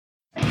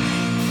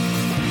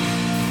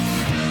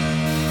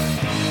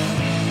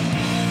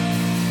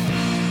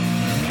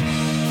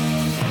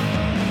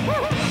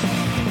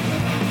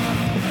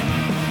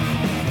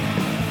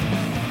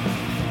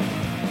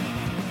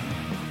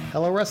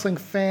Hello, wrestling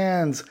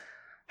fans.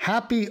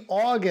 Happy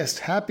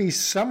August. Happy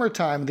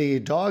summertime. The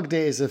dog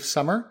days of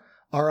summer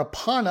are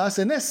upon us,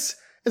 and this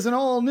is an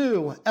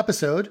all-new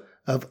episode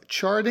of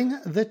Charting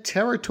the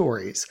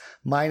Territories.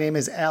 My name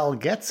is Al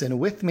Getz, and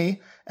with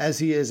me, as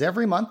he is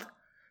every month,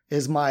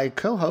 is my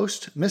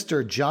co-host,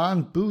 Mr.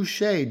 John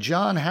Boucher.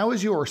 John, how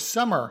has your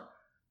summer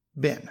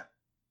been?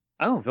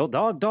 Oh, Phil,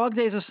 dog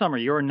days of summer.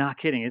 You're not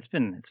kidding. It's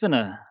been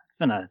a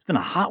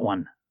hot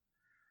one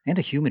and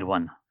a humid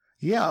one.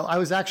 Yeah, I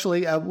was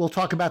actually, we'll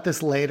talk about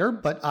this later,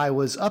 but I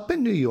was up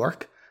in New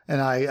York and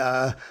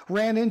I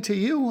ran into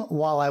you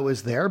while I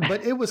was there,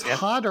 but it was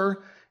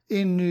hotter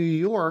in New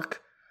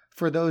York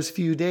for those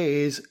few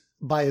days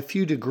by a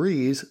few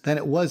degrees than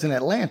it was in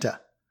Atlanta.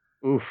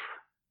 Oof.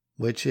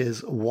 Which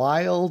is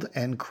wild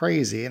and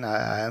crazy. And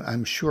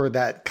I'm sure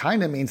that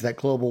kind of means that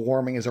global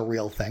warming is a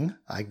real thing,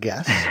 I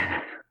guess.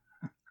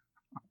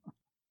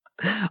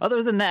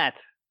 Other than that,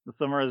 the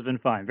summer has been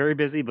fine. Very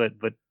busy, but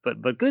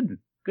good.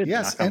 Good.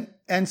 Yes,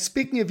 and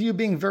speaking of you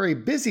being very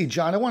busy,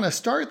 John, I want to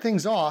start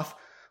things off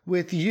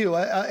with you.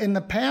 In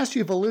the past,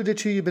 you've alluded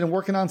to you've been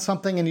working on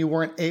something and you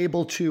weren't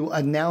able to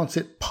announce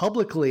it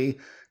publicly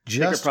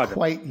just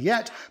quite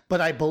yet.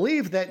 But I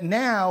believe that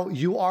now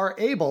you are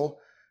able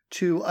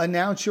to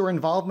announce your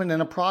involvement in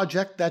a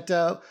project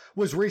that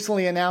was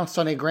recently announced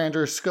on a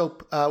grander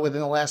scope within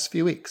the last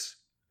few weeks.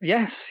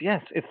 Yes.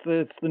 It's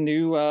the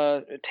new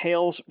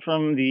Tales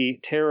from the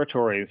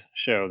Territories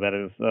show that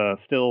is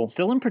still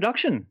in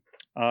production.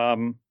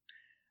 And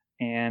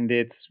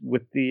it's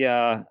with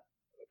the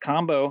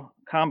combo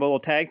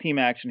tag team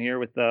action here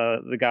with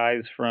the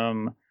guys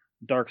from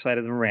Dark Side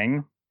of the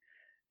Ring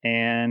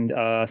and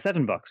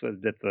 $7.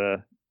 That's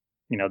the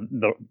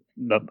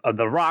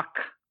Rock,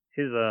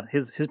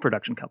 his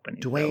production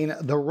company.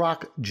 Dwayne The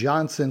Rock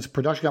Johnson's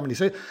production company.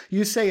 So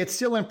you say it's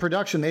still in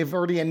production. They've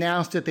already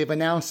announced it. They've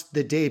announced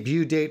the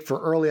debut date for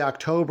early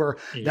October.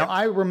 Yep. Now,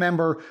 I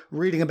remember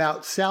reading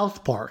about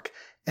South Park,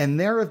 and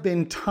there have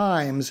been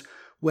times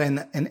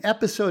when an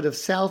episode of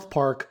South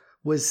Park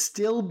was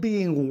still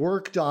being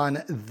worked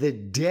on the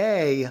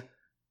day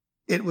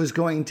it was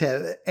going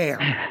to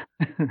air.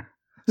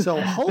 So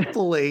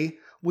hopefully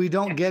we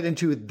don't get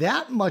into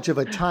that much of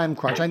a time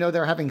crunch. I know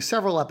they're having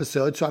several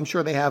episodes, so I'm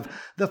sure they have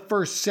the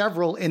first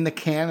several in the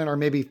can and are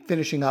maybe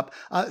finishing up.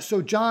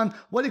 So John,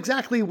 what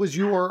exactly was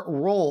your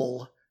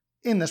role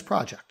in this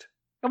project?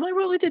 Well, I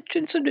really did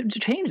change.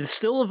 It's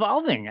still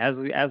evolving as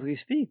we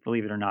speak,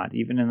 believe it or not,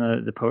 even in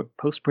the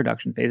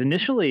post-production phase.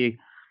 Initially,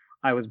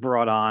 I was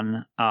brought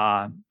on.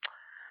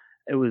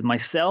 It was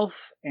myself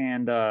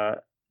and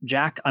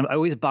Jack. I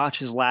always botch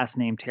his last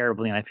name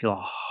terribly, and I feel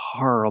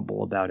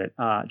horrible about it.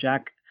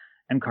 Jack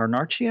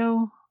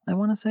Encarnaccio, I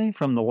want to say,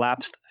 from the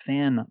Lapsed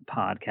Fan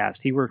podcast.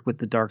 He worked with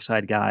the Dark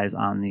Side guys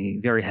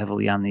very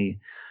heavily on the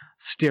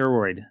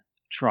steroid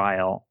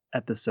trial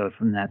episode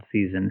from that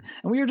season.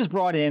 And we were just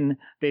brought in.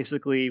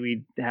 Basically,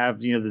 we'd have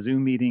the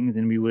Zoom meetings,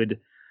 and we would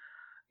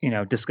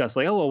discuss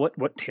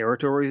what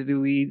territories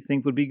do we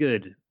think would be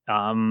good.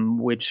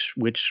 Which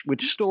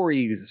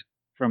stories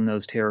from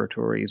those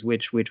territories,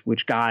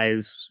 which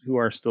guys who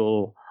are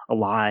still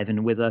alive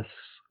and with us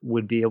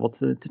would be able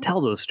to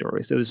tell those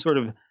stories. So it was sort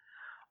of,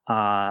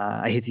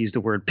 I hate to use the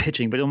word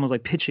pitching, but almost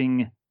like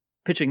pitching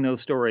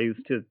those stories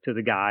to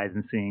the guys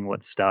and seeing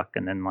what stuck,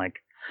 and then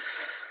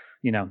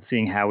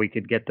seeing how we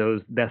could get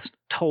those best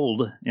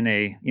told in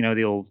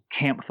the old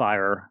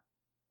campfire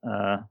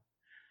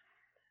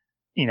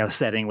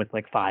setting with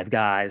like five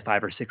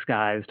or six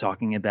guys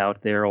talking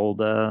about their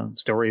old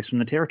stories from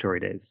the territory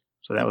days.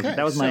 So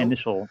that was my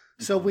initial.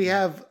 So we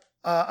have,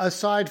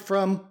 aside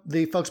from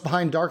the folks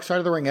behind Dark Side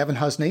of the Ring, Evan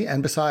Husney,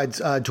 and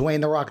besides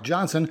Dwayne The Rock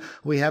Johnson,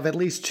 we have at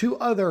least two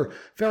other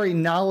very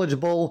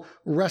knowledgeable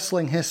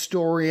wrestling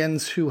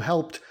historians who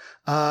helped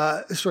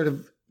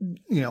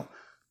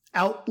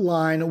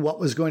outline what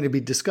was going to be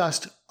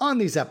discussed on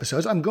these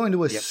episodes. I'm going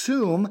to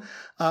assume,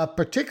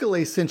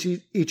 particularly since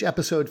each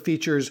episode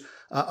features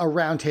a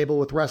roundtable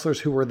with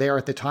wrestlers who were there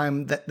at the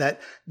time, that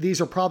these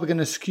are probably going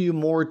to skew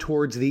more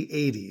towards the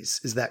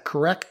 80s. Is that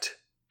correct?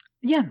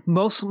 Yeah,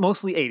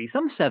 mostly 80s,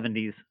 some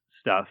 70s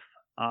stuff,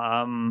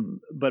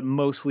 but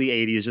mostly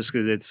 80s, just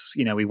because it's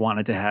we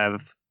wanted to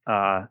have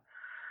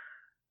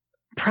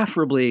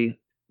preferably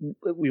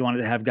we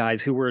wanted to have guys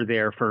who were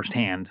there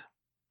firsthand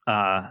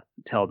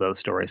tell those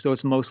stories. So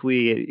it's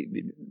mostly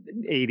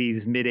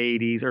 80s, mid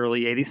 80s,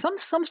 early 80s,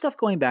 some stuff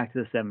going back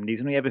to the 70s,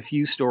 and we have a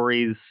few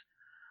stories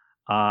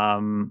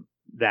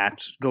that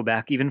go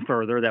back even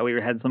further, that we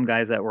had some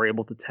guys that were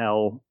able to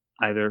tell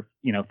either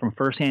from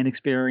firsthand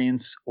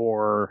experience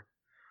or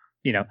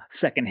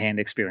secondhand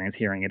experience,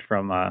 hearing it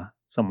from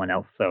someone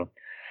else. So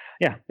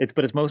yeah,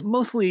 it's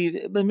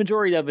mostly the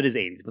majority of it is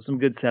 80s, but some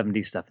good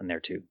 70s stuff in there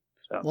too.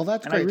 So well,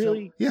 that's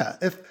great.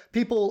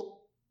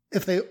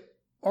 If they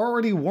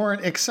already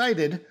weren't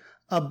excited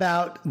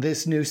about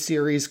this new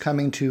series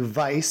coming to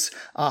Vice.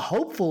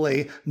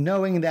 Hopefully,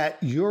 knowing that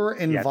you're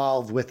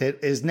involved with it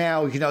is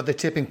now, the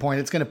tipping point.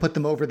 It's going to put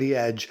them over the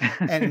edge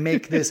and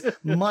make this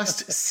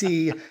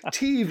must-see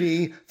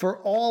TV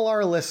for all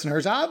our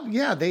listeners.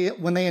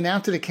 When they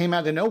announced it came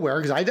out of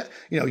nowhere because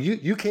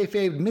you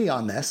kayfabed me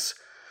on this.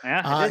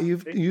 Yeah,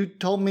 you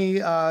told me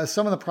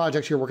some of the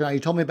projects you're working on. You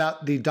told me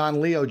about the Don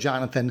Leo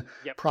Jonathan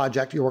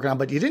project you're working on,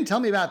 but you didn't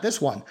tell me about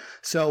this one.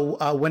 So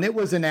when it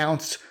was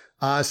announced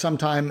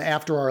sometime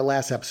after our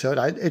last episode,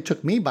 it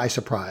took me by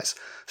surprise.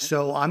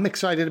 So I'm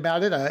excited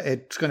about it.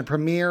 It's going to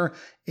premiere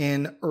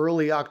in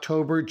early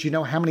October. Do you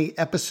know how many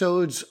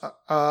episodes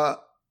are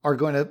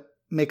going to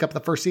make up the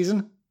first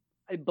season?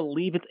 I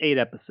believe it's 8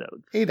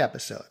 episodes. 8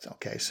 episodes.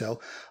 Okay. So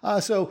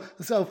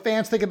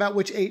fans, think about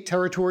which 8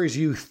 territories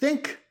you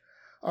think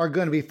are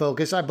going to be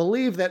focused. I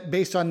believe that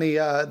based on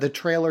the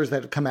trailers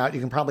that have come out, you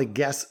can probably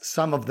guess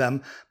some of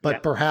them,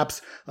 but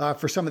perhaps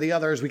for some of the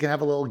others, we can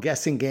have a little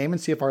guessing game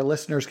and see if our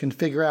listeners can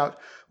figure out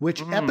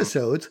which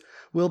episodes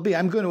will be.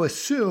 I'm going to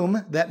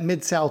assume that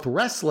Mid-South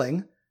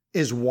Wrestling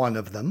is one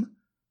of them,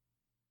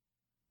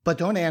 but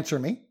don't answer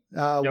me.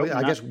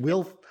 I guess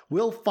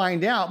we'll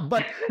find out.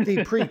 But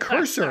the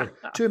precursor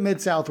to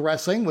Mid-South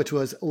Wrestling, which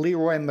was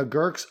Leroy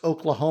McGuirk's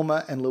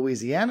Oklahoma and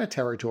Louisiana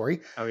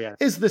territory,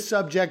 is the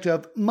subject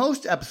of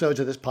most episodes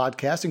of this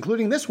podcast,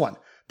 including this one,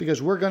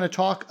 because we're going to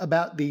talk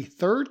about the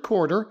third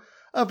quarter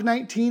of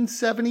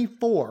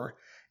 1974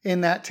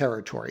 in that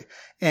territory.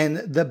 And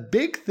the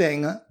big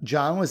thing,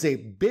 John, was a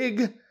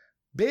big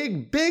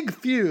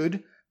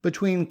feud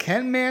between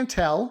Ken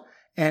Mantell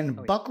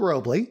and Buck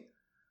Robley.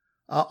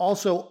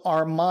 Also,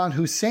 Arman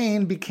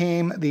Hussein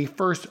became the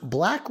first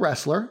black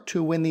wrestler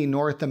to win the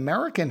North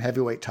American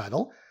heavyweight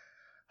title.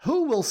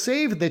 Who will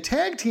save the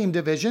tag team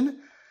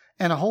division?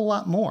 And a whole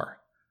lot more.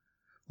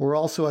 We're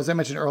also, as I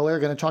mentioned earlier,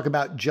 going to talk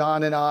about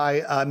John and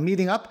I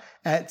meeting up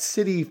at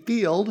Citi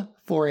Field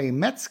for a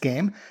Mets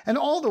game and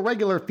all the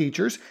regular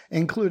features,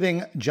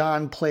 including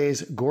John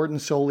plays Gordon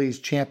Solie's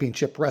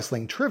Championship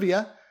Wrestling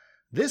Trivia.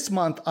 This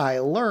month I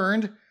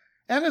learned,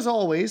 and as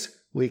always,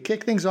 we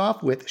kick things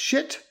off with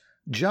Shit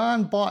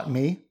John Bought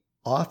Me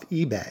off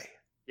eBay.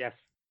 Yes.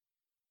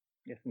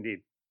 Yes, indeed.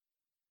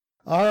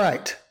 All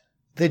right.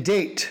 The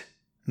date,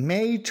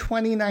 May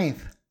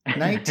 29th,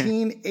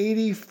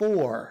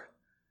 1984.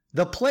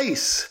 The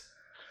place,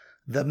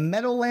 the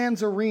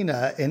Meadowlands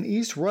Arena in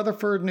East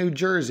Rutherford, New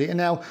Jersey. And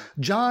now,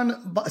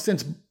 John,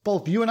 since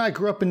both you and I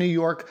grew up in New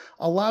York,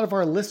 a lot of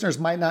our listeners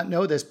might not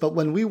know this, but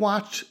when we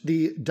watched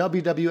the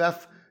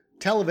WWF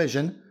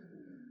television,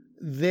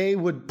 they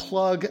would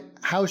plug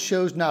house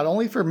shows not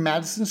only for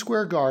Madison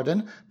Square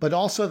Garden, but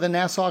also the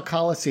Nassau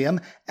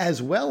Coliseum,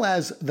 as well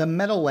as the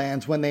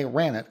Meadowlands when they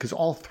ran it, because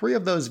all 3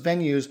 of those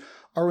venues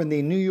are in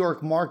the New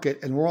York market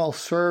and were all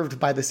served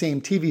by the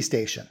same TV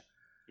station.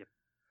 Yep.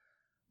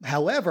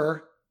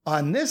 However,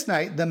 on this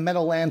night, the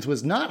Meadowlands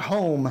was not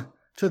home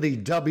to the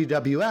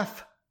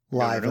WWF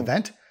live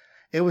event.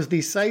 It was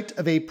the site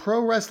of a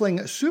pro wrestling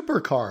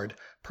supercard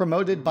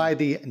promoted by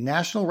the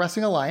National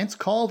Wrestling Alliance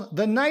called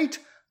the Night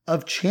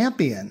of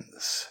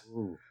Champions.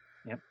 Ooh,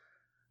 yep.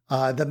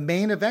 The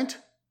main event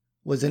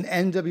was an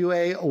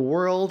NWA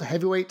World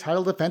Heavyweight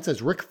title defense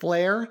as Ric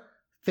Flair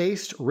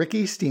faced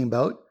Ricky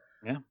Steamboat.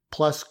 Yeah.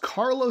 Plus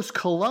Carlos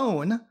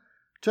Colon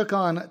took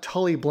on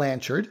Tully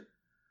Blanchard.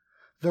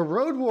 The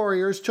Road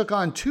Warriors took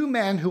on 2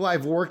 men who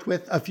I've worked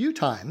with a few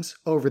times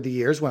over the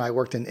years when I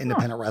worked in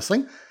independent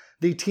wrestling.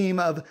 The team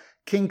of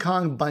King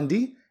Kong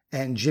Bundy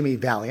and Jimmy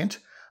Valiant.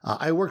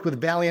 I worked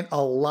with Valiant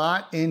a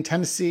lot in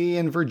Tennessee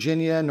and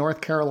Virginia, North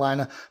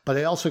Carolina, but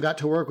I also got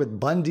to work with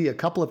Bundy a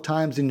couple of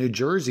times in New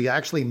Jersey. I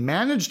actually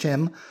managed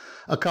him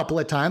a couple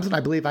of times, and I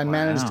believe I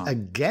managed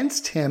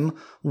against him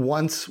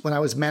once when I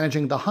was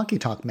managing the Honky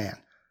Tonk Man.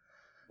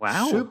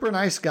 Wow. Super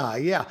nice guy,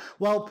 yeah.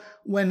 Well,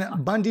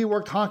 when Bundy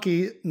worked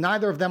Honky,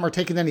 neither of them are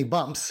taking any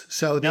bumps,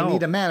 so they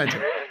need a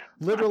manager.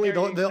 Literally,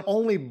 the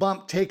only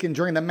bump taken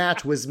during the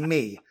match was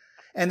me.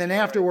 And then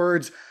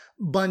afterwards,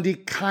 Bundy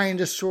kind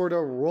of sort of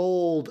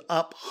rolled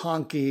up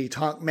Honky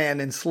Tonk Man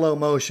in slow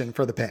motion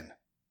for the pin.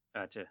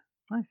 Gotcha.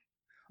 Nice.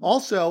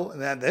 Also,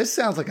 this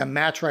sounds like a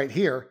match right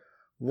here.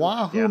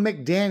 Wahoo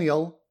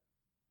McDaniel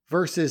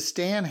versus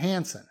Stan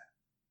Hansen.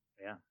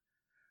 Yeah.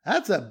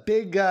 That's a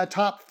big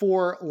top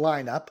 4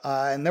 lineup.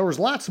 And there was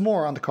lots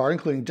more on the card,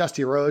 including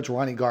Dusty Rhodes,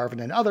 Ronnie Garvin,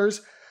 and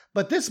others.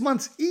 But this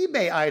month's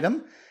eBay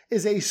item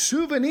is a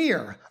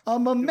souvenir, a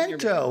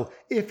memento,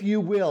 if you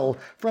will,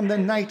 from the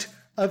Night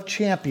of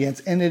Champions,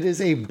 and it is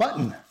a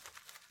button.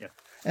 Yes.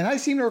 And I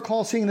seem to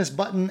recall seeing this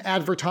button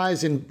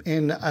advertised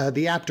in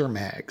the Apter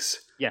mags.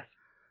 Yes.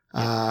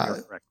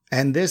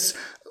 And this,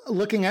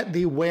 looking at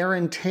the wear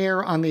and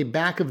tear on the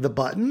back of the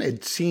button,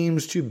 it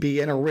seems to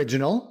be an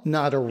original,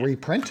 not a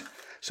reprint.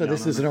 So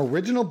this is an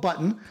original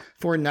button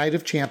for Night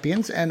of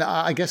Champions. And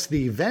I guess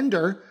the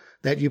vendor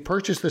that you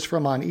purchased this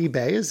from on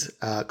eBay is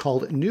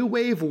called New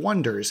Wave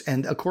Wonders.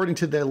 And according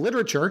to the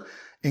literature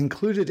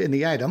included in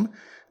the item,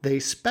 they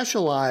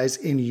specialize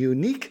in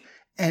unique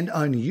and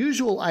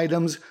unusual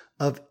items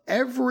of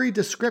every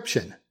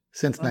description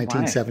since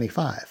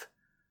 1975.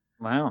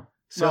 Wow.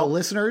 So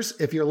listeners,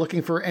 if you're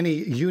looking for any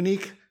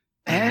unique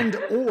and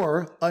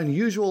or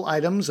unusual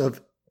items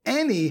of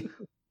any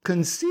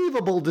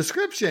conceivable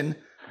description, you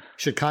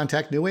should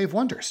contact New Wave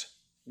Wonders.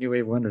 New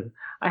Wave Wonders.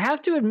 I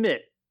have to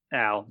admit,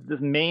 Al, this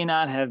may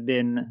not have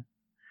been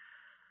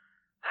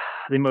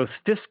the most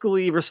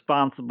fiscally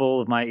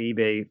responsible of my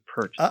eBay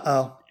purchases.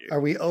 Uh-oh.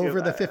 Are we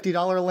over the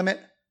 $50 limit?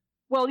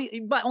 Well,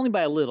 but only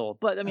by a little.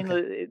 But I mean,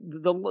 okay.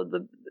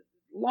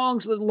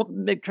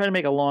 Try to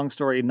make a long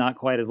story not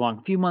quite as long.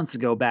 A few months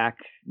ago, back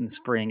in the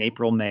spring,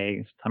 April,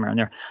 May, sometime around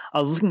there,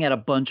 I was looking at a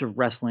bunch of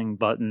wrestling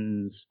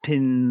buttons,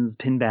 pins,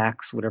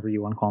 pinbacks, whatever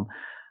you want to call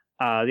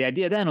them. The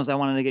idea then was I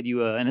wanted to get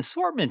you an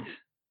assortment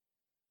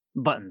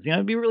buttons.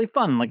 It'd be really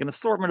fun, like an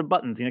assortment of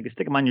buttons. You could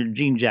stick them on your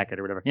jean jacket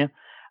or whatever. Yeah.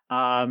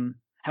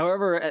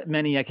 However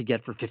many I could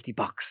get for $50.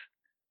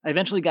 I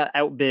eventually got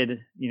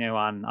outbid,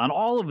 on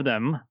all of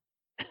them.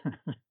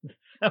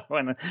 So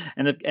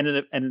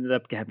ended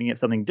up having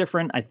something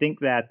different. I think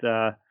that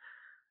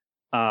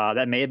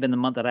that may have been the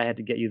month that I had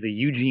to get you the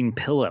Eugene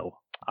pillow.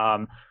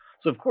 So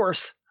of course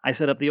I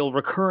set up the old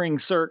recurring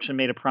search and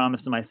made a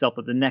promise to myself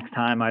that the next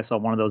time I saw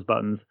one of those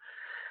buttons,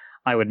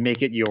 I would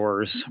make it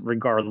yours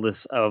regardless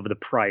of the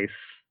price.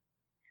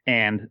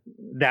 And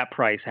that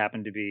price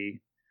happened to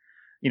be,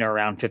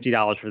 around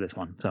 $50 for this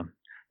one. So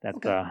that's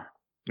that.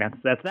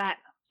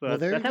 So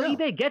that's how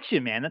eBay gets you,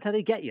 man. That's how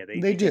they get you.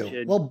 They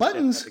do. Well,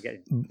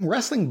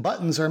 wrestling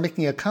buttons are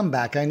making a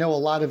comeback. I know a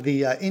lot of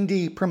the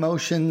indie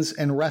promotions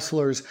and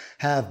wrestlers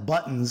have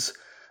buttons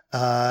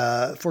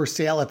for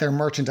sale at their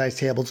merchandise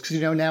tables. Because,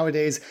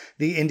 nowadays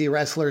the indie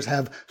wrestlers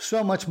have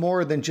so much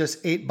more than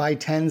just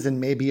 8x10s and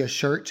maybe a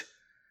shirt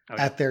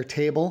at their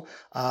table.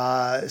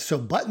 So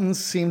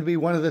buttons seem to be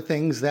one of the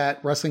things that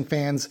wrestling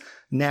fans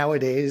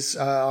nowadays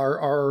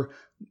are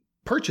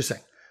purchasing.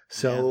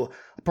 So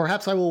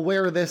perhaps I will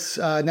wear this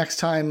next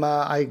time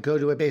I go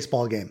to a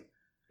baseball game.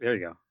 There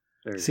you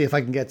go. See if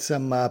I can get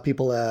some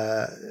people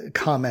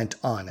comment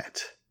on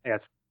it. Yes.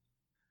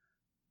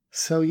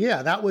 So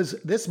yeah, that was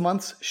this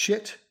month's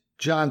shit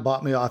John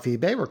bought me off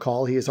eBay.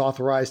 Recall, he is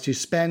authorized to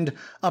spend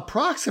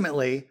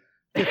approximately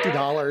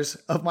 $50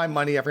 of my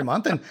money every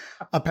month. And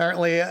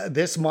apparently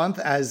this month,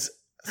 as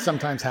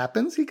sometimes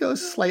happens, he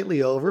goes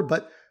slightly over,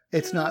 but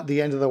it's not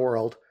the end of the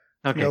world.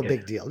 Okay, no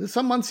big deal.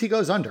 Some months he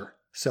goes under.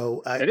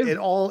 So it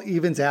all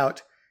evens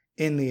out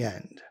in the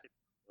end.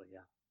 Yeah.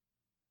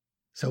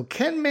 So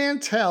Ken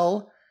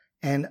Mantell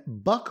and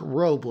Buck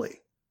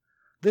Robley.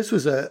 This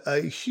was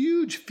a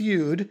huge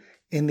feud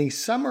in the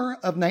summer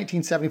of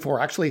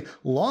 1974. Actually,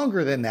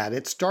 longer than that.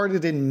 It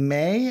started in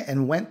May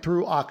and went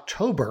through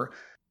October.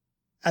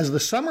 As the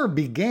summer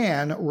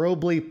began,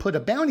 Robley put a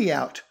bounty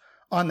out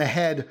on the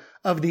head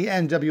of the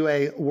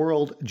NWA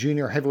World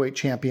Junior Heavyweight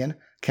Champion,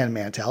 Ken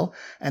Mantell,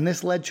 and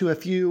this led to a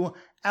few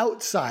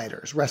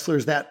outsiders,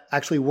 wrestlers that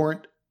actually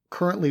weren't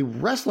currently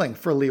wrestling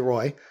for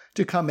Leroy,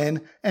 to come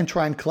in and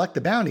try and collect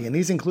the bounty. And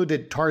these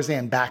included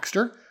Tarzan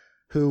Baxter,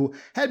 who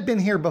had been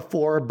here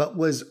before but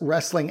was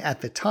wrestling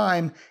at the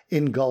time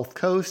in Gulf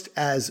Coast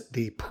as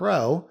the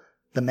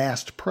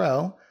masked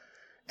pro.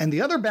 And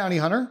the other bounty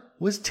hunter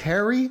was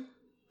Terry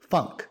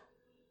Funk.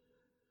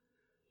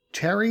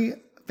 Terry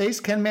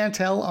faced Ken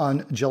Mantell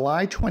on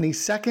July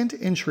 22nd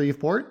in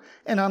Shreveport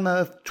and on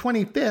the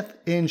 25th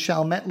in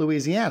Chalmette,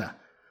 Louisiana.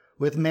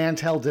 With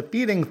Mantell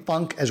defeating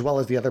Funk as well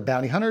as the other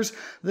bounty hunters,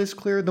 this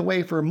cleared the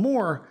way for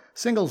more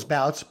singles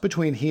bouts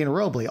between he and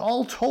Robley.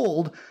 All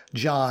told,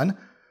 John,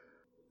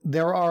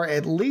 there are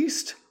at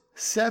least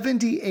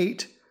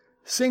 78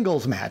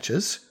 singles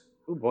matches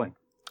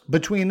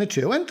between the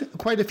two, and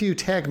quite a few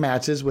tag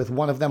matches with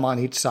one of them on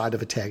each side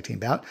of a tag team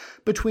bout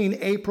between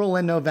April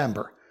and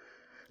November.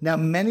 Now,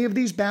 many of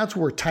these bouts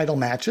were title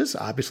matches.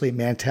 Obviously,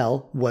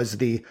 Mantell was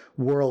the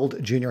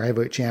World Junior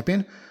Heavyweight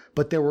Champion,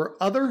 but there were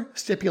other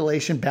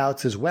stipulation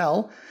bouts as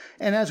well.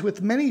 And as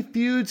with many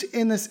feuds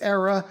in this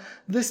era,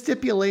 the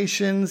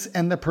stipulations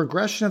and the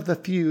progression of the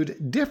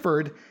feud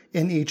differed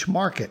in each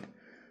market.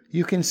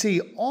 You can see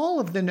all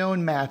of the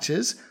known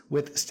matches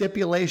with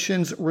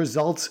stipulations,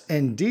 results,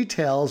 and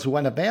details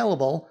when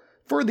available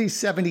for these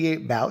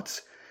 78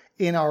 bouts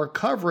in our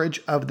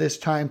coverage of this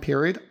time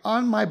period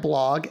on my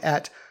blog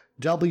at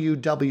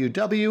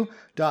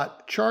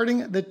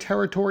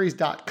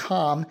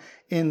www.chartingtheterritories.com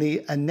in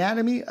the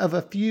Anatomy of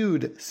a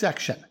Feud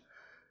section.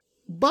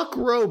 Buck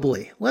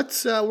Robley. We're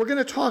going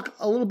to talk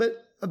a little bit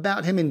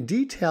about him in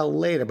detail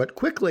later, but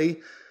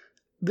quickly,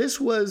 this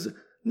was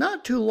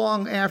not too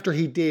long after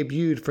he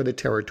debuted for the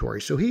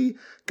territory, so he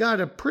got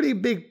a pretty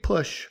big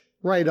push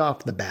right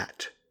off the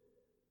bat.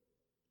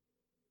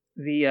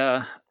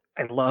 I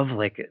love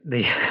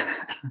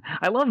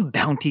I love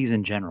bounties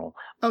in general.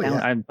 Oh yeah,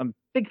 I'm a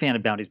big fan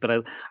of bounties, but I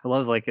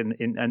love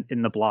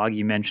in the blog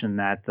you mentioned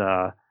that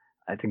I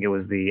think it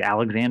was the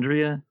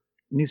Alexandria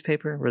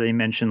newspaper where they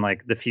mentioned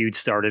the feud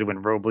started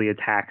when Robley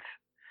attacked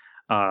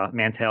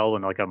Mantell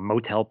in a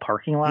motel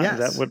parking lot. Yes.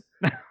 Is that what?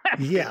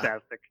 Yeah.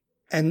 Fantastic.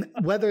 And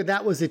whether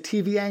that was a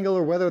TV angle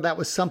or whether that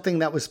was something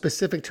that was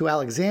specific to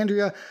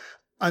Alexandria,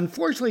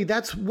 unfortunately,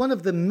 that's one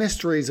of the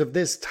mysteries of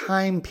this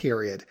time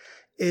period,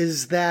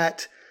 is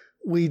that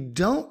we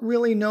don't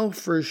really know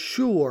for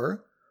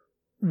sure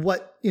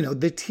what,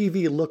 the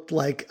TV looked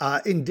like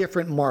in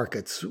different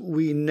markets.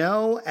 We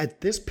know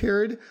at this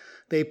period,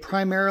 they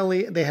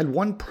had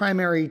one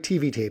primary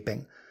TV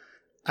taping.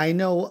 I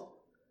know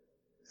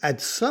at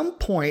some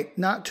point,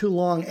 not too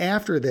long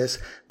after this,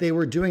 they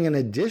were doing an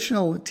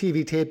additional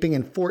TV taping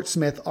in Fort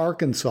Smith,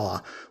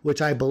 Arkansas,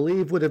 which I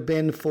believe would have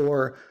been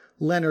for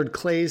Leonard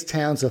Clay's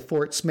towns of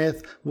Fort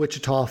Smith,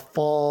 Wichita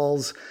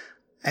Falls,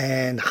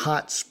 and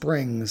Hot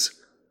Springs.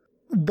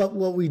 But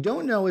what we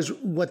don't know is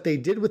what they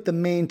did with the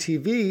main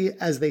TV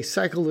as they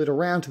cycled it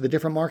around to the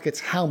different markets,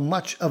 how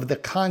much of the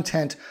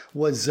content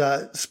was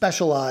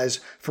specialized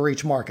for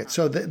each market.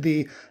 So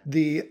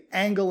the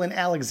angle in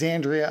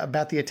Alexandria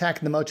about the attack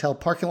in the motel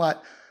parking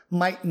lot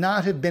might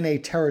not have been a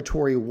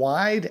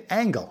territory-wide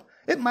angle.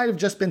 It might have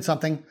just been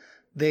something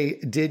they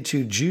did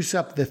to juice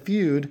up the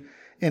feud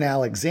in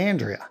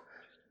Alexandria.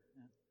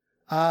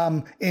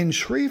 In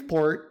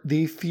Shreveport,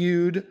 the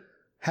feud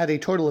had a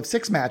total of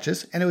 6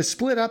 matches, and it was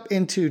split up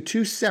into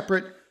 2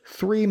 separate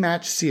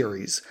 3-match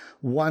series,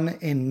 one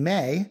in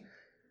May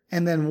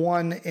and then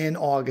one in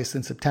August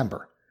and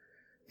September.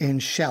 In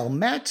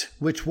Chalmette,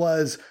 which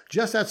was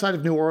just outside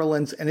of New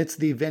Orleans, and it's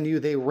the venue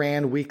they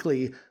ran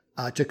weekly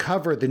to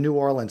cover the New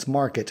Orleans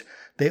market,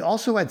 they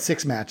also had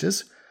 6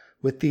 matches,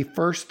 with the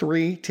first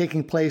 3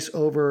 taking place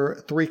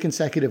over 3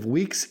 consecutive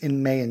weeks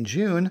in May and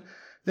June.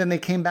 Then they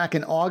came back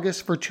in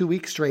August for 2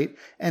 weeks straight,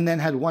 and then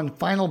had one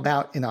final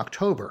bout in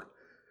October.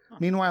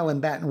 Meanwhile,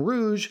 in Baton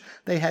Rouge,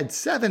 they had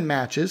 7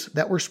 matches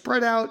that were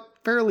spread out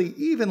fairly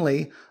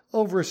evenly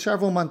over a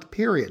several-month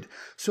period.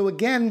 So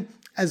again,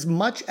 as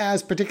much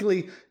as,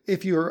 particularly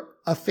if you're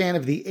a fan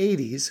of the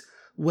 80s,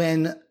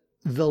 when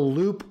the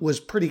loop was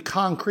pretty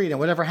concrete and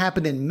whatever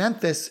happened in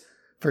Memphis,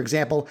 for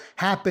example,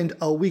 happened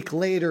a week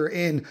later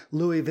in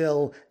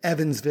Louisville,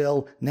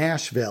 Evansville,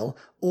 Nashville,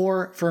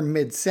 or for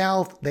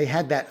Mid-South, they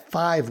had that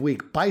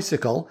 5-week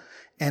bicycle,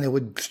 and it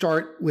would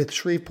start with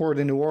Shreveport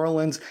and New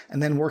Orleans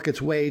and then work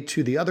its way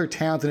to the other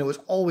towns. And it was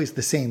always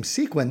the same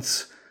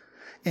sequence.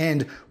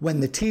 And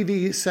when the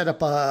TV set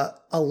up a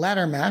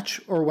ladder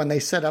match, or when they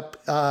set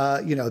up,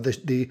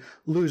 the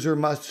loser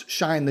must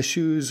shine the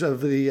shoes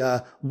of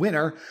the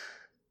winner,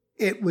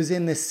 it was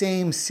in the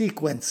same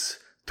sequence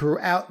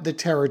throughout the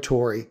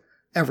territory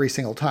every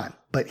single time.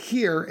 But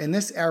here in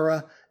this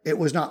era, it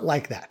was not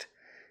like that.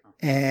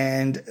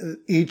 And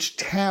each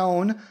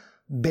town,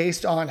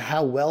 based on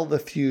how well the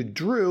feud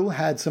drew,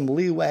 had some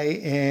leeway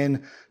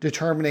in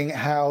determining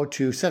how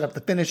to set up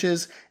the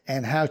finishes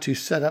and how to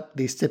set up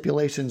the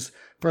stipulations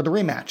for the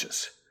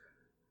rematches.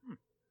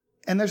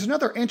 And there's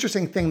another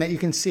interesting thing that you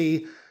can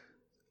see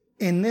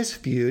in this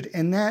feud,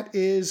 and that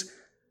is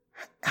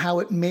how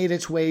it made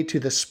its way to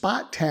the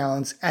spot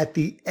towns at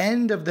the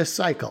end of the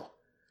cycle.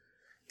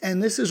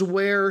 And this is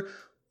where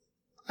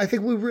I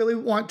think we really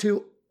want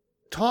to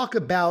talk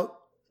about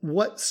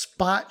what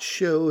spot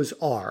shows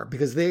are,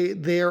 because they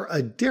have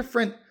a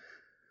different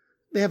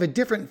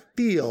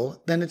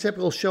feel than a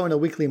typical show in a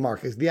weekly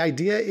market. The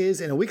idea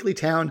is, in a weekly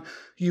town,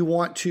 you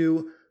want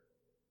to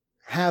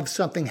have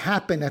something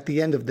happen at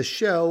the end of the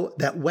show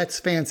that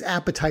whets fans'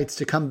 appetites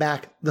to come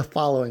back the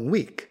following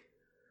week.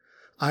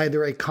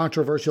 Either a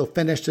controversial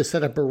finish to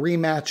set up a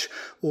rematch,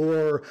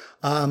 or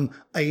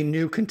a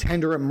new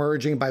contender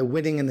emerging by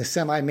winning in the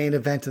semi-main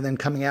event and then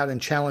coming out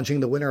and challenging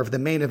the winner of the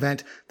main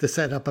event to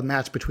set up a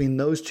match between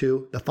those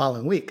two the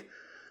following week.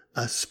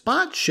 A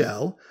spot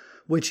show,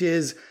 which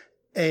is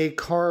a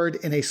card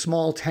in a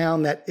small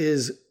town that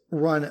is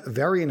run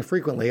very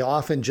infrequently,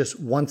 often just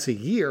once a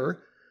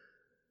year,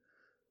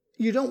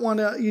 you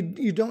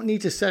don't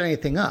need to set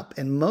anything up.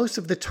 And most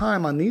of the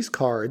time on these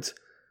cards,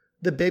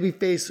 the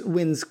babyface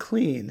wins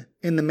clean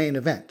in the main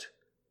event.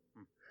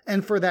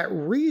 And for that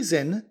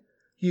reason,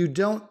 you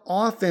don't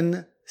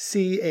often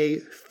see a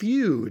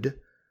feud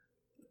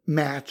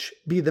match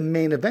be the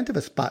main event of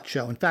a spot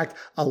show. In fact,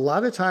 a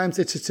lot of times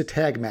it's just a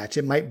tag match.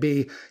 It might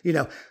be,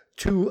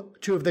 two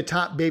of the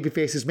top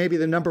babyfaces, maybe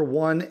the number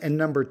 1 and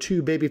number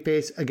 2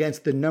 babyface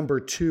against the number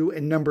 2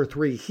 and number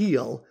 3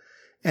 heel,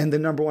 and the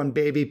number 1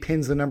 baby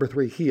pins the number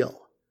 3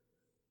 heel.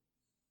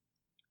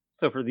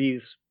 So for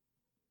these,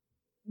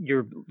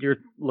 you're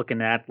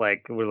looking at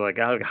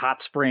Hot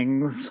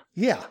Springs.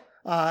 Yeah.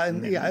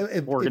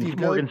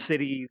 Morgan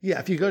City. Yeah,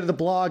 if you go to the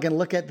blog and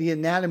look at the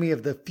anatomy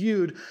of the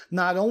feud,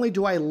 not only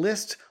do I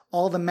list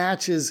all the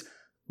matches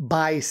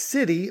by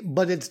city,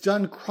 but it's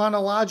done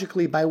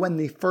chronologically by when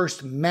the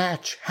first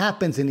match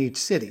happens in each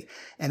city.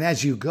 And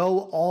as you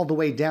go all the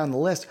way down the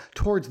list,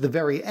 towards the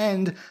very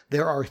end,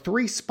 there are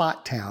 3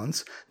 spot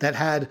towns that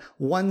had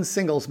one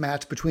singles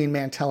match between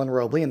Mantell and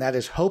Robley, and that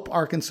is Hope,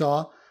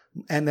 Arkansas,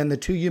 and then the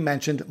 2 you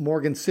mentioned,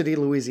 Morgan City,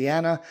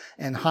 Louisiana,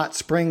 and Hot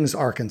Springs,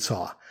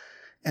 Arkansas.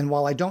 And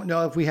while I don't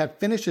know if we have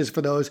finishes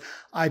for those,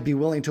 I'd be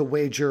willing to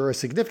wager a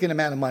significant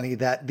amount of money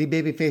that the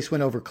babyface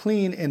went over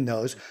clean in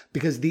those,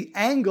 because the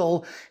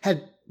angle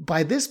had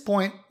by this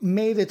point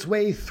made its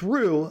way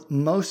through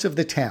most of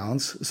the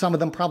towns. Some of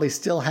them probably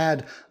still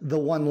had the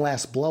one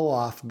last blow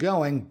off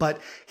going, but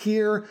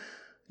here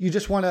you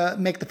just want to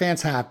make the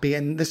fans happy.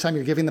 And this time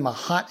you're giving them a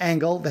hot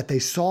angle that they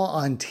saw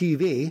on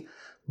TV.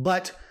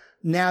 But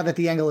now that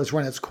the angle has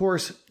run its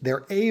course,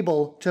 they're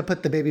able to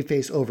put the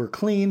babyface over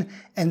clean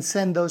and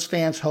send those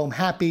fans home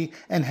happy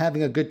and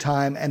having a good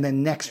time. And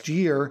then next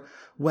year,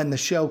 when the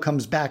show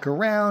comes back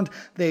around,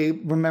 they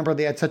remember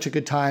they had such a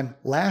good time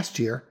last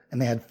year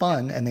and they had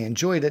fun and they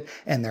enjoyed it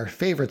and their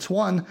favorites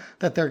won,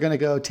 that they're going to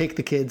go take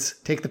the kids,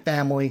 take the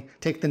family,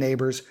 take the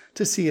neighbors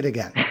to see it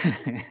again.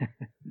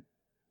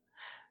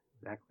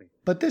 Exactly.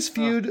 But this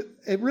feud,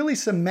 it really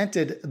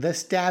cemented the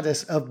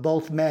status of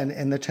both men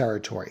in the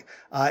territory.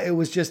 It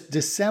was just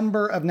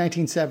December of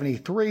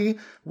 1973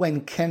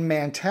 when Ken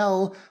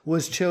Mantell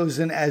was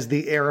chosen as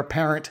the heir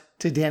apparent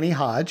to Danny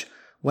Hodge,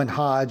 when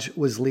Hodge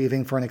was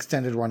leaving for an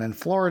extended run in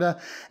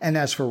Florida. And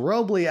as for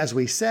Robley, as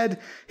we said,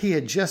 he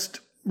had just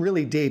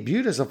really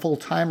debuted as a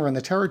full-timer in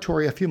the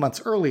territory a few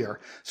months earlier.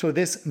 So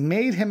this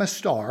made him a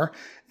star,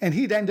 and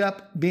he'd end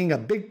up being a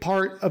big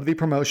part of the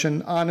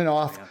promotion on and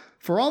off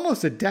for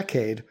almost a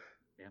decade,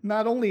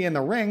 not only in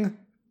the ring,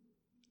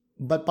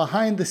 but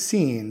behind the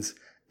scenes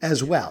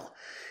as well.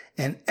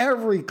 And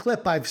every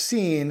clip I've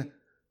seen,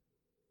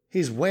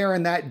 he's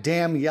wearing that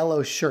damn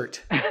yellow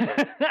shirt.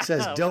 It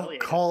says, "Don't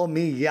call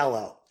me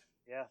yellow."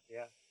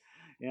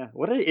 Yeah.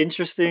 What an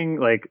interesting,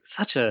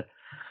 such an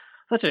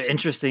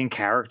interesting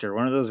character.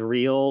 One of those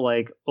real,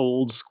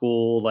 old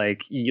school,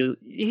 you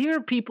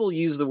hear people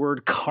use the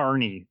word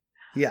carny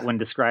when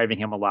describing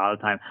him a lot of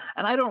the time.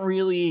 And I don't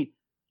really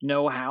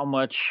know how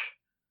much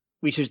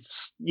we should,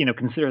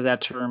 consider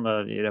that term,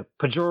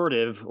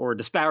 pejorative or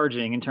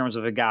disparaging in terms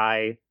of a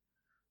guy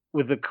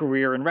with a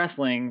career in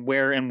wrestling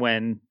where and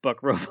when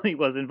Buck Robley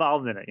was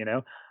involved in it,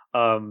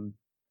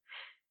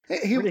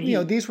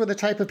 These were the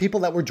type of people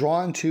that were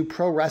drawn to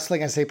pro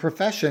wrestling as a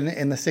profession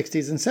in the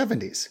 60s and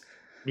 70s.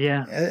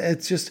 Yeah.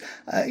 It's just,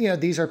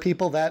 these are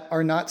people that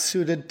are not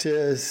suited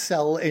to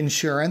sell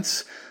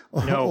insurance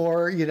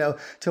or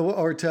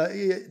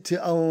to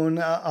own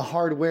a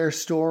hardware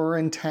store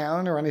in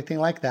town or anything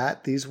like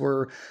that. These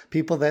were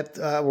people that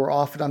were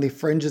often on the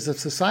fringes of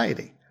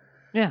society.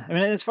 Yeah, I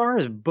mean, as far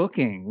as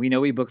booking, we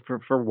know we booked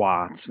for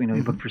Watts. We know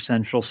we booked for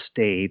Central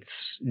States,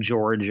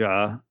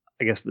 Georgia.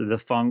 I guess the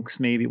Funks,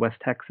 maybe West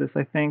Texas.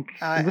 I think.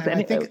 I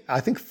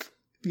think,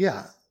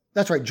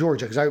 that's right,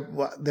 Georgia.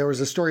 Because there was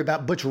a story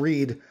about Butch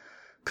Reed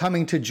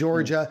coming to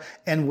Georgia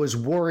and was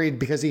worried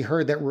because he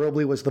heard that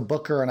Robley was the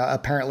booker, and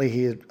apparently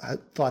he had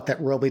thought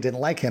that Robley didn't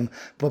like him.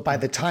 But by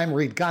the time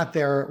Reed got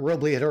there,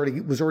 Robley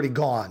was already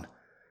gone.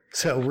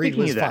 So Reed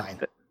was fine.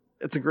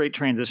 It's a great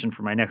transition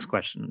for my next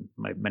question,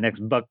 my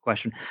next Buck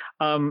question.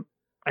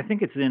 I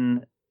think it's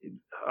in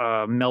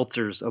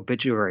Meltzer's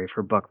obituary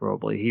for Buck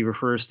Robley. He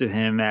refers to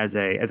him as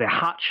a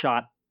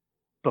hotshot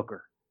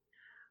booker.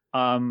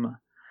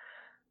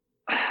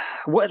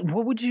 What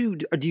would do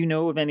you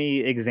know of any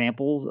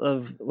examples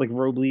of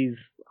Robley's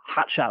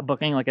hotshot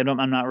booking?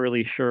 I'm not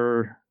really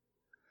sure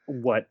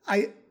what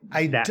I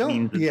don't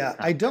means. Yeah,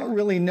 I don't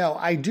really know.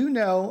 I do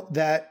know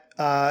that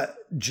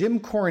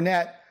Jim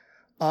Cornette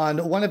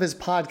on one of his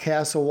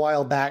podcasts a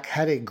while back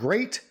had a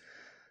great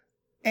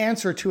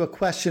answer to a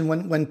question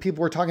when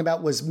people were talking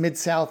about was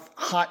Mid-South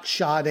hot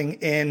shotting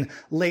in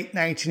late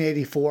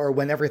 1984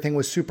 when everything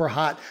was super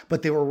hot,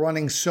 but they were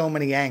running so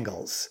many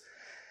angles.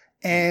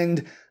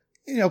 And,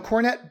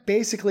 Cornette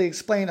basically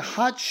explained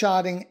hot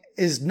shotting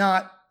is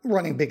not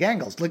running big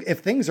angles. Look, if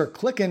things are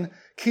clicking,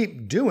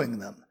 keep doing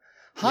them.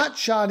 Hot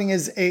shotting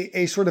is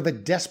a sort of a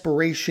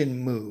desperation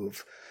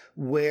move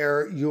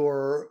where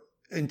you're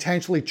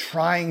intentionally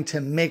trying to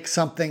make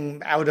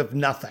something out of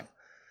nothing.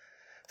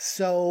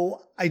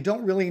 So I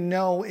don't really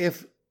know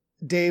if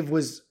Dave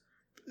was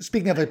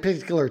speaking of a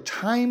particular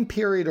time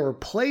period or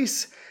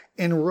place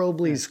in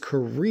Robley's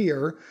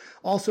career.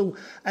 Also,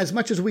 as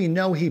much as we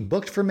know he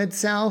booked for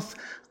Mid-South,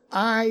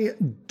 I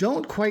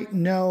don't quite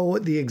know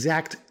the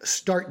exact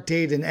start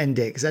date and end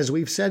date. Because as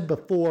we've said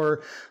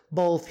before,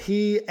 both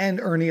he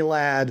and Ernie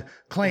Ladd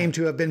claim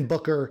to have been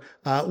booker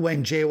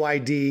when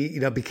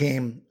JYD,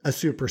 became a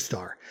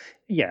superstar.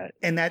 Yeah.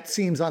 And that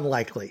seems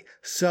unlikely.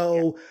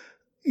 So,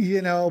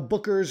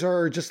 bookers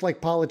are just like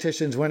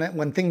politicians.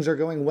 When things are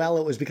going well,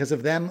 it was because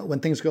of them.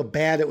 When things go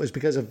bad, it was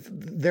because of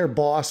their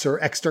boss or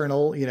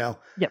external, Yep.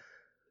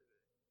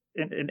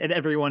 And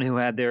everyone who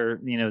had their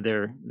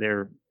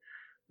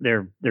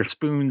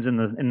spoons in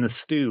the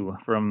stew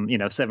from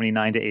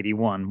 79 to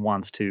 81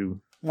 wants to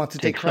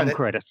take some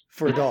credit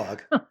for a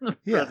dog.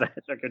 Yeah,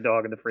 like a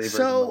dog in the Freebird.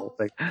 So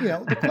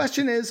the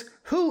question is,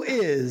 who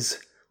is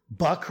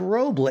Buck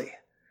Robley?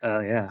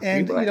 Yeah.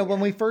 And when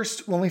we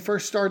first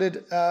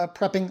started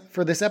prepping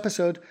for this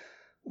episode,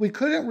 we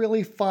couldn't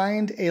really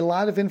find a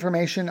lot of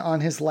information on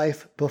his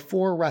life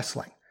before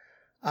wrestling.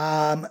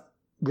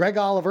 Greg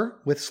Oliver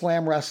with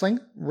Slam Wrestling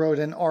wrote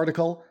an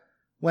article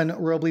when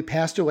Robley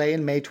passed away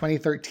in May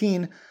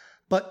 2013.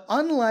 But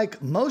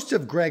unlike most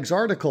of Greg's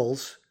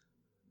articles,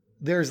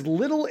 there's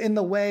little in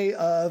the way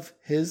of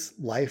his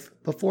life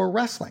before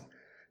wrestling.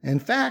 In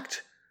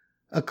fact,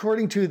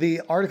 according to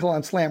the article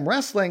on Slam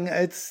Wrestling,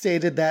 it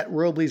stated that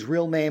Robley's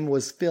real name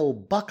was Phil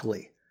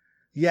Buckley.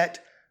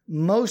 Yet,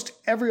 most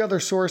every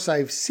other source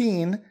I've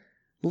seen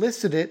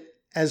listed it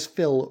as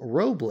Phil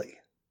Robley.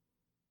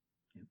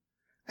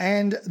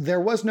 And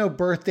there was no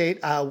birth date.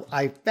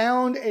 I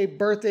found a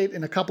birth date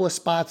in a couple of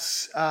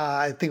spots.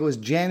 I think it was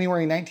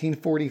January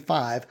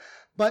 1945.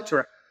 But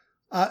Sure.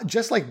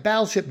 Just like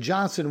Battleship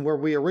Johnson, where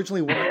we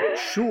originally weren't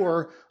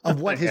sure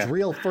of what his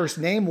real first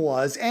name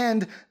was,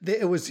 and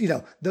it was,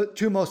 the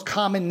two most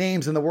common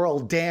names in the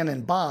world, Dan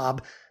and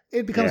Bob,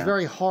 it becomes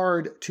very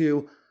hard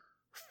to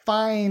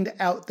find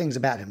out things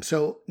about him.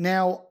 So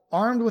now,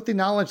 armed with the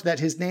knowledge that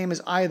his name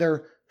is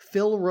either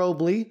Phil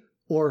Robley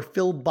or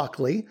Phil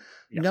Buckley,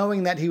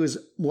 knowing that he was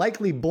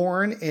likely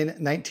born in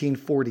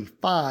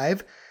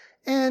 1945,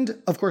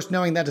 and of course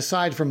knowing that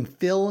aside from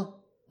Phil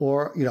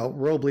or,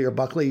 Robley or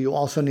Buckley, you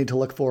also need to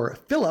look for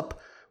Philip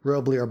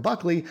Robley or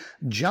Buckley.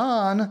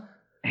 John,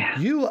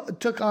 you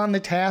took on the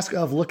task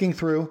of looking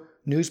through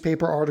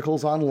newspaper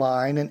articles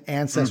online and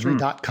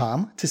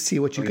Ancestry.com to see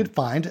what you could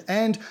find.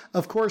 And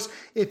of course,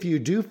 if you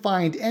do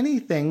find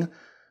anything,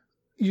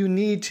 you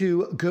need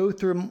to go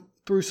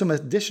through some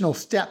additional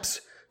steps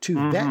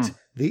to vet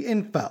the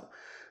info.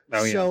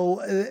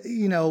 So,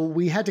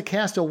 we had to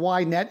cast a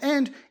wide net.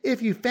 And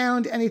if you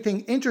found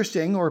anything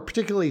interesting or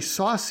particularly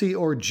saucy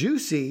or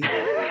juicy,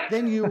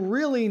 then you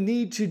really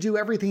need to do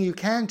everything you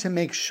can to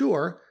make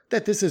sure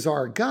that this is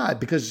our God.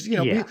 Because,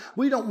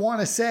 we don't want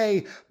to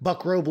say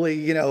Buck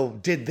Robley,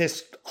 did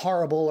this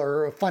horrible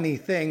or funny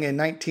thing in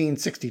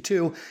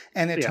 1962.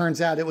 And it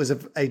turns out it was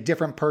a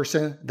different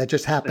person that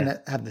just happened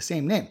to have the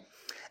same name.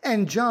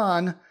 And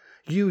John,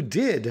 you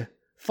did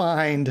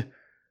find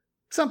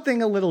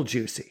something a little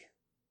juicy.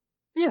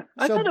 Yeah,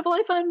 I found a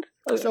lifetime.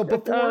 So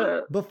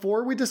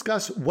before we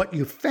discuss what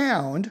you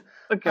found,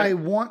 I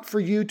want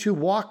for you to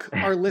walk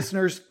our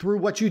listeners through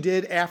what you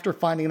did after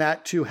finding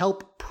that to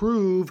help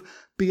prove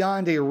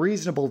beyond a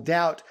reasonable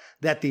doubt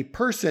that the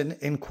person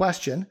in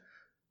question,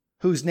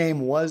 whose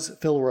name was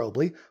Phil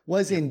Robley,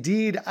 was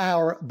indeed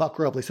our Buck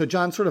Robley. So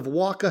John, sort of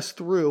walk us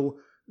through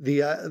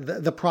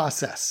the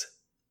process.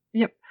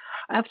 Yep.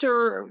 First,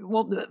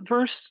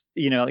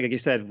 like you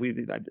said,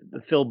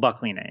 the Phil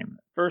Buckley name.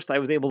 First, I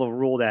was able to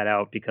rule that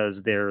out because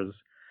there's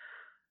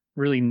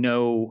really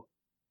no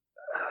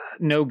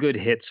good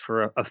hits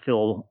for a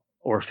Phil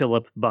or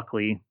Philip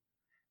Buckley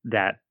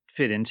that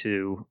fit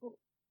into,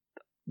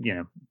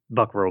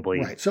 Buck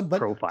Robley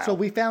profile. So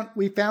we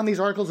found these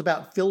articles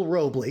about Phil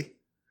Robley,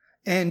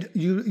 and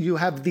you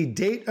have the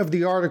date of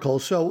the article.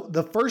 So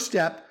the first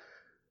step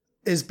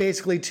is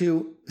basically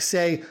to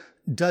say,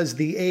 does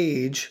the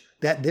age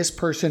that this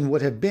person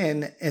would have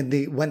been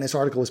when this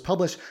article was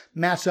published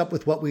match up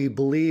with what we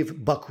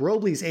believe Buck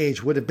Robley's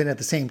age would have been at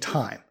the same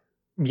time?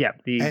 Yeah,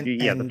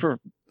 the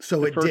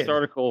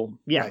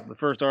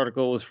first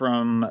article was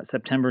from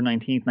September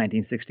 19th,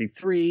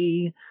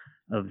 1963,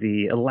 of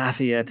the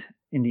Lafayette,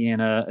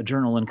 Indiana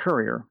Journal and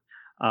Courier,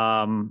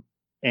 and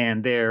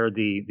there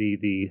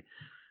the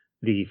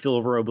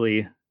Phil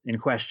Robley in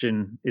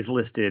question is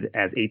listed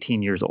as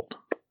 18 years old.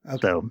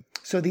 Okay.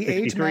 So the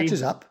age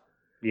matches up.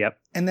 Yep.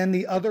 And then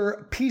the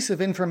other piece of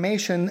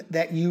information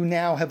that you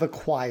now have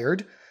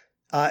acquired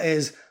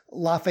is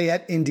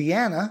Lafayette,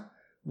 Indiana,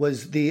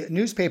 was the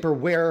newspaper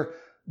where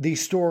the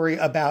story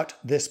about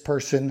this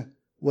person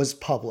was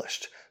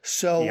published.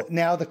 So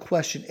now the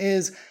question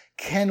is,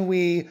 can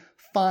we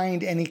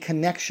find any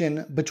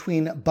connection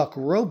between Buck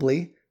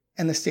Robley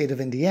and the state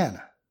of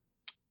Indiana?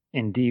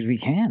 Indeed, we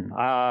can.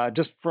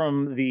 Just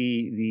from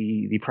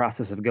the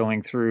process of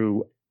going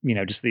through,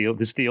 just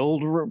the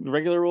old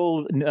regular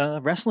old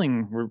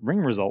wrestling ring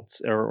results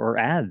or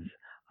ads.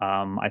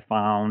 I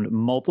found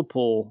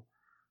multiple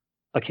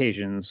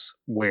occasions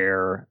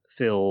where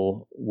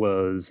Phil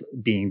was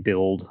being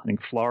billed. I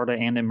think Florida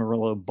and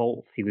Amarillo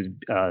both. He was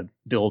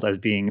billed as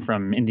being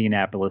from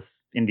Indianapolis,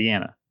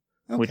 Indiana.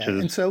 Okay. Which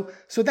is, and so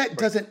that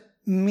doesn't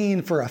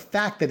mean for a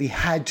fact that he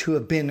had to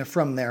have been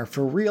from there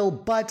for real,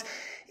 but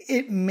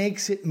it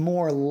makes it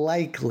more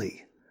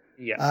likely.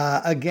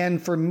 Yeah. Again,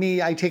 for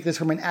me, I take this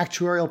from an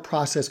actuarial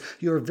process.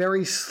 You're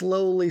very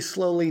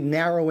slowly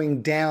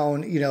narrowing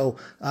down,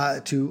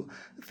 to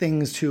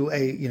things to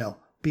a,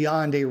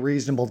 beyond a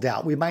reasonable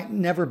doubt. We might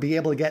never be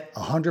able to get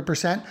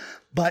 100%,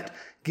 but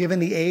given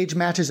the age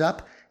matches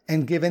up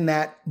and given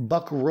that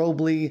Buck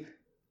Robley,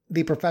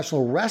 the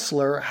professional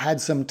wrestler,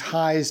 had some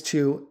ties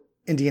to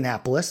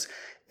Indianapolis,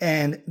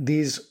 and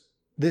this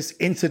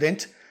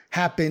incident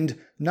happened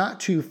not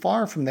too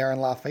far from there in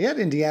Lafayette,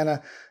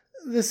 Indiana,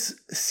 it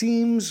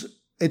seems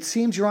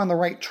you're on the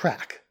right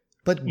track.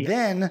 But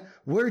then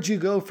where'd you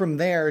go from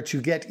there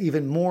to get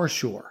even more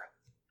sure?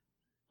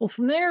 Well,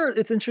 from there,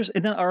 it's interesting.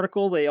 In that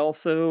article, they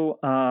also,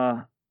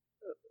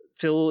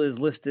 Phil is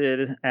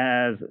listed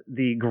as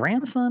the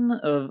grandson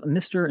of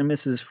Mr. and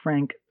Mrs.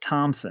 Frank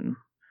Thompson.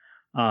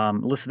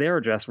 Lists their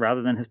address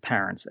rather than his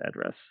parents'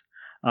 address.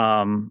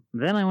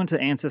 Then I went to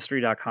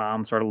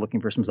Ancestry.com, started looking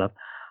for some stuff.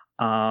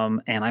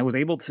 and I was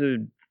able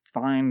to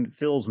find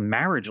Phil's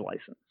marriage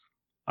license.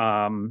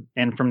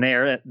 And from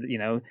there,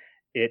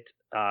 it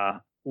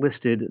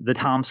listed the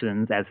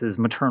Thompsons as his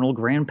maternal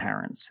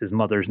grandparents, his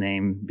mother's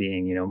name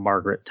being,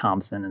 Margaret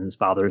Thompson, and his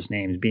father's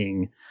names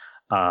being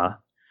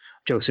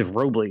Joseph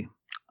Robley.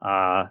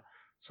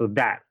 So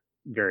that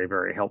very,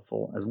 very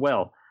helpful as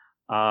well.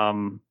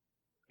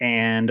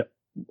 And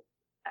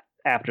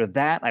after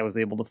that, I was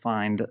able to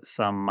find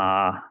some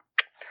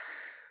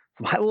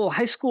little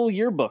high school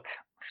yearbook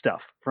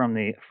stuff from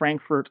the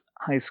Frankfort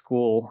High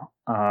School.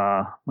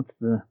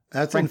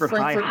 That's Frankfort,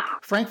 in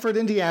Frankfort,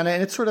 Indiana,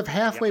 and it's sort of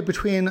halfway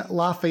between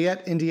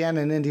Lafayette,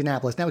 Indiana, and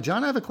Indianapolis. Now,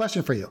 John, I have a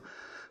question for you.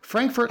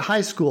 Frankfort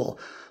High School,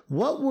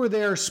 what were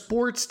their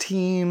sports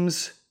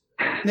teams'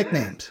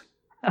 nicknames?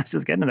 I was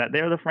just getting to that.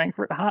 They're the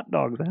Frankfurt Hot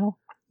Dogs, Al.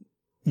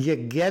 You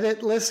get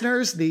it,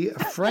 listeners? The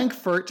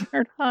Frankfurt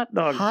Hot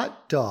Dogs.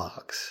 Hot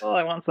Dogs. Oh,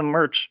 I want some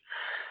merch.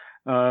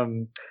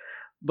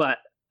 But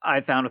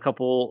I found a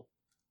couple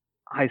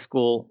high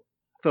school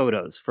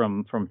photos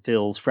from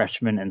Phil's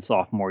freshman and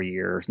sophomore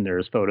years, and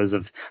there's photos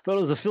of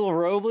Phil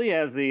Robley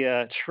as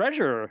the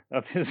treasurer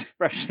of his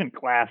freshman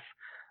class.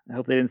 I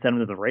hope they didn't send him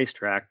to the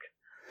racetrack.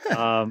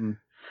 I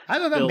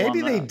don't know.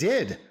 Maybe they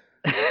did.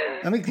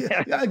 I mean,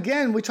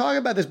 again, we talk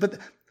about this, but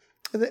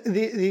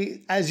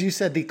the as you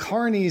said, the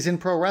carnies in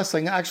pro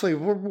wrestling actually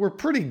were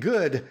pretty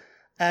good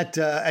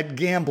at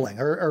gambling,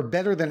 or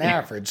better than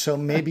average. So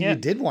maybe you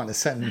did want to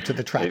send him to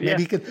the track.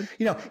 Maybe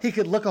he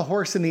could look a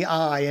horse in the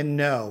eye and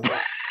know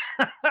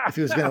if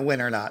he was going to win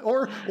or not.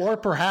 Or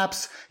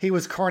perhaps he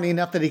was carny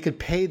enough that he could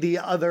pay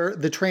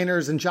the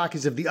trainers and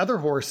jockeys of the other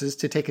horses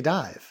to take a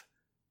dive.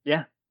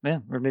 Yeah.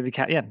 Or maybe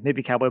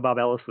Cowboy Bob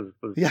Ellis was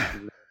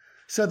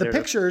So the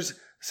pictures,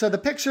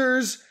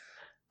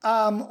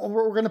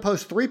 we're going to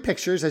post 3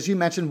 pictures, as you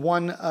mentioned,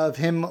 one of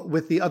him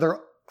with the other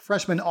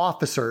freshman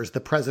officers, the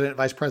president,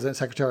 vice president,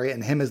 secretary,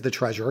 and him as the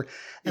treasurer.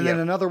 And then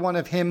another one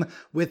of him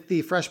with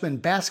the freshman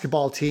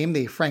basketball team,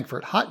 the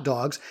Frankfurt Hot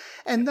Dogs.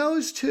 And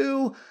those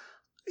two,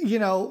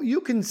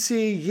 you can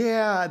see,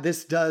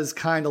 this does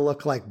kind of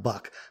look like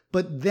Buck.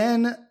 But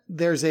then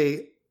there's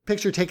a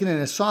picture taken in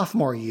his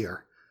sophomore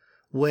year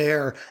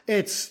where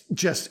it's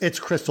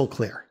crystal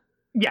clear.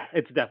 Yeah,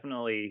 it's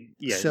definitely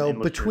So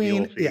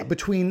between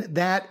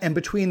that and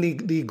between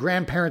the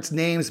grandparents'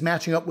 names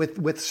matching up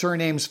with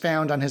surnames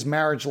found on his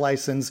marriage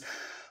license,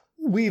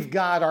 we've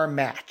got our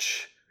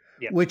match,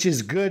 which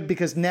is good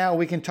because now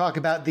we can talk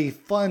about the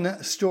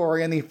fun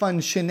story and the fun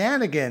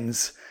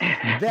shenanigans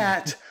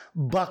that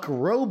Buck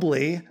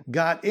Robley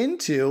got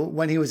into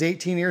when he was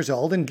 18 years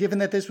old. And given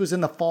that this was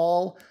in the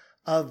fall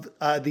of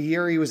the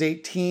year he was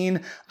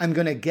 18, I'm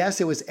going to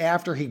guess it was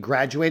after he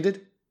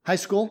graduated high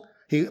school.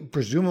 He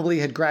presumably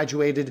had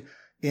graduated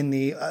in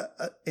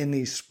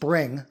the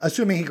spring,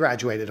 assuming he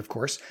graduated, of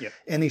course,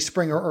 in the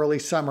spring or early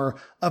summer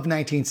of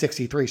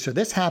 1963. So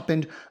this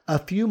happened a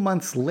few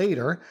months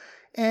later.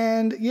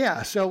 And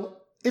so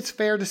it's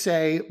fair to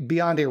say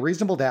beyond a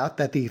reasonable doubt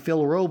that the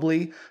Phil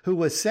Robley, who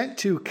was sent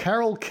to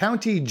Carroll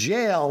County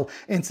Jail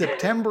in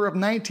September of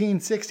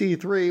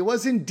 1963,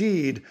 was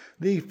indeed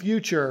the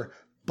future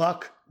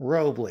Buck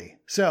Robley.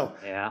 So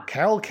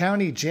Carroll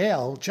County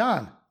Jail,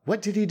 John,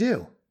 what did he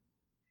do?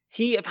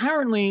 He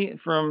apparently,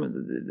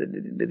 from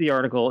the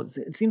article,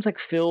 it seems like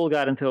Phil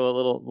got into a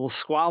little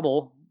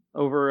squabble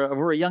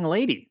over a young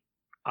lady.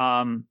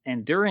 And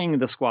during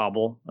the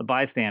squabble, a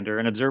bystander,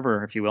 an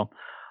observer, if you will,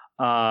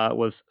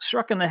 was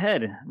struck in the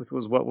head, which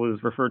was what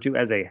was referred to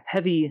as a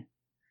heavy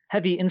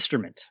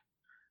instrument.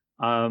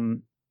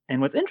 And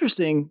what's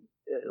interesting,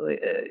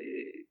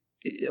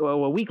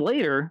 a week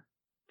later,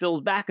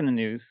 Phil's back in the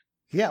news.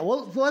 Yeah,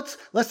 well, let's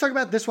talk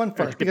about this one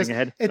first because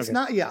it's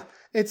not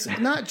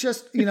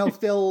just,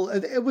 Phil,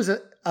 it was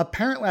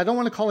apparently, I don't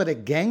want to call it a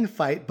gang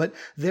fight, but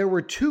there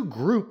were 2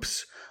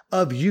 groups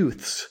of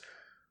youths.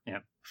 Yeah.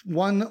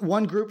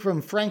 One group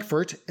from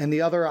Frankfurt and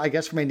the other, I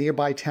guess, from a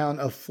nearby town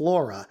of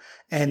Flora.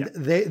 And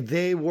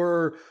they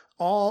were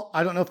all,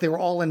 I don't know if they were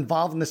all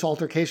involved in this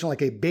altercation,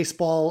 like a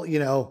baseball,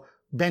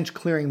 bench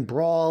clearing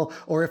brawl,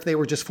 or if they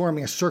were just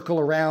forming a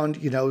circle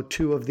around,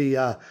 2 of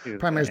the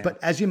primaries.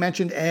 But as you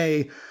mentioned,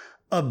 a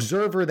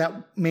observer that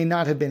may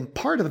not have been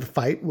part of the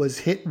fight was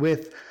hit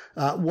with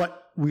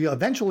what we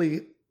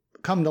eventually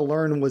come to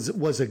learn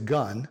was a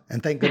gun.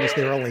 And thank goodness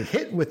they were only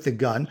hit with the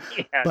gun.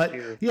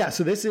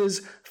 So this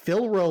is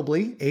Phil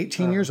Robley,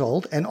 18 years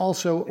old, and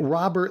also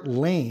Robert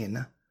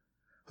Lane,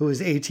 who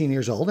is 18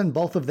 years old. And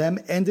both of them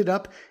ended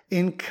up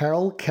in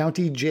Carroll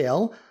County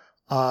Jail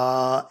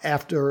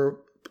after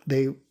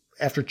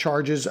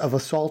charges of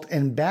assault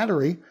and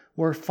battery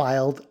were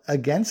filed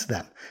against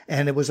them.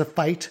 And it was a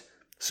fight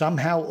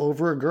somehow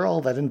over a girl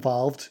that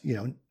involved,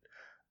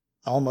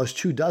 almost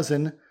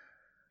 24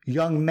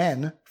 young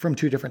men from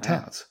 2 different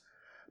towns.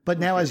 But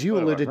now, as you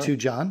alluded to,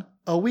 John,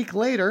 a week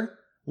later,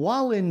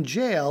 while in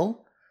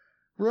jail,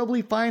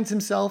 Robley finds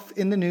himself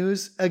in the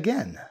news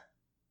again.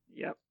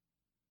 Yep.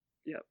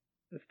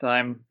 This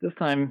time,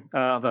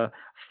 the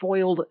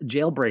foiled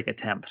jailbreak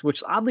attempt,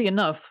 which oddly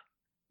enough,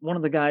 one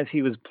of the guys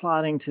he was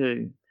plotting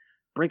to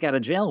break out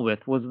of jail with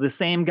was the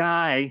same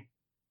guy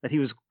that he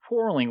was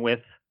quarreling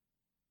with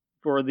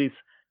for these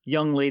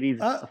young ladies'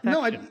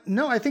 affection.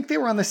 No, I think they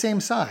were on the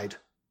same side.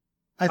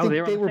 I think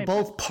they were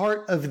both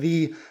part of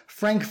the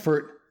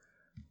Frankfurt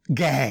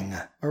gang,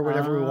 or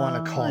whatever we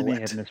want to call it. I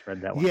had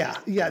misread that one.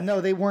 Yeah.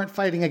 No, they weren't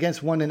fighting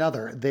against one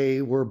another.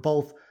 They were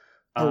both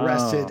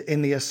arrested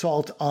in the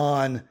assault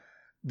on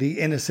the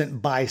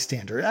innocent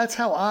bystander. That's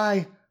how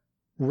I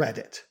read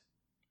it.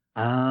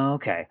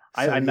 Okay.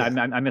 So, I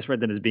misread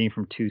them as being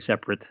from two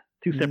separate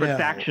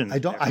factions. I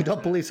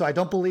don't believe so. I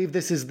don't believe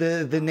this is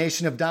the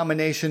Nation of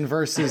Domination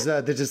versus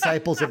the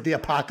Disciples of the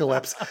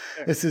Apocalypse.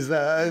 This is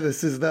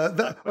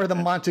the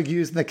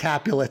Montagues and the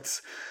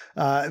Capulets.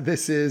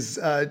 This is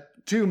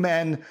two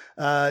men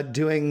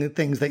doing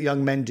things that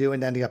young men do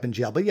and ending up in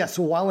jail. But yes,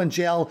 so while in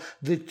jail,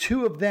 the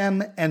two of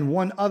them and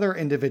one other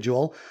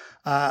individual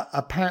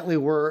apparently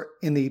were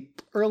in the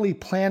early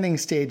planning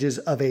stages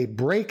of a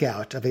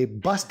breakout, of a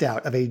bust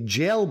out, of a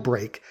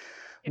jailbreak,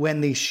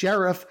 when the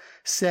sheriff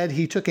said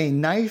he took a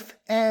knife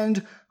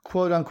and,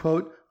 quote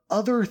unquote,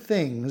 other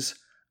things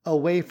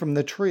away from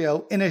the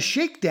trio in a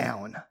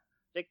shakedown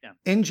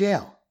in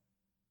jail.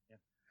 Yeah.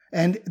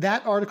 And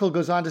that article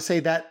goes on to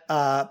say that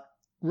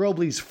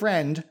Robley's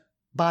friend,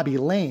 Bobby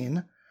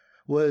Lane,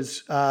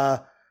 was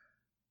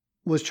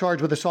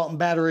charged with assault and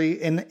battery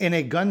in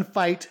a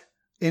gunfight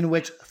in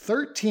which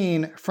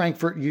 13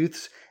 Frankfurt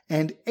youths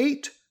and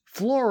 8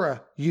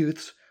 Flora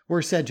youths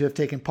were said to have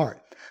taken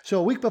part. So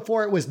a week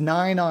before it was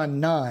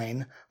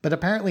 9-on-9, but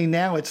apparently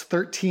now it's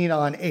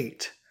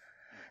 13-on-8.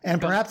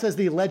 And perhaps as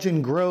the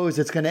legend grows,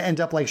 it's going to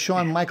end up like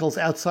Shawn Michaels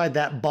outside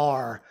that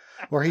bar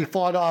where he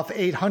fought off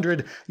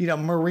 800,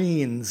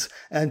 Marines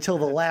until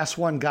the last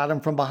one got him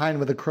from behind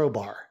with a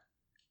crowbar.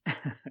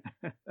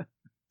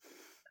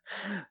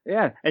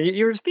 Yeah, and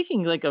you were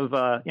speaking like of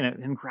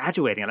him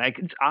graduating, and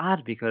it's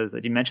odd because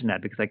you mentioned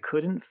that because I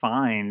couldn't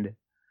find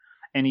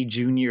any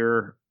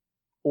junior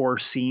or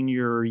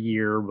senior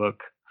yearbook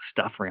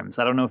stuff for him.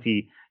 So I don't know if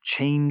he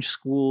changed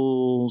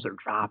schools or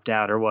dropped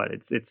out or what.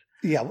 It's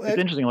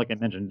interesting, like I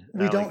mentioned.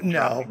 We don't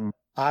know.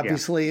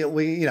 Obviously,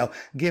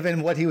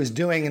 given what he was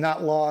doing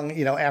not long,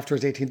 after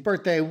his 18th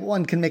birthday,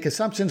 one can make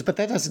assumptions, but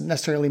that doesn't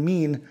necessarily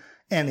mean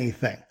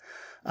anything.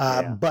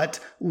 But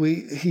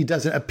he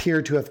doesn't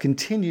appear to have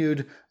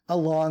continued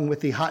along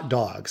with the hot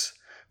dogs.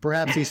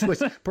 Perhaps he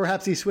switched.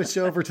 Perhaps he switched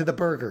over to the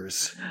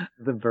burgers.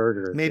 The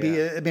burgers. Maybe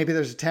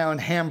there's a town,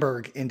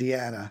 Hamburg,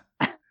 Indiana,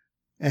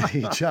 and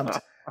he jumped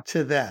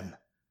to them.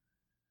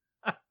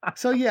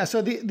 So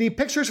the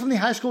pictures from the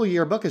high school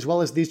yearbook, as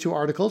well as these two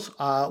articles,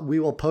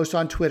 we will post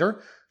on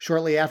Twitter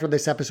shortly after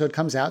this episode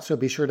comes out. So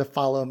be sure to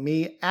follow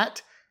me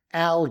at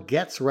Al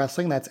Getz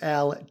Wrestling. That's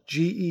Al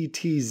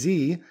Getz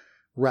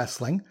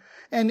Wrestling.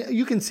 And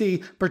you can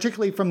see,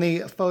 particularly from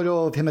the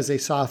photo of him as a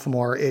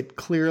sophomore, it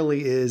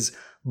clearly is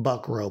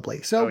Buck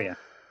Robley. So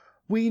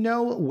we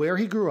know where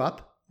he grew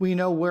up. We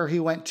know where he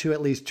went to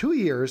at least 2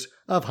 years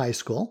of high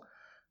school.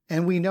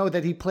 And we know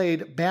that he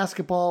played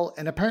basketball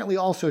and apparently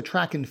also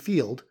track and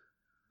field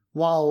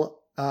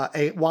while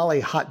a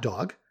hot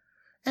dog,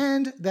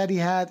 and that he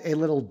had a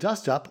little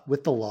dust up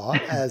with the law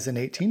as an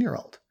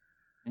 18-year-old.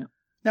 Yeah.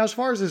 Now, as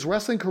far as his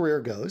wrestling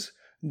career goes,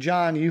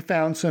 John, you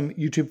found some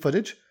YouTube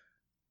footage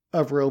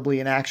of Robley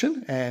in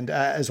action. And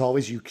as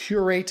always, you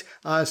curate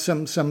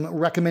some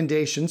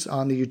recommendations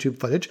on the YouTube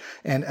footage.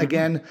 And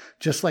again,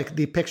 just like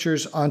the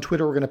pictures on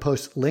Twitter, we're going to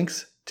post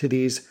links to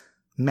these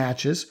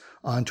matches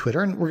on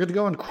Twitter. And we're going to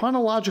go in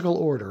chronological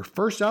order.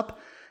 First up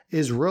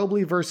is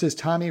Robley versus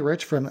Tommy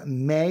Rich from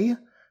May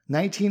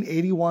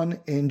 1981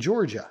 in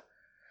Georgia.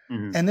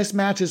 And this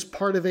match is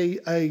part of a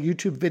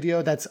YouTube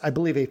video that's, I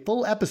believe, a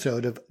full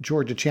episode of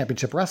Georgia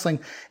Championship Wrestling.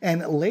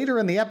 And later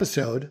in the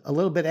episode, a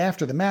little bit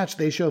after the match,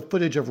 they show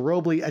footage of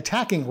Robley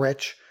attacking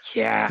Rich,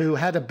 who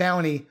had a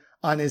bounty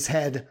on his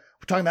head.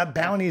 We're talking about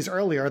bounties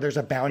earlier. There's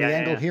a bounty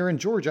angle here in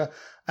Georgia.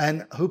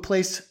 And who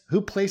placed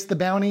the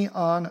bounty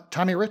on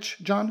Tommy Rich,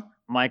 John?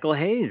 Michael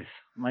Hayes.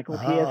 Michael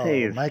P.S.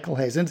 Hayes. Michael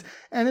Hayes. And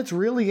it's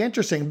really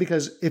interesting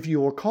because if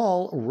you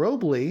recall,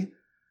 Robley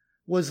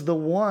was the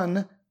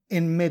one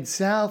in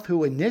Mid-South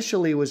who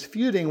initially was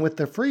feuding with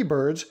the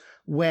Freebirds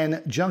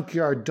when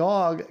Junkyard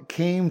Dog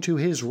came to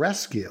his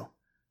rescue.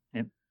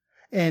 Yep.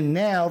 And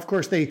now, of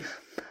course, they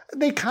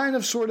kind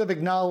of sort of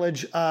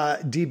acknowledge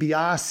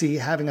DiBiase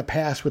having a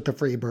past with the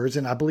Freebirds,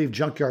 and I believe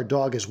Junkyard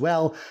Dog as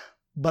well.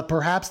 But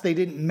perhaps they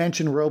didn't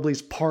mention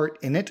Robley's part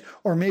in it,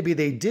 or maybe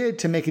they did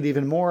to make it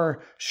even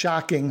more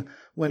shocking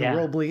when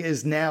Robley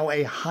is now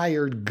a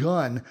hired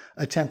gun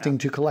attempting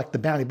to collect the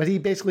bounty. But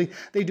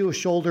they do a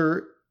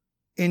shoulder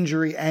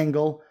injury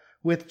angle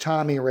with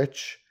Tommy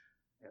Rich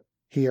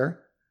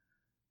here.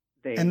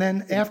 And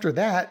then after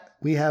that,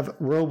 we have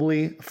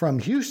Robley from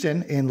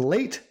Houston in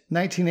late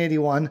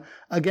 1981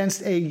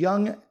 against a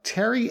young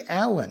Terry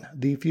Allen,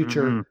 the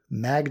future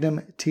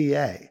Magnum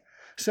TA.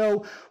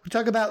 So we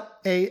talk about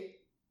a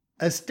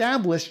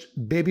established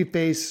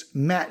babyface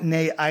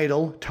matinee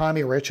idol,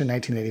 Tommy Rich, in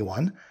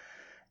 1981,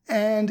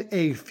 and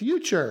a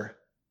future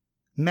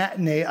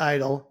Matinee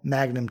Idol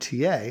Magnum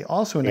TA,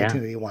 also in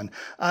 1981.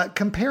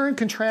 Compare and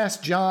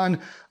contrast, John,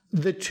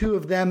 the two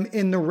of them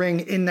in the ring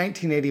in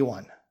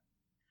 1981.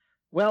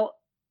 Well,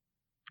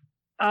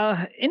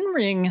 in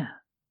ring,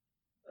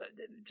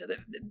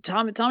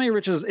 Tommy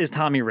Rich is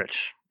Tommy Rich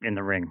in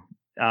the ring.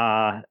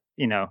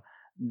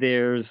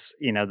 There's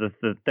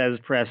the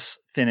Thesz press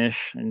finish,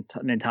 and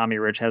Tommy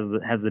Rich has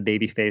the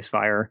baby face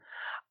fire.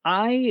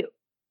 I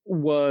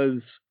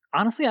was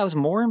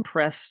more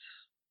impressed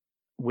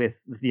with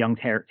young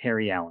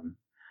Terry Allen.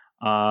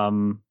 A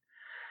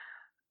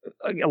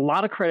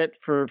lot of credit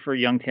for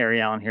young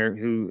Terry Allen here,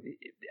 who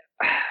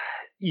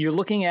you're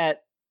looking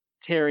at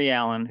Terry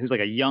Allen, who's like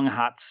a young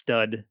hot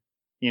stud,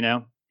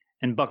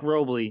 and Buck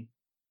Robley,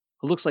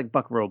 who looks like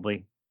Buck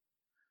Robley.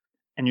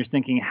 And you're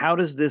thinking, how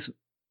does this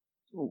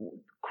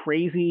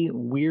crazy,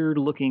 weird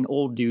looking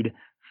old dude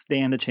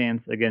stand a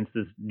chance against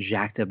this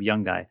jacked up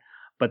young guy?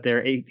 But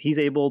he's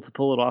able to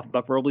pull it off.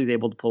 Buck Robley's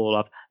able to pull it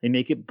off. They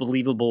make it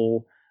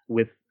believable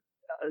with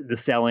the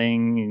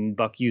selling and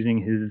Buck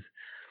using his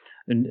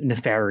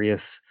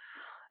nefarious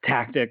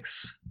tactics.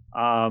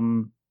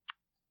 Even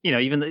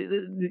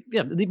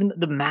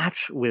the match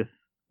with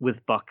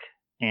Buck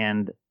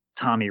and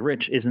Tommy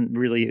Rich isn't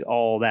really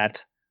all that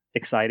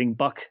exciting.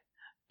 Buck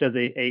does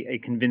a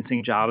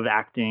convincing job of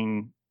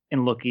acting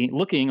and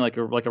looking like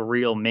a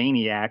real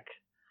maniac,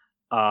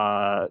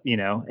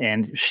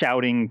 and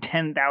shouting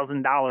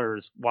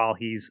 $10,000 while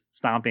he's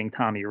stomping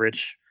Tommy Rich.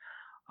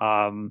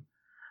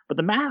 But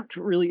the match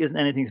really isn't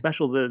anything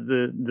special.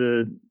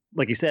 The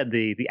like you said,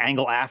 the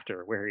angle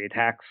after where he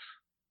attacks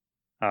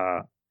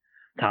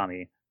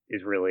Tommy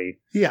is really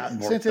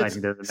more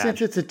exciting than the match.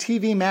 Since it's a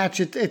TV match,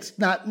 it's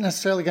not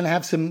necessarily going to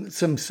have some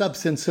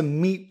substance,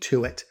 some meat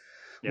to it.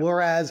 Yep.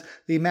 Whereas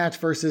the match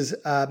versus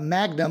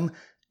Magnum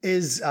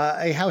is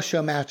a house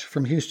show match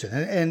from Houston.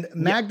 And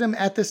Magnum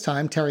at this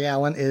time, Terry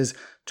Allen, is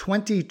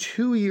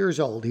 22 years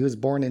old. He was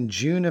born in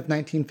June of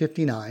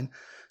 1959.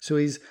 So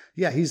he's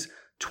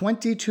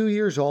 22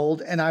 years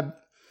old. And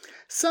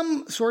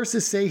some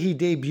sources say he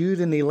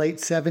debuted in the late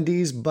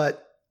 70s,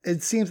 but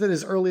it seems that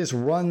his earliest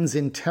runs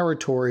in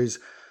territories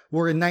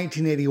were in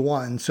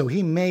 1981. So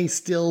he may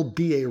still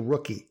be a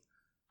rookie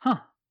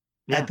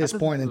at this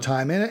point in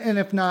time. And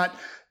if not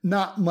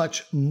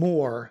much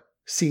more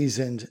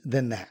seasoned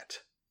than that.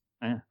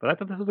 Yeah, but I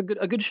thought this was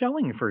a good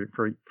showing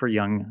for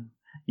young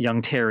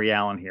Terry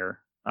Allen here.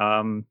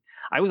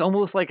 I was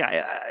almost like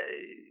I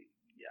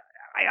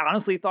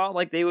honestly thought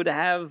like they would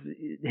have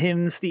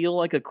him steal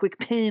like a quick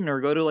pin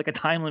or go to like a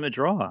time limit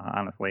draw,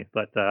 honestly.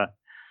 But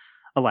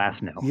alas,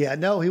 no. Yeah,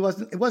 no, he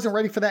wasn't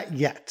ready for that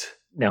yet.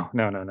 No.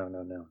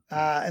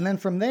 And then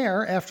from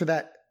there, after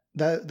that,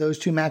 those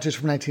two matches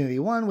from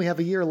 1981, we have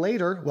a year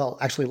later, well,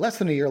 actually less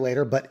than a year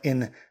later, but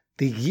in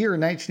the year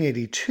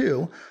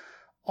 1982,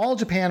 All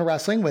Japan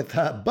Wrestling with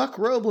Buck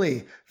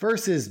Robley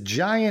versus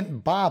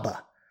Giant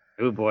Baba.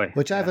 Oh boy.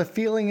 Which I have a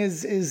feeling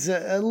is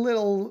a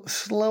little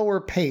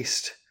slower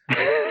paced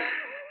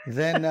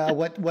than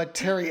what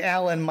Terry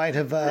Allen might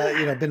have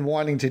been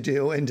wanting to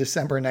do in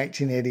December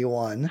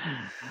 1981.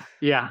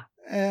 Yeah.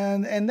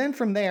 And then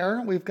from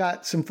there, we've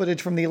got some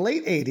footage from the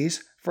late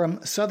 80s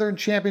from Southern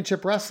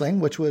Championship Wrestling,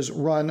 which was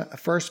run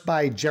first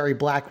by Jerry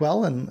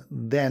Blackwell and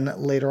then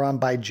later on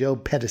by Joe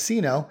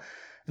Pedicino.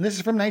 And this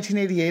is from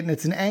 1988, and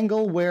it's an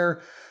angle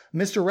where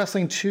Mr.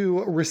 Wrestling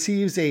 2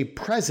 receives a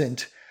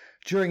present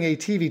during a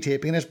TV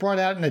taping, and it's brought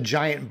out in a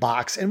giant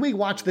box. And we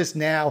watch this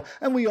now,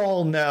 and we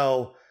all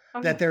know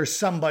that there's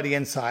somebody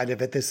inside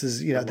of it. This is,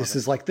 this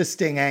is like the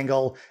Sting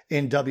angle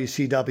in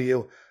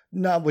WCW.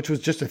 No, which was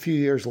just a few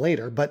years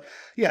later. But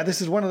yeah,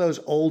 this is one of those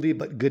oldie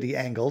but goodie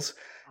angles.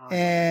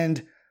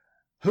 And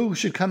who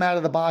should come out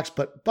of the box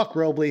but Buck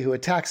Robley, who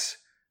attacks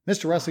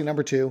Mr. Wrestling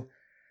number 2.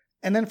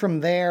 And then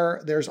from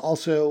there, there's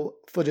also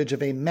footage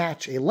of a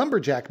match, a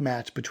lumberjack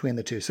match between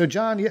the two. So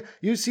John,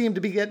 you seem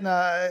to be getting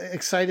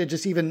excited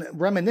just even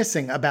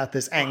reminiscing about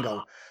this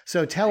angle.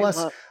 So tell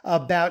us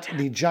about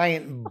the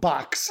giant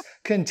box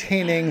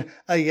containing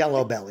a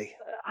yellow belly.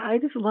 I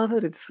just love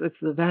it. It's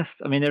the best.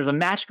 I mean, there's a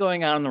match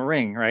going on in the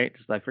ring, right?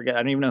 I forget. I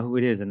don't even know who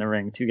it is in the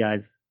ring. Two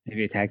guys,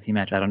 maybe a tag team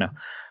match. I don't know.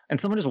 And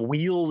someone just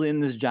wheels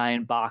in this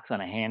giant box on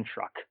a hand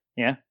truck.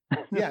 Yeah.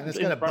 Yeah, and it's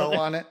got a bow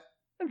on it.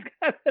 It's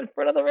got it in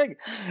front of the ring.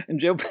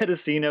 And Joe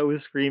Pedicino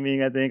is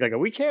screaming, I think, like,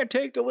 "We can't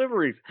take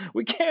deliveries.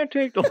 We can't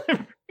take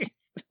deliveries."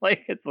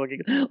 like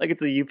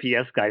it's a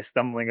UPS guy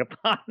stumbling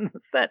upon the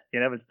set,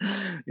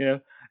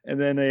 And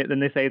then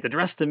they say it's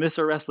addressed to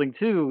Mr. Wrestling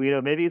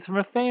 2. Maybe it's from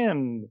a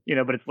fan,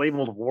 but it's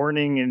labeled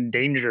warning and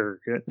danger.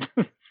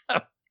 So,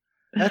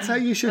 that's how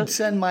you should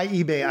send my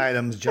eBay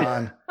items,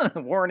 John.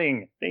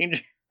 Warning,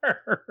 danger.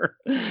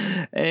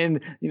 And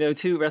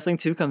Wrestling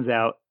 2 comes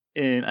out,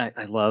 and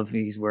I love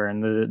he's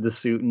wearing the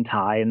suit and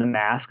tie and the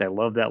mask. I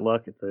love that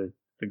look. It's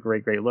a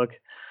great look.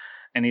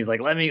 And he's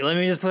like, let me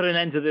just put an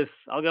end to this.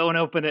 I'll go and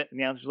open it. And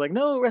the announcer's like,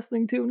 "No,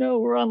 Wrestling 2, no,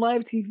 we're on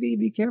live TV.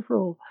 Be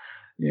careful."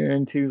 Yeah,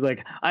 and 2's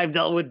like, "I've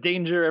dealt with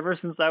danger ever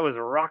since I was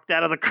rocked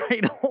out of the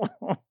cradle."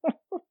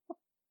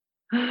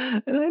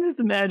 And I just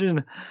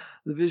imagine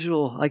the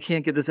visual. I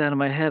can't get this out of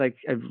my head.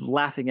 I'm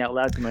laughing out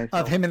loud to myself.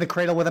 Of him in the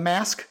cradle with a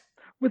mask?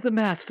 With a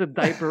mask, a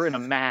diaper and a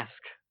mask.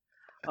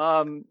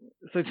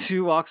 So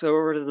Stu walks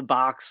over to the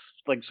box,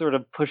 like sort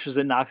of pushes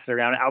it, knocks it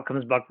around. Out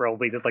comes Buck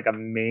Robley, just like a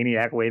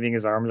maniac, waving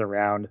his arms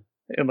around.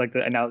 And like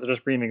the announcer just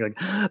screaming, like,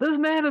 "This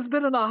man has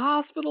been in a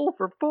hospital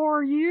for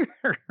 4 years."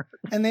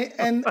 And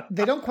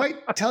they don't quite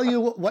tell you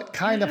what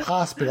kind of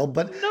hospital,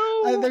 but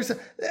no.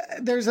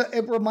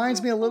 It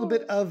reminds me a little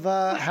bit of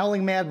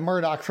Howling Mad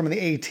Murdoch from the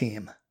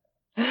A-Team.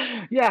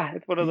 Yeah,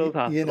 it's one of those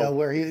hospitals. You know,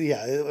 where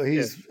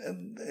he's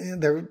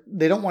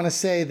they don't want to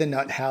say the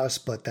nut house,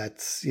 but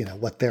that's, you know,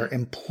 what they're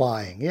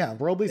implying. Yeah,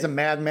 Robley's a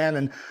madman,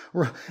 and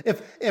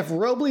if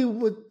Robley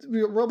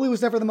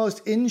was never the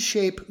most in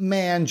shape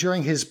man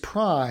during his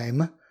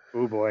prime.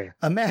 Oh boy.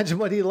 Imagine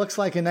what he looks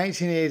like in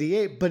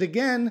 1988. But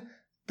again,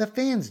 the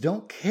fans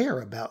don't care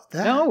about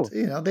that. No.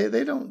 You know,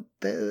 they don't.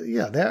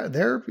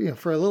 They're you know,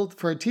 for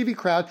a TV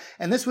crowd,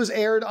 and this was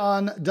aired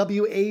on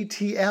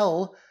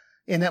WATL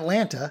in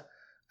Atlanta.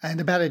 And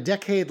about a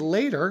decade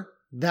later,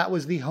 that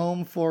was the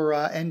home for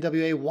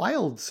NWA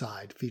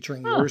Wildside,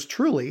 featuring yours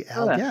truly,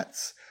 Al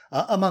Getz,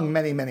 among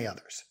many, many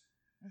others.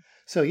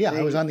 So yeah,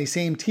 I was on the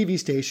same TV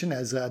station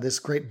as this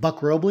great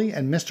Buck Robley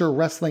and Mr.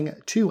 Wrestling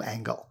 2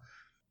 angle.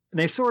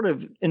 They sort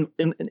of, in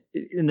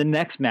the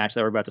next match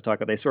that we're about to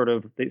talk about,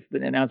 the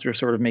announcers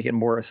sort of make it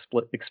more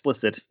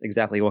explicit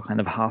exactly what kind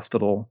of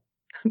hospital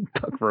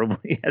Buck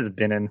Robley has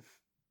been in.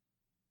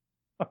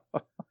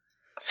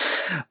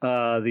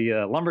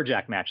 The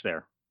lumberjack match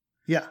there.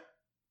 Yeah.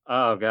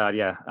 Oh God,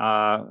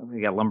 yeah.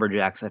 We got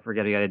lumberjacks. I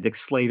forget. You got Dick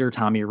Slater,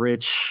 Tommy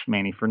Rich,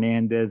 Manny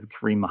Fernandez,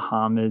 Kareem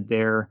Muhammad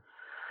there.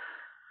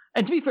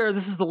 And to be fair,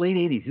 this is the late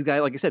 '80s. These guys,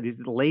 like I said, these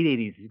are the late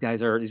 '80s. These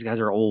guys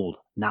are old,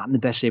 not in the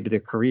best shape of their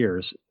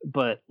careers.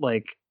 But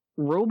like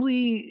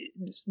Robley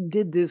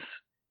did this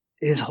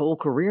his whole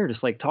career,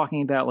 just like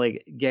talking about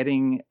like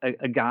getting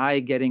a guy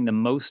getting the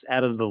most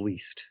out of the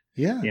least.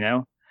 Yeah. You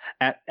know,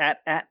 at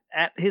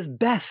his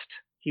best,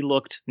 he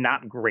looked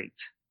not great.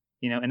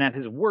 You know, and at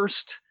his worst,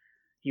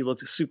 he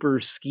looked super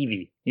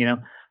skeevy, you know,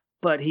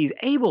 but he's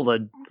able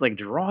to like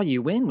draw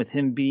you in with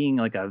him being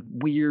like a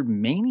weird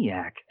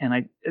maniac.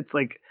 And it's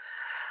like,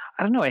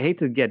 I don't know, I hate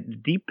to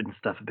get deep and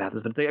stuff about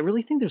this, but I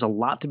really think there's a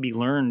lot to be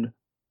learned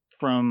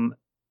from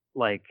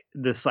like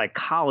the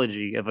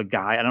psychology of a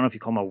guy. I don't know if you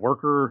call him a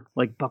worker,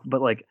 like,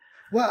 but like,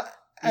 well,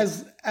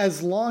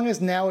 as long as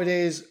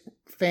nowadays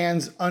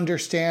fans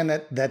understand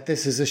that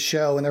this is a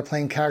show and they're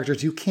playing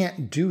characters, you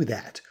can't do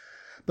that.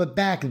 But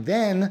back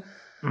then,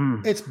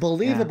 it's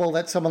believable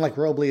that someone like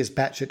Robley is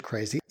batshit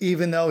crazy,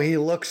 even though he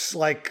looks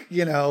like,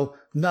 you know,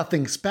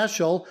 nothing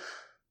special.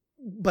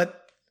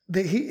 But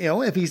you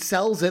know, if he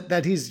sells it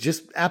that he's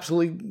just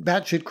absolutely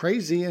batshit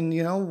crazy and,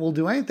 you know, will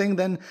do anything,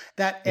 then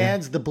that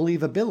adds the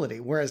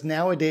believability. Whereas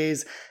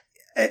nowadays,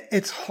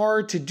 it's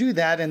hard to do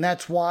that, and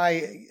that's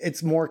why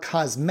it's more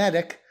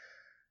cosmetic,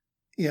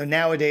 you know,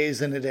 nowadays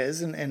than it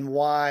is, and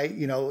why,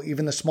 you know,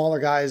 even the smaller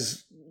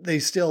guys, they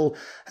still,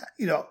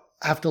 you know,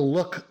 have to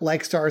look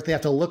like stars. They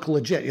have to look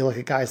legit. You look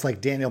at guys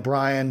like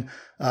Bryan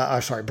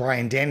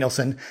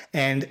Danielson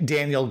and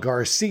Daniel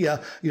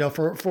Garcia. You know,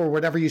 for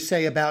whatever you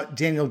say about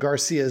Daniel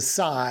Garcia's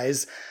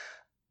size,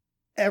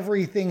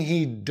 everything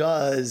he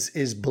does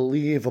is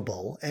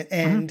believable,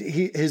 and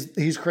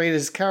he's created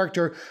his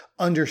character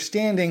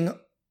understanding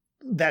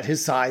that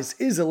his size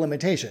is a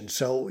limitation.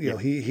 So, you know,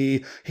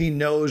 he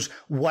knows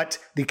what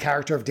the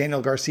character of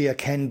Daniel Garcia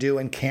can do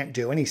and can't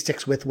do, and he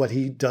sticks with what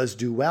he does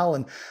do well.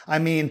 And I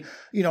mean,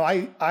 you know,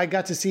 I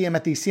got to see him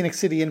at the Scenic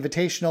City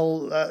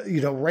Invitational,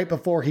 you know, right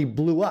before he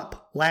blew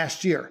up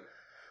last year.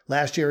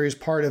 Last year, he was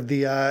part of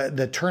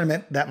the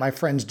tournament that my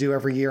friends do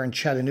every year in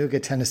Chattanooga,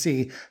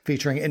 Tennessee,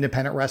 featuring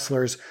independent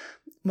wrestlers,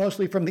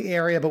 mostly from the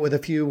area, but with a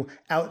few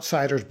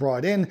outsiders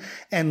brought in.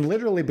 And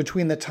literally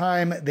between the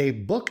time they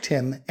booked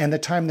him and the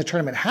time the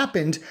tournament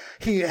happened,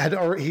 he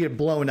had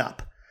blown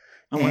up.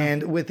 Oh, wow.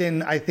 And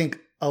within, I think,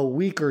 a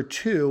week or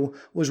two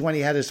was when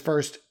he had his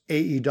first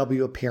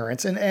AEW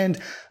appearance. And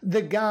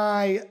the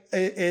guy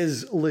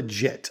is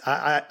legit.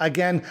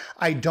 Again,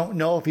 I don't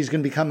know if he's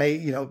going to become a,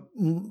 you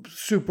know,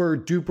 super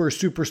duper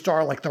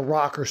superstar like The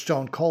Rock or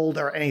Stone Cold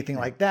or anything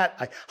like that.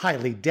 I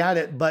highly doubt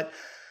it. But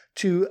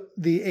to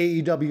the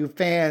AEW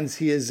fans,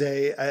 he is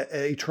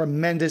a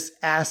tremendous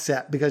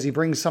asset because he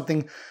brings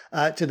something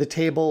to the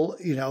table,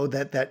 you know,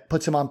 that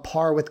puts him on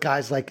par with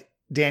guys like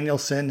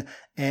Danielson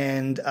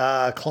and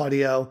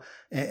Claudio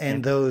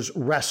and those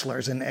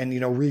wrestlers and, you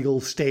know,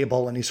 Regal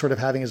stable. And he's sort of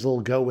having his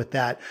little go with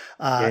that.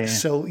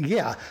 So,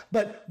 yeah.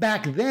 But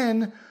back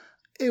then,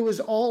 it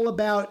was all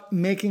about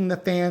making the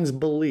fans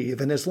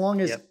believe. And as long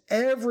as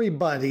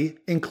everybody,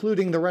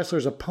 including the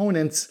wrestlers'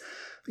 opponents,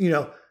 you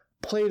know,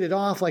 played it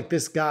off like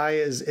this guy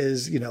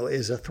is you know,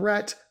 is a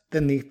threat,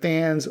 then the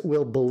fans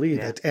will believe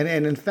it. And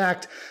in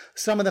fact,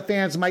 some of the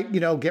fans might,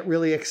 you know, get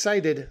really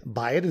excited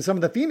by it. And some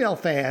of the female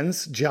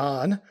fans,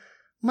 John,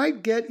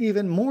 might get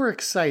even more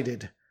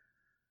excited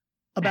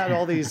about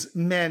all these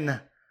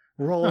men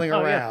rolling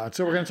around.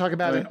 So we're going to talk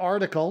about an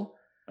article.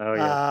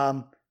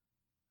 And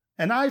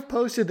And I've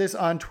posted this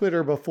on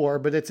Twitter before,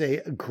 but it's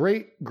a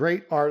great,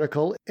 great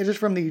article. It is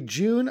from the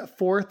June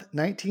 4th,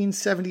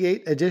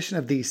 1978 edition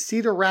of the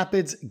Cedar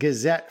Rapids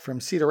Gazette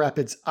from Cedar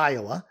Rapids,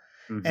 Iowa.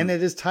 Mm-hmm. And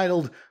it is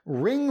titled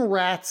Ring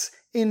Rats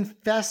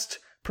Infest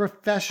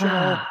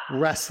Professional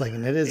Wrestling.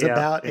 And it is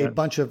about a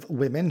bunch of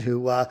women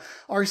who are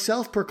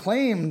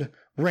self-proclaimed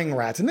ring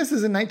rats. And this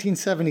is in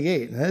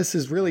 1978. And this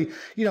is really,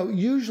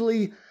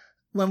 usually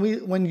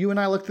when you and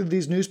I look through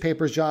these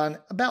newspapers, John,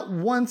 about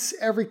once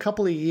every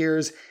couple of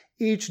years,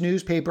 each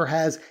newspaper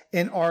has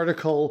an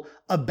article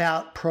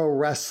about pro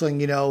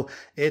wrestling.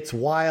 It's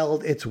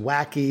wild, it's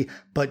wacky,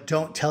 but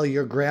don't tell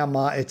your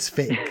grandma it's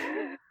fake.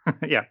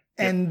 Yeah.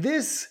 And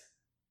this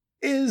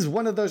is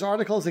one of those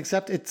articles,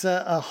 except it's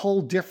a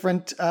whole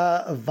different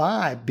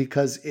vibe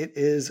because it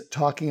is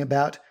talking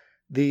about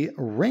the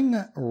ring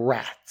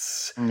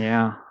rats.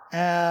 Yeah.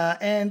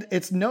 And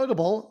it's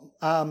notable.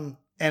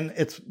 And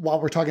it's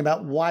while we're talking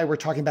about why we're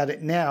talking about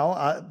it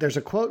now, there's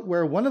a quote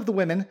where one of the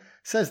women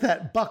says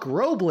that Buck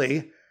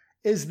Robley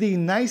is the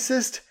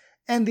nicest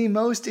and the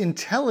most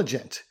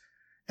intelligent.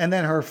 And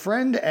then her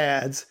friend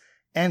adds,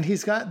 and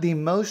he's got the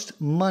most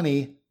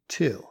money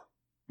too.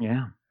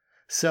 Yeah.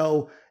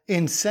 So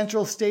in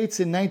Central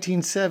States in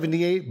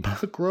 1978,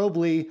 Buck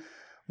Robley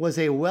was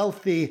a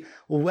wealthy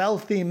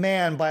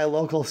man by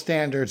local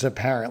standards,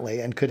 apparently,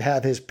 and could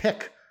have his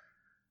pick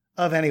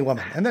of any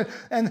woman.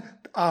 And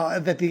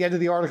at the end of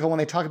the article, when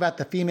they talk about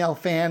the female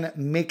fan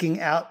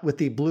making out with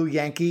the blue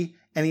Yankee,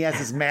 and he has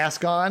his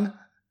mask on.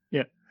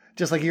 Yeah.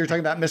 Just like you were talking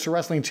about Mr.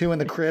 Wrestling 2 in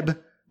the crib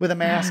with a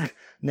mask.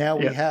 Now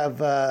we have,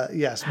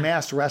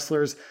 masked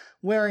wrestlers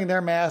wearing their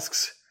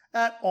masks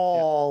at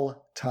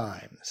all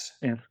times.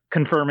 Yeah.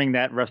 Confirming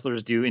that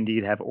wrestlers do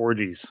indeed have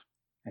orgies,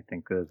 I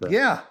think.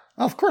 Yeah,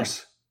 of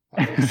course.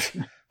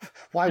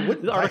 Why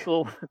wouldn't the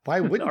article? Why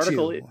wouldn't the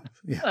article, you?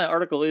 The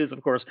article is,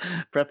 of course,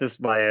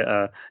 prefaced by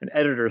an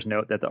editor's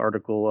note that the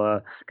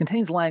article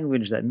contains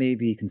language that may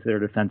be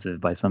considered offensive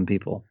by some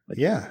people. But,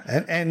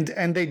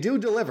 and they do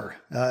deliver.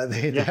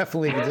 They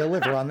definitely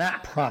deliver on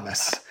that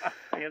promise.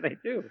 Yeah, they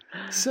do.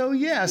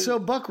 So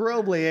Buck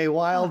Robley, a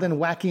wild and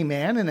wacky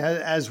man, and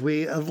as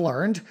we have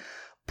learned,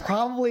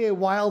 probably a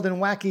wild and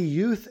wacky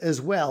youth as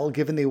well,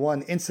 given the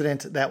one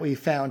incident that we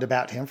found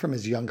about him from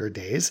his younger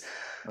days.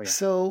 Oh, yeah.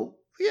 So,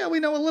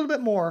 we know a little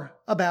bit more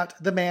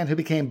about the man who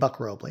became Buck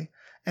Robley.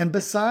 And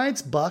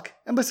besides Buck,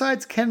 and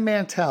besides Ken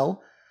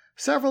Mantell,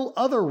 several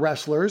other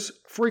wrestlers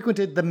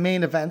frequented the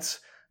main events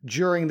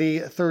during the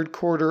third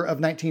quarter of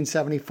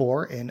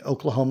 1974 in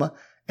Oklahoma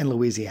and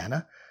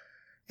Louisiana.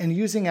 And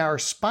using our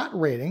spot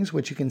ratings,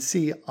 which you can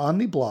see on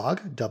the blog,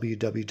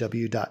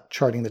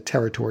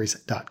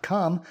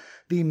 www.chartingtheterritories.com,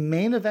 the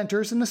main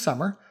eventers in the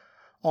summer,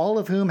 all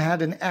of whom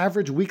had an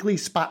average weekly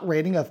spot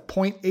rating of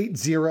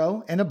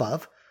 0.80 and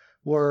above,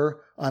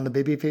 were on the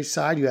babyface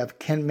side. You have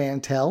Ken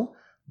Mantell,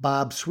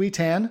 Bob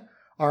Sweetan,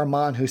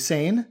 Arman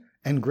Hussein,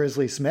 and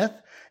Grizzly Smith.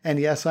 And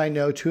yes, I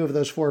know two of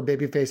those four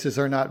babyfaces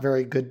are not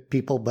very good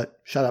people, but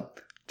shut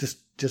up. Just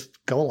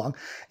go along.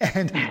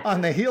 And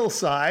on the heel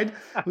side,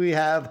 we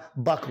have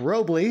Buck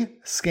Robley,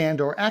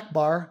 Skandor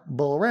Akbar,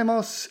 Bull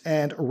Ramos,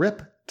 and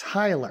Rip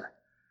Tyler.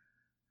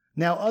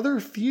 Now, other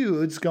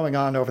feuds going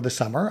on over the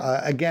summer.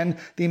 Again,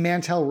 the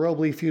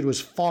Mantell-Robley feud was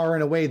far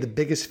and away the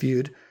biggest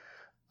feud.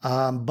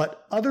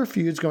 But other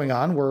feuds going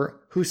on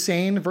were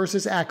Hussein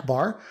versus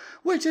Akbar,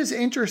 which is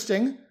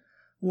interesting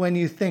when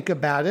you think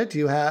about it.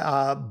 You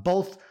have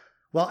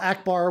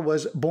Akbar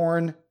was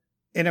born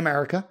in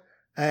America.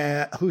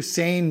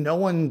 Hussein, no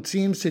one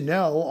seems to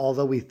know,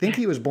 although we think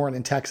he was born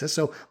in Texas.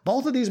 So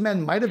both of these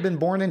men might have been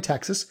born in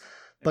Texas,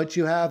 but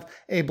you have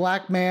a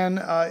black man,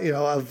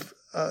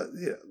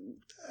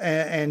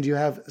 and you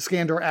have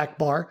Skandor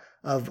Akbar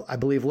of, I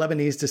believe,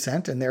 Lebanese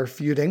descent, and they're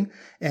feuding.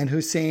 And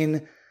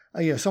Hussein,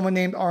 someone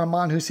named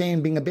Arman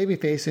Hussein being a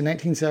babyface in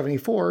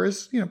 1974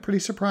 is, pretty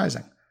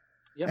surprising.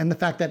 Yep. And the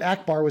fact that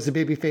Akbar was a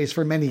babyface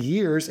for many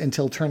years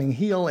until turning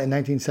heel in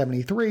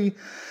 1973,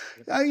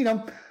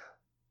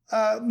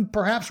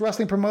 perhaps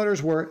wrestling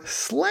promoters were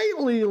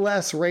slightly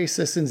less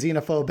racist and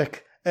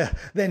xenophobic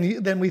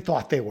than we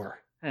thought they were.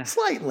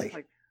 Slightly.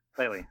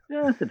 Slightly.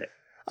 Yeah, that's a bit.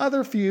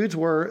 Other feuds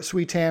were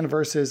Sweetan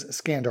versus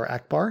Skandor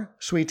Akbar,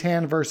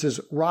 Sweetan versus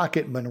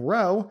Rocket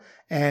Monroe,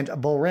 and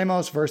Bull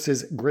Ramos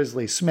versus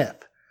Grizzly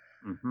Smith.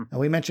 Mm-hmm. And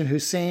we mentioned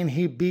Hussein.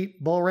 He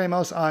beat Bull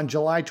Ramos on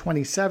July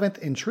 27th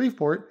in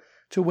Shreveport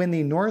to win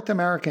the North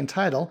American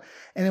title.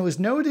 And it was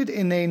noted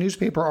in a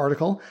newspaper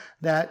article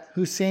that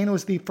Hussein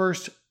was the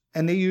first,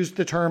 and they used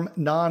the term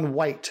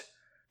non-white,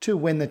 to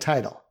win the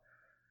title.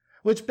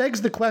 Which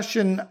begs the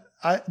question,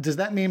 does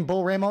that mean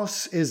Bull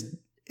Ramos is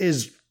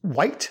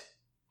white?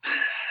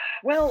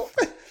 Well,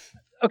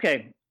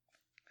 okay.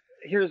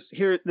 This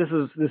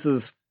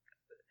is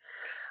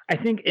I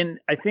think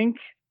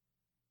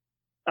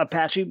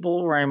Apache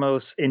Bull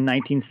Ramos in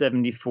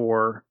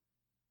 1974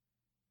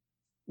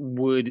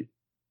 would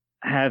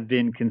have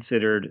been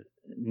considered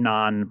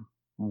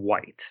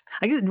non-white.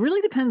 I guess it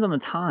really depends on the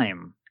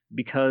time,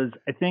 because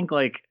I think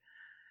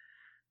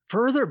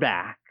further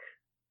back,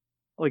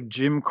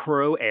 Jim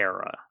Crow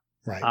era,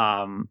 Right.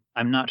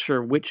 I'm not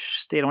sure which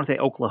state. I want to say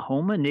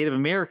Oklahoma. Native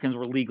Americans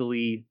were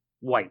legally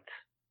white.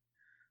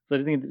 So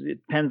I think it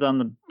depends on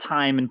the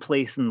time and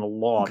place in the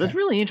law. Okay. That's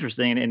really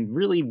interesting and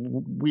really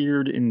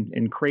weird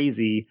and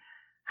crazy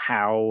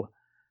how,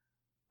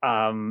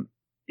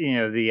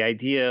 the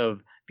idea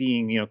of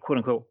being, quote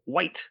unquote,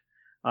 white,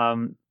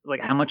 like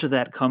how much of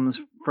that comes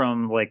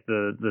from like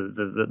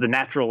the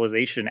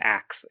naturalization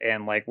acts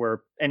and like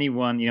where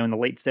anyone, in the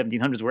late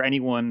 1700s, where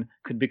anyone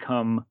could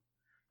become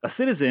a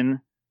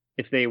citizen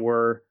if they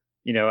were,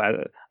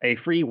 a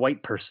free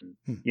white person,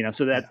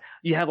 so that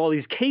you have all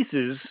these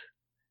cases,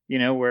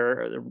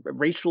 where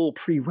racial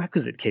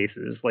prerequisite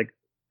cases, like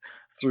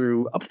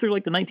up through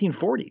like the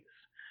 1940s,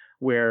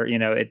 where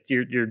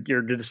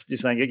you're just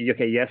saying,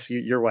 okay, yes,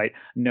 you're white,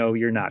 no,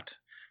 you're not,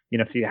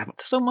 so you have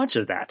so much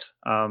of that.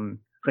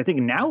 I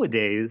think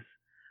nowadays,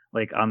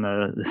 like on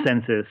the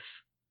census,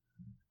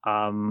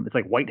 it's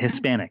like white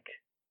Hispanic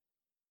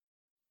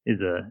is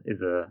a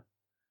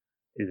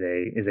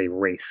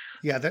race.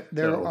 Yeah,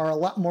 there are a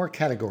lot more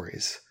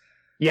categories.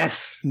 Yes.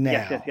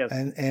 Now. Yes.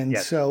 And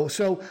yes.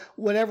 So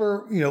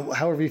whatever,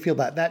 however you feel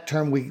about that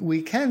term,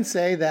 we can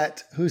say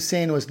that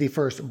Hussein was the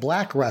first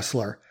black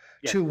wrestler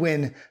to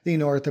win the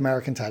North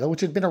American title,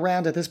 which had been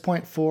around at this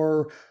point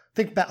for, I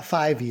think, about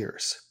 5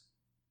 years.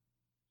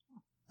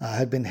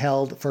 Had been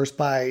held first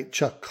by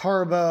Chuck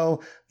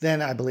Carbo,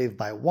 then I believe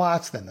by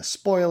Watts, then the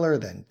Spoiler,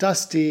 then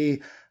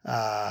Dusty,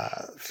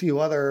 few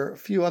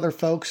other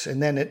folks,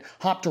 and then it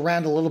hopped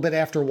around a little bit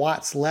after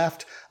Watts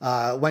left.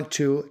 Went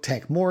to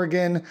Tank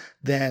Morgan,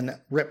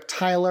 then Rip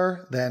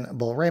Tyler, then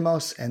Bull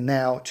Ramos, and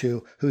now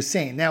to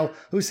Hussein. Now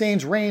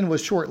Hussein's reign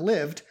was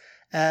short-lived,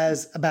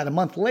 as about a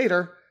month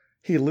later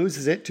he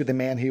loses it to the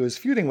man he was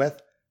feuding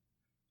with,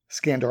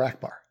 Skandar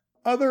Akbar.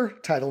 Other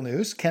title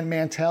news: Ken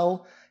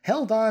Mantell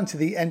held on to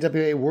the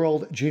NWA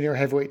World Junior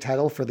Heavyweight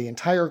title for the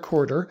entire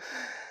quarter,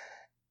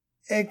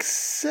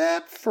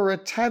 except for a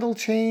title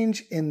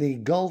change in the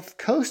Gulf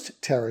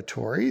Coast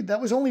territory that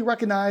was only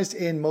recognized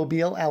in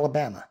Mobile,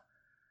 Alabama.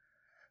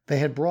 They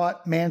had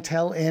brought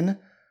Mantell in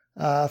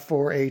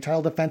for a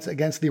title defense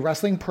against the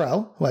Wrestling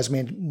Pro,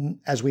 who,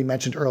 as we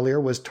mentioned earlier,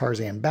 was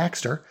Tarzan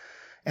Baxter.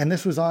 And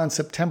this was on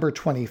September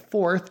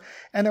 24th,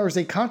 and there was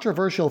a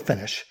controversial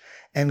finish,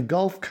 and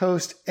Gulf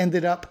Coast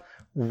ended up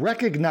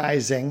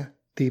recognizing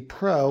the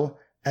Pro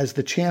as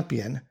the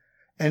champion,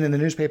 and in the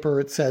newspaper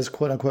it says,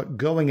 quote unquote,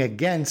 going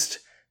against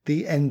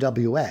the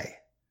NWA.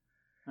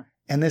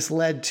 And this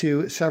led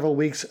to several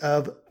weeks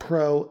of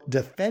Pro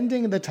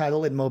defending the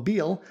title in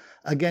Mobile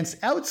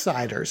against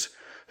outsiders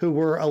who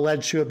were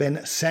alleged to have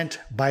been sent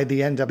by the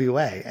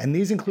NWA. And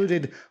these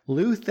included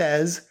Lou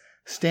Thez,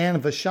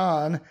 Stan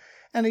Vachon,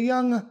 and a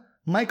young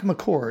Mike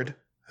McCord,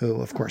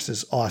 who of course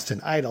is Austin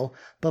Idol,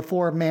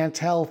 before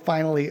Mantell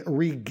finally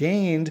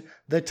regained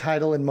the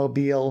title in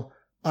Mobile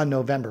on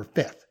November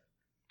 5th.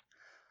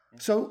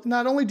 So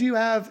not only do you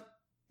have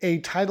a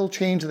title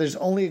change that is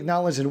only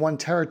acknowledged in one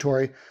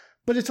territory,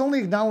 but it's only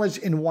acknowledged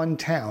in one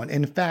town.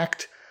 In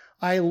fact,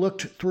 I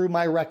looked through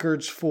my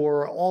records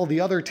for all the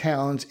other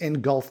towns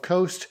in Gulf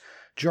Coast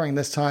during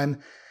this time,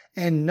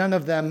 and none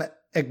of them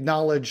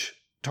acknowledge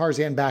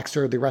Tarzan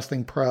Baxter, the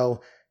Wrestling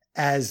Pro,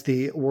 as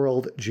the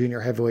World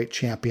Junior Heavyweight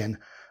Champion.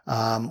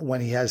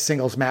 When he has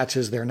singles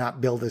matches, they're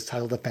not billed as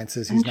title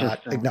defenses. He's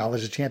not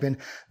acknowledged as champion.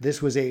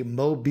 This was a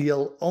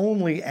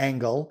Mobile-only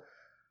angle.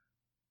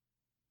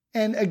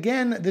 And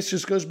again, this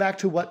just goes back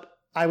to what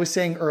I was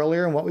saying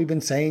earlier and what we've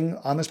been saying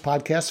on this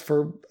podcast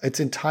for its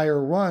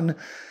entire run.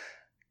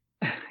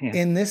 Yeah.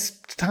 In this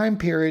time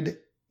period,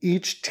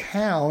 each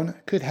town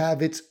could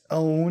have its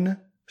own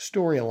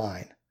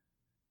storyline,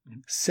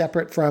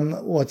 separate from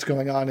what's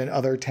going on in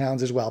other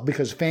towns as well,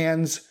 because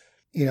fans,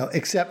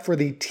 except for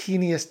the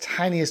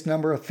tiniest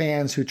number of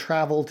fans who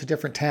traveled to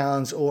different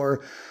towns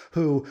or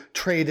who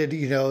traded,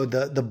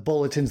 the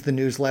bulletins, the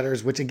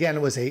newsletters, which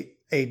again was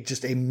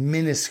just a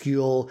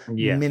minuscule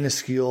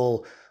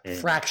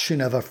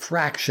fraction of a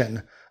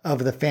fraction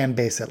of the fan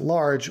base at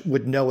large,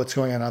 would know what's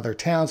going on in other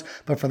towns.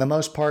 But for the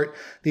most part,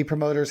 the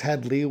promoters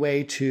had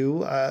leeway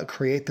to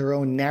create their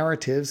own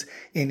narratives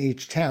in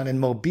each town. And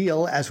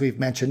Mobile, as we've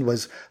mentioned,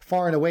 was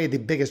far and away the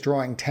biggest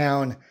drawing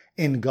town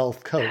in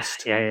Gulf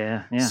Coast.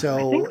 Yeah.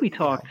 So I think we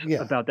talked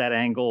about that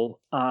angle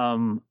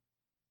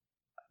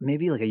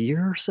maybe like a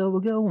year or so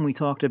ago when we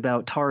talked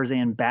about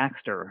Tarzan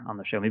Baxter on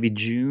the show, maybe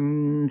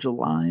June,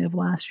 July of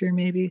last year,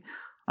 maybe.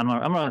 I'm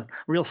a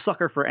real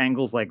sucker for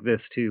angles like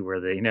this too, where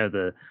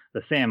the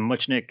Sam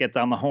Muchnick gets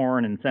on the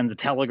horn and sends a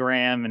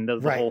telegram and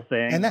does the whole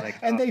thing.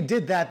 And they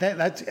did that.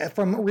 That's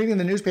from reading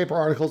the newspaper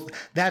articles.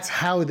 That's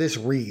how this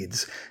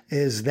reads.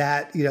 Is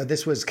that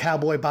this was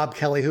Cowboy Bob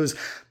Kelly, who's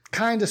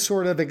kind of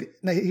sort of,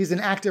 he's an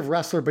active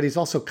wrestler, but he's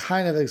also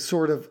kind of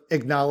sort of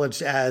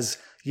acknowledged as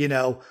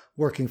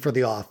working for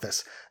the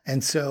office.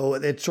 And so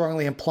it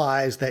strongly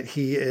implies that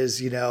he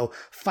is,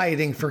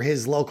 fighting for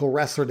his local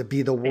wrestler to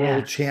be the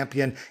world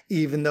champion,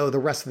 even though the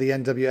rest of the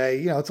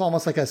NWA, it's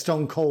almost like a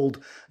Stone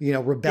Cold,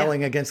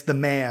 rebelling against the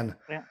man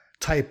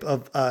type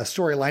of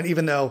storyline,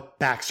 even though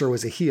Baxter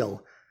was a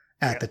heel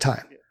at the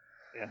time.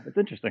 Yeah, it's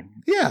interesting.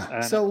 Yeah.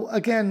 So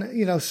again,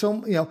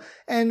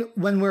 and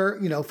when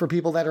we're, for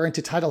people that are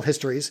into title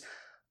histories,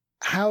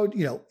 how,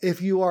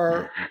 if you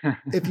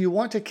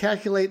want to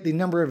calculate the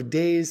number of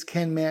days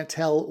Ken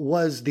Mantell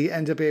was the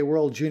NWA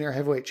World Junior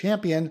Heavyweight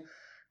Champion,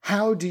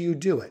 how do you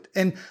do it?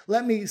 And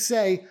let me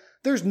say,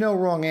 there's no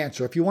wrong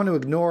answer. If you want to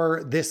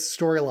ignore this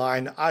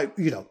storyline,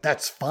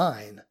 that's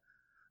fine.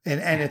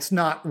 And it's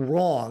not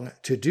wrong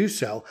to do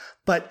so.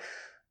 But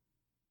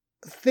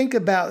think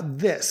about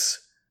this.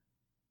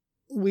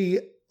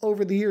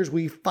 Over the years,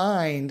 we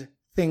find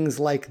things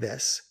like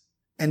this,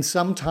 and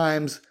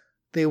sometimes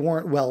they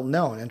weren't well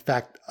known. In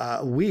fact,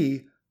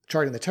 we,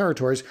 Charting the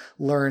Territories,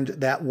 learned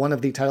that one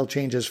of the title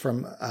changes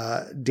from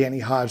Danny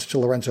Hodge to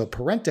Lorenzo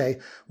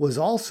Parente was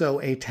also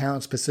a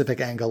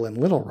town-specific angle in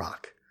Little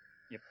Rock.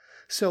 Yep.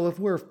 So if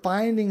we're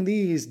finding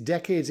these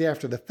decades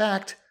after the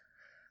fact,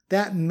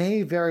 that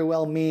may very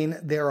well mean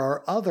there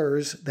are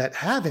others that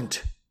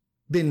haven't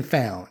been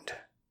found.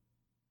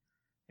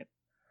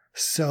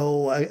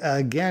 So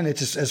again, it's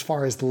just as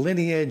far as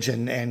lineage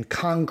and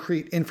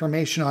concrete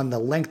information on the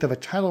length of a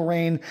title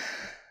reign,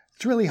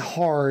 it's really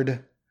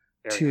hard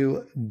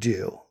to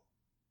do.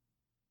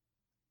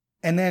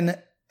 And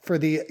then for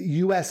the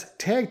U.S.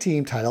 tag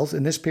team titles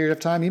in this period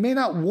of time, you may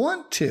not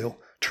want to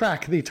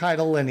track the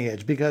title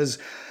lineage because,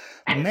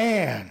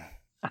 man,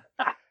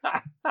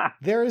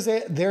 there is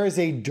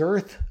a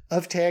dearth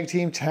of tag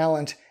team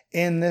talent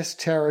in this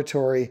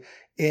territory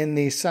in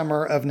the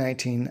summer of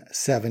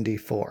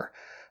 1974.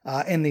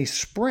 In the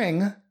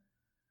spring,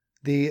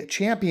 the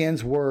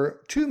champions were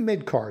two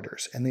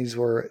mid-carders, and these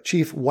were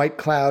Chief White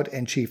Cloud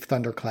and Chief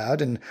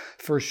Thundercloud, and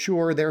for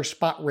sure their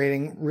spot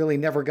rating really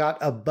never got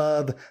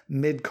above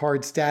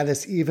mid-card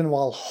status even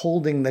while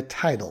holding the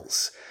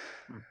titles.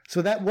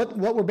 So that what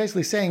we're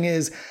basically saying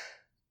is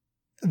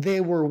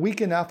they were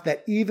weak enough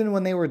that even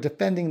when they were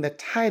defending the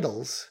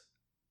titles,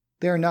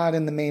 they're not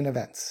in the main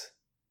events.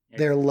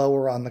 They're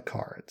lower on the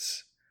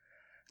cards.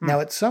 Now,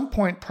 at some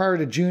point prior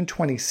to June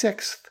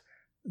 26th,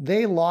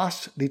 they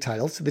lost the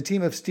titles to the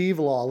team of Steve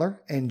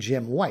Lawler and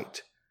Jim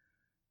White.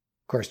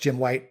 Of course, Jim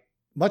White,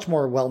 much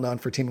more well-known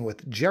for teaming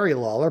with Jerry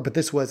Lawler, but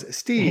this was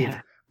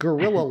Steve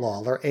Gorilla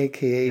Lawler,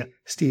 a.k.a.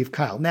 Steve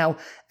Kyle. Now,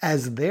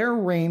 as their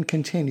reign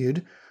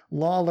continued,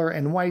 Lawler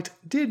and White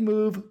did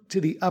move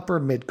to the upper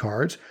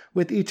mid-cards,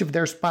 with each of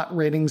their spot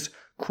ratings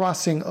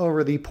crossing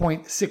over the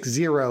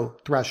 .60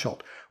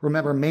 threshold.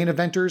 Remember, main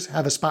eventers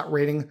have a spot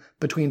rating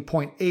between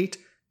 0.8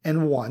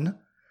 and 1.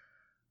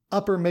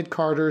 Upper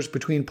mid-carders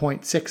between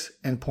 0.6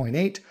 and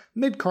 0.8,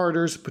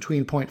 mid-carders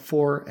between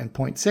 0.4 and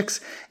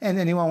 0.6, and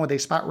anyone with a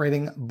spot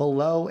rating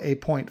below a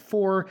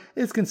 0.4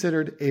 is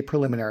considered a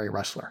preliminary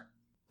wrestler.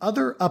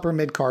 Other upper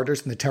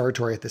mid-carders in the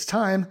territory at this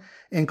time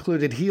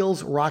included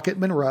heels Rocket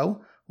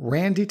Monroe,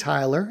 Randy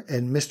Tyler,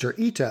 and Mr.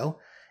 Ito,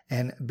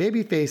 and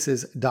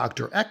babyfaces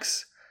Dr.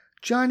 X,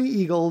 Johnny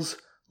Eagles,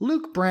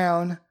 Luke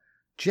Brown,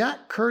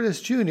 Jack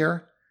Curtis Jr.,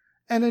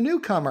 and a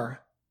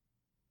newcomer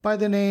by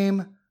the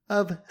name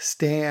of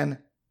Stan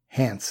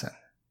Hansen.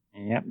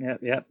 Yep.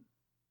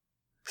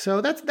 So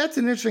that's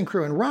an interesting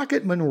crew. And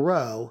Rocket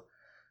Monroe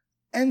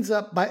ends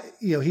up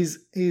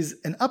he's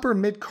an upper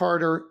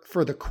mid-carder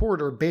for the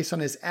quarter based on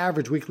his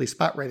average weekly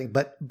spot rating,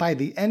 but by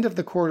the end of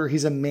the quarter,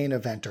 he's a main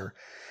eventer.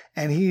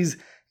 And he's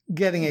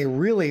getting a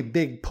really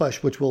big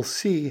push, which we'll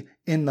see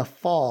in the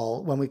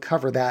fall when we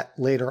cover that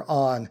later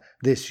on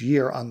this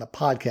year on the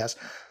podcast.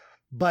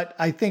 But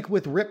I think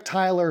with Rip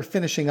Tyler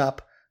finishing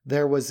up,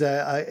 there was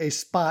a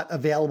spot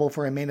available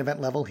for a main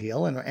event level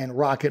heel, and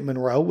Rocket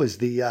Monroe was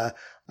the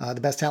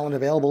best talent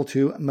available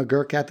to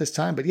McGurk at this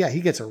time. But yeah, he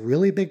gets a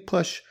really big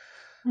push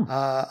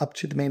up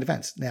to the main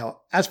events. Now,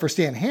 as for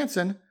Stan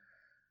Hansen,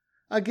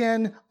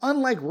 again,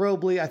 unlike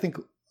Robley, I think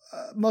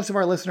most of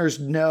our listeners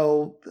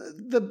know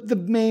the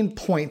main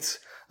points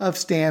of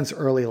Stan's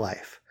early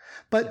life.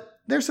 But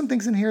there's some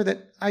things in here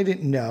that I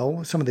didn't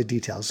know, some of the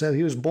details. So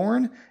he was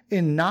born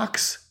in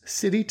Knox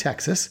City,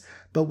 Texas,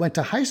 but went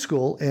to high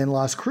school in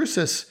Las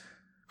Cruces,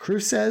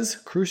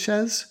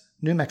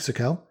 New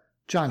Mexico.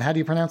 John, how do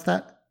you pronounce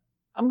that?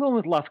 I'm going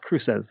with Las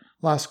Cruces.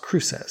 Las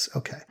Cruces,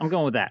 okay. I'm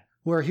going with that.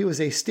 Where he was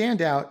a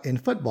standout in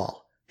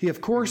football. He, of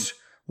course,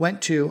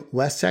 went to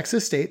West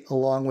Texas State,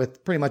 along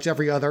with pretty much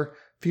every other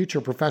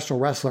future professional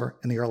wrestler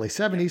in the early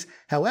 70s.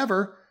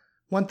 However,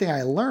 one thing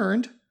I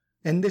learned,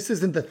 and this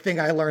isn't the thing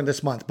I learned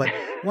this month, but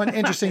one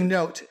interesting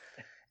note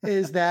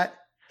is that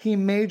he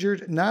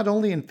majored not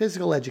only in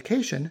physical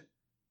education,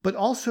 but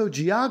also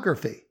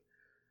geography,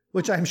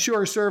 which I'm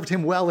sure served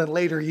him well in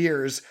later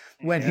years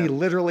when he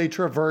literally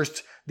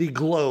traversed the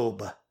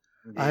globe.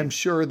 Indeed. I'm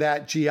sure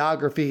that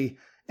geography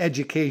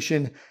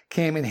education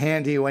came in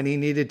handy when he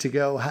needed to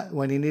know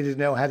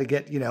how to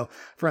get,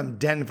 from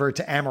Denver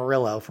to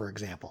Amarillo, for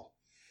example.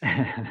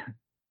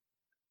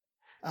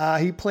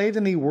 He played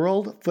in the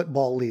World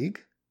Football League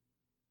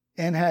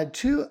and had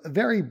two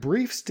very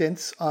brief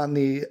stints on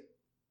the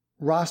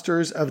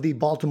rosters of the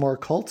Baltimore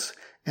Colts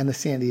and the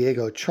San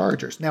Diego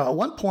Chargers. Now, at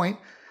one point,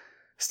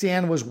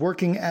 Stan was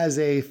working as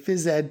a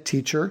phys ed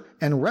teacher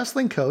and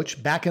wrestling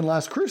coach back in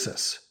Las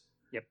Cruces.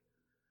 Yep.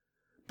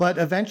 But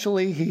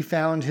eventually he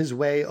found his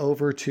way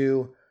over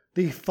to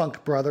the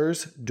Funk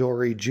Brothers,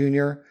 Dory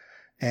Jr.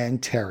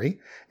 and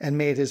Terry, and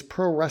made his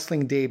pro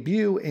wrestling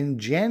debut in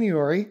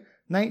January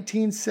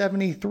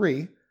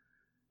 1973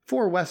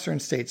 for Western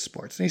States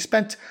Sports. And he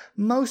spent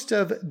most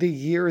of the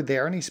year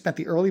there, and he spent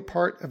the early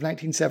part of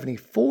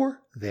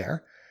 1974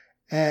 there,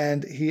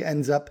 and he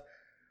ends up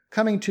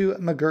coming to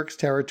McGuirk's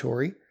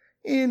territory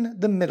in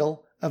the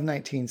middle of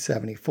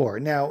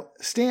 1974. Now,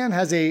 Stan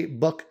has a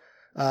book,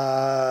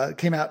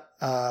 came out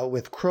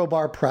with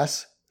Crowbar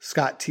Press,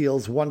 Scott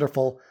Teal's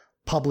wonderful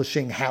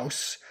publishing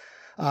house.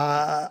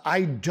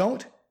 I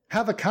don't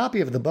have a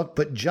copy of the book,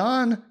 but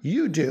John,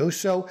 you do.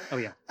 So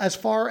as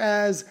far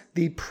as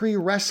the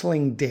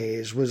pre-wrestling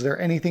days, was there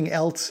anything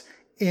else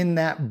in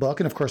that book?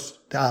 And of course,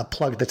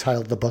 plug the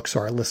title of the book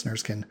so our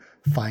listeners can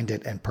find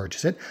it and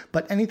purchase it.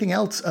 But anything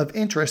else of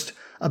interest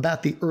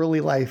about the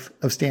early life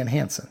of Stan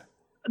Hansen?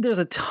 There's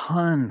a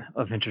ton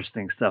of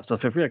interesting stuff. So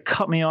feel free to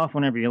cut me off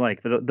whenever you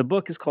like. But the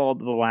book is called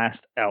The Last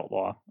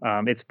Outlaw.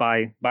 It's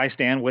by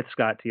Stan with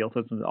Scott Teal,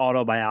 so it's an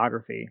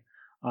autobiography.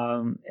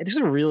 It's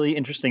a really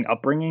interesting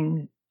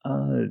upbringing.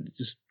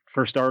 Just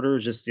for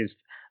starters, just his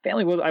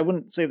family was, I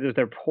wouldn't say that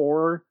they're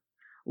poor,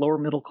 lower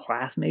middle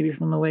class, maybe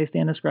from the way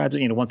Stan describes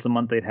it. Once a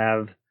month they'd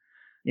have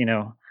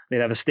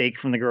a steak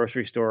from the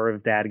grocery store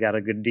if dad got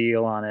a good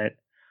deal on it.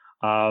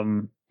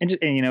 And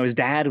his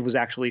dad was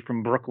actually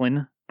from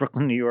Brooklyn,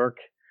 New York,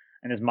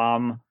 and his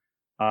mom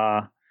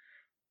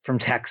from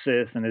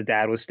Texas, and his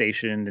dad was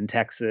stationed in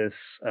Texas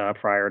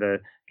prior to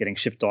getting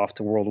shipped off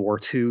to World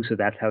War II. So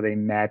that's how they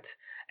met.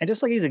 And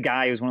just like he's a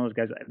guy who's one of those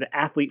guys, the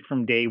athlete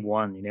from day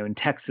one. In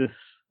Texas,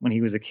 when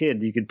he was a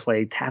kid, you could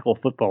play tackle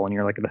football when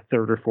you're like in the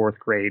third or fourth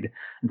grade.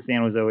 And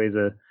Stan was always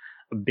a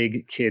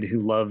big kid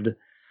who loved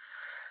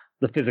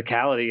the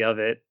physicality of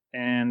it.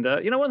 And,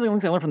 one of the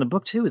things I learned from the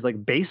book, too, is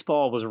like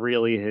baseball was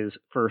really his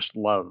first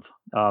love,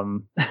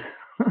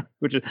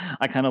 which is,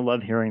 I kind of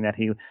love hearing that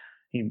he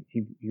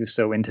was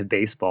so into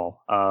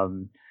baseball.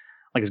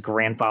 Like his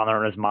grandfather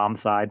on his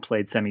mom's side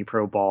played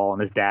semi-pro ball,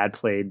 and his dad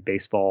played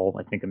baseball,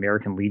 I think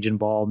American Legion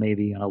ball,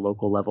 maybe on a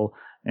local level.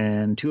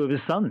 And two of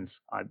his sons,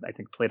 I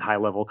think, played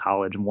high-level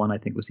college, and one I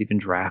think was even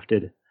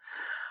drafted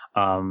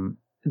by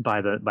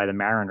the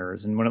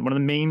Mariners. And one of the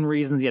main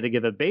reasons he had to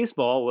give up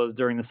baseball was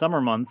during the summer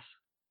months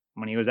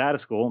when he was out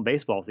of school in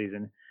baseball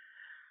season.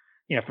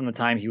 From the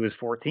time he was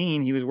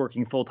 14, he was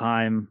working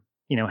full-time,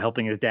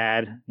 helping his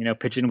dad,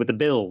 pitching with the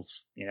Bills.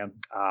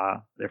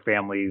 Their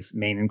family's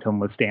main income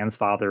was Stan's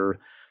father,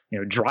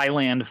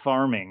 dryland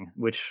farming,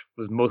 which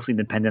was mostly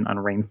dependent on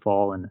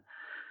rainfall and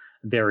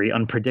very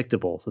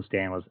unpredictable. So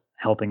Stan was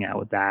helping out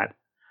with that.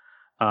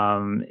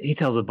 He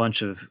tells a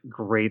bunch of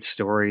great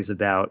stories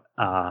about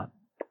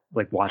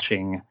like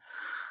watching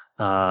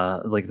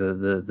like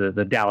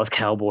the Dallas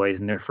Cowboys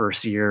in their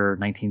first year,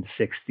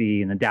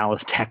 1960, and the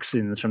Dallas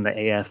Texans from the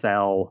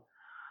AFL.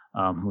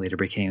 Who later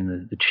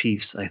became the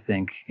Chiefs, I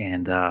think,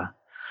 and the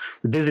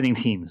visiting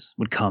teams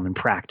would come and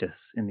practice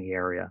in the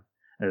area.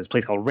 There's a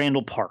place called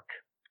Randall Park.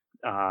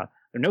 There are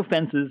no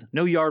fences,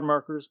 no yard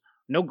markers,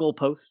 no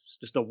goalposts,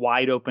 just a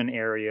wide open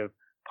area of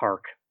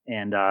park.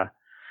 And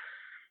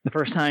the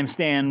first time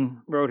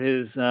Stan rode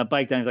his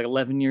bike down, he was like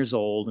 11 years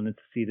old, and it's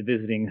to see the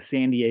visiting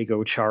San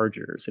Diego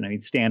Chargers.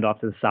 He'd stand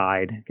off to the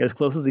side, get as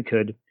close as he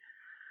could,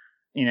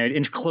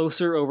 inch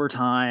closer over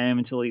time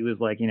until he was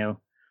like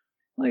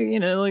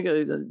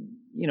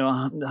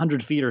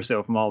 100 feet or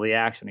so from all the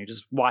action. He's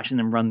just watching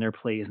them run their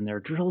plays and their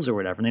drills or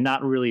whatever, and they're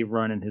not really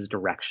running his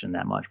direction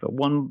that much. But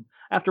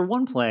after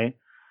one play,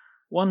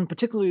 one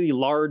particularly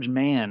large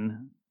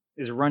man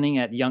is running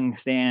at young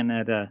Stan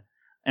at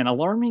an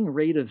alarming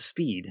rate of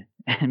speed.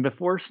 And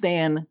before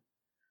Stan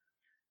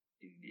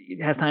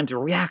has time to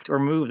react or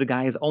move, the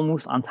guy is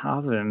almost on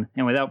top of him.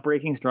 And without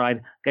breaking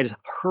stride, the guy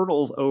just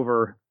hurdles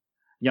over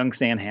young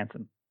Stan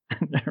Hansen,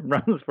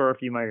 runs for a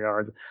few more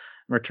yards,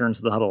 returns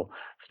to the huddle.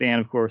 Stan,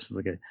 of course, is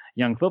like a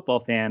young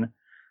football fan.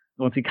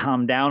 Once he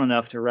calmed down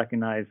enough to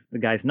recognize the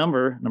guy's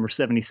number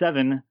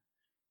 77,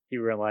 he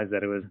realized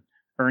that it was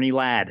Ernie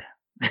Ladd.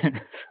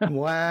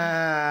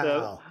 Wow.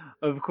 So,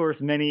 of course,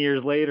 many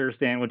years later,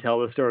 Stan would tell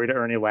the story to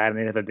Ernie Ladd, and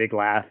they'd have a big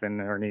laugh, and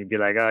Ernie would be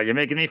like, "Oh, you're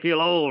making me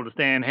feel old,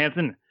 Stan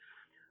Hansen."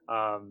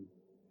 And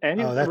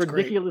he's a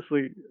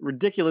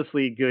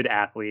ridiculously good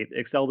athlete,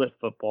 excelled at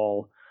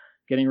football,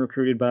 getting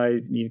recruited by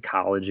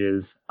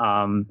colleges.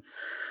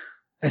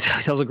 He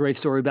tells a great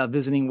story about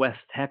visiting West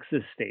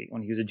Texas State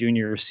when he was a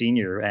junior or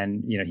senior,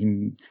 and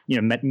he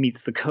meets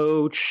the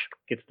coach,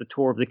 gets the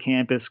tour of the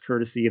campus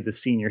courtesy of the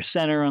senior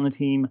center on the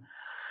team.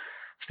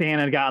 Stan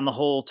had gotten the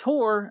whole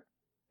tour.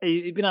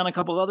 He'd been on a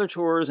couple of other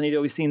tours, and he'd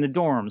always seen the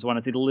dorms,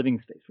 wanted to see the living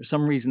space. For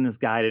some reason, this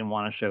guy didn't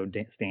want to show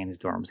Stan his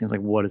dorms. He was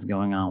like, what is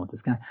going on with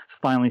this guy? So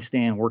finally,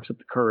 Stan works up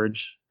the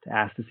courage to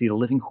ask to see the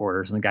living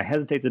quarters, and the guy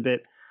hesitates a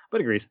bit,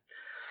 but agrees.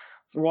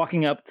 So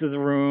walking up to the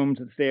room,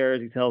 to the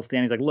stairs, he tells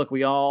Stan, he's like, look,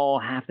 we all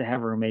have to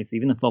have roommates,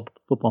 even the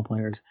football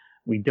players.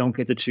 We don't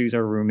get to choose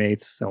our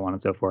roommates, so on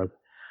and so forth.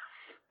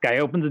 Guy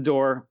opens the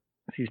door,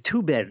 sees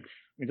two beds,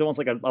 It's almost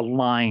like a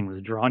line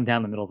was drawn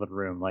down the middle of the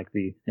room, like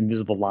the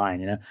invisible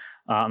line,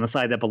 on the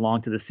side that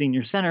belonged to the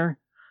senior center.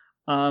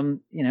 A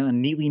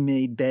neatly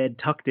made bed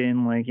tucked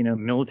in, like,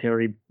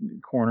 military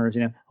corners,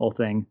 whole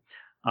thing.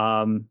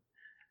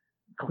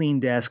 Clean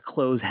desk,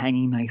 clothes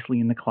hanging nicely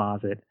in the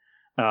closet.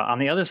 On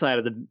the other side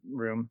of the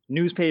room,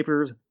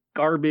 newspapers,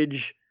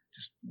 garbage,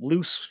 just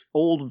loose,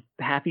 old,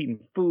 half-eaten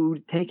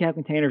food, takeout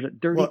containers,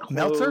 dirty clothes.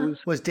 Meltzer?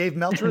 Was Dave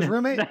Meltzer's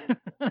roommate?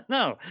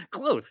 No,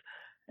 close.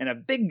 And a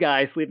big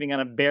guy sleeping on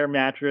a bare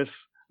mattress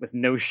with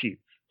no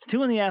sheets. It's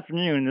 2 p.m,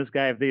 and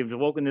they've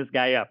woken this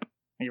guy up.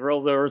 He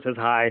rolls over, says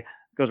hi,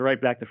 goes right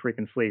back to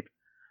freaking sleep.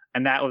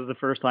 And that was the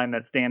first time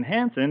that Stan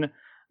Hansen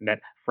met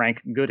Frank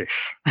Goodish,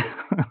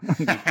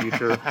 the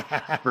future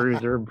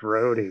Bruiser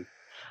Brody.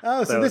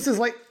 Oh, so this is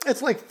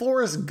it's like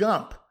Forrest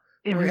Gump.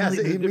 He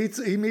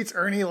meets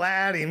Ernie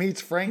Ladd, he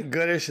meets Frank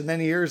Goodish, and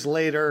then years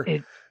later,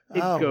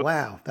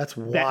 wow, that's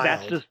wild.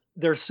 That's just,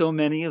 there's so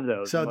many of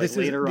those. So this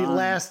is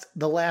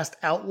the last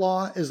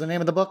Outlaw is the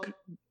name of the book.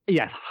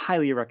 Yes,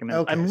 highly recommend.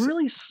 Okay, I'm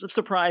really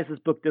surprised this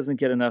book doesn't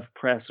get enough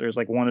press. There's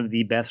like one of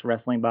the best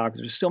wrestling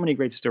boxers. There's so many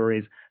great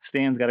stories.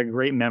 Stan's got a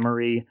great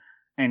memory,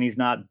 and he's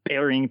not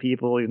burying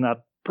people. He's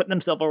not putting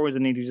himself always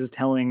in need. He's just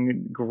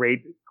telling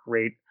great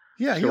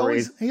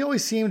stories. He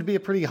always seemed to be a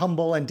pretty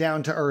humble and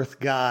down to earth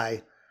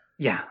guy.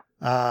 Yeah.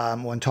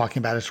 When talking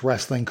about his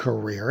wrestling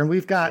career, and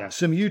we've got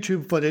some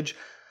YouTube footage,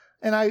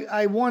 and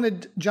I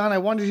wanted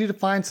you to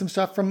find some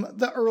stuff from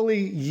the early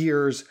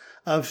years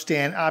of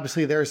Stan.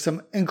 Obviously, there's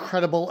some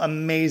incredible,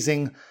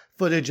 amazing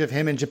footage of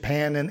him in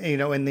Japan and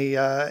in the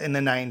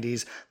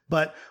 90s.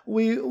 But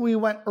we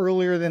went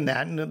earlier than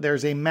that, and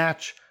there's a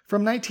match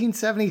from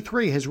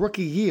 1973, his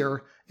rookie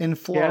year in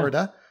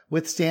Florida,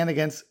 with Stan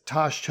against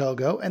Tosh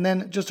Togo, and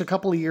then just a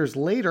couple of years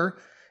later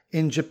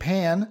in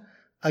Japan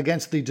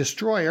against the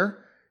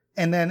Destroyer,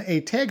 and then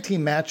a tag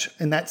team match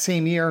in that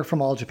same year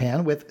from All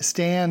Japan with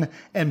Stan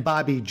and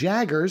Bobby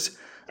Jaggers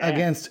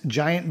against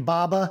Giant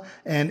Baba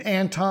and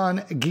Anton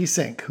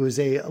Geesink, who is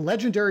a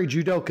legendary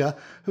judoka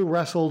who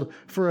wrestled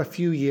for a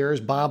few years.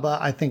 Baba,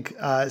 I think,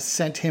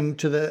 sent him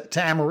to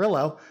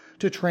Amarillo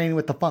to train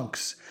with the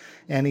Funks.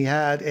 And he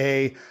had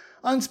a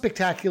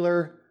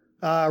unspectacular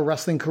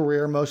wrestling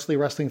career, mostly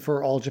wrestling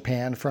for All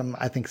Japan from,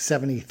 I think,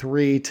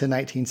 73 to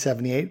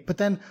 1978. But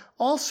then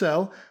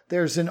also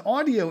there's an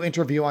audio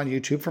interview on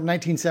YouTube from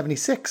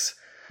 1976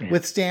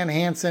 with Stan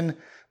Hansen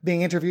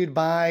being interviewed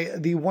by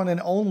the one and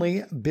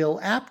only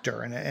Bill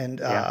Apter. And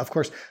of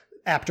course,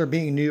 Apter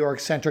being New York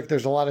centric,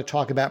 there's a lot of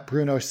talk about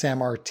Bruno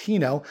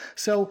Sammartino.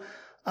 So,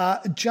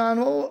 John,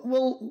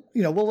 we'll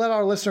let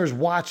our listeners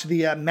watch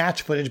the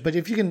match footage, but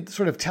if you can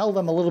sort of tell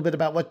them a little bit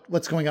about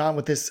what's going on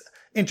with this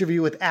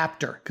interview with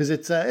Apter, because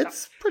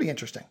it's pretty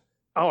interesting.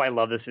 Oh, I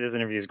love this. This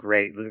interview is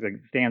great.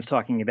 Stan's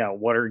talking about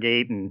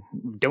Watergate and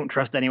don't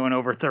trust anyone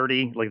over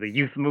 30, like the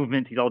youth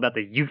movement. He's all about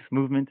the youth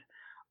movement.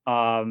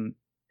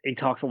 He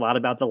talks a lot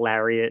about the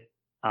lariat.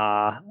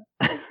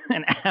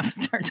 And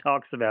Apter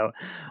talks about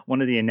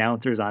one of the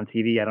announcers on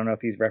TV. I don't know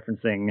if he's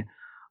referencing,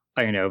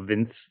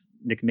 Vince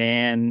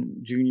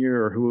McMahon Jr.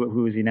 or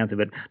who is the announcer,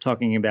 but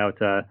talking about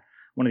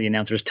one of the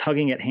announcers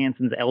tugging at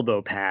Hansen's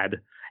elbow pad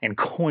and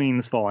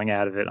coins falling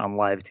out of it on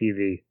live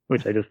TV,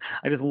 which I just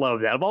love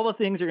that. Of all the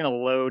things you're going to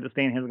load,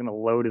 Stan Hansen's going to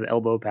load his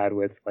elbow pad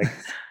with, like,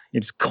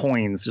 just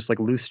coins, just like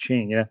loose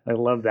change. Yeah, I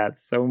love that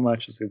so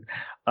much.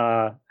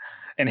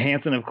 And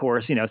Hansen, of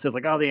course, says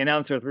like, oh, the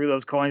announcer threw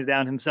those coins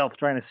down himself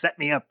trying to set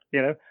me up,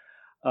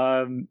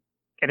 And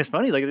it's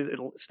funny, like,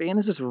 Stan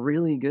is just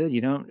really good.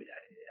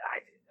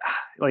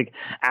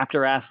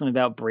 Apter asked him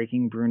about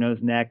breaking Bruno's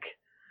neck,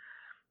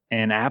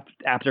 and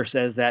Apter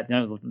says that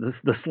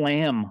the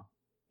slam,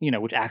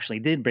 which actually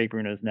did break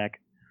Bruno's neck,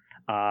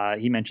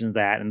 he mentions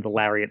that, and the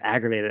lariat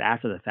aggravated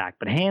after the fact.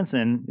 But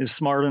Hansen is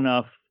smart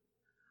enough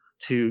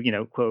to,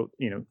 quote,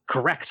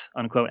 correct,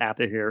 unquote,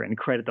 Apter here and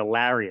credit the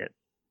lariat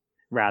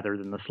rather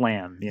than the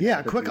slam.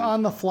 Quick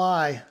on the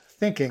fly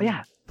thinking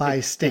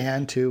by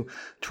Stan to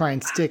try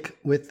and stick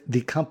with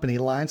the company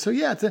line. So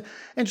it's an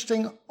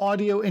interesting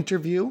audio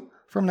interview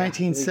from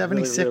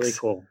 1976. Really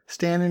cool.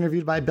 Stan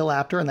interviewed by Bill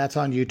Apter, and that's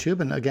on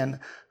YouTube. And again,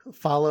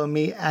 follow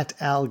me at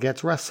Al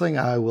Gets Wrestling.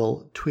 I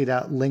will tweet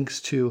out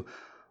links to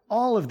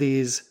all of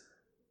this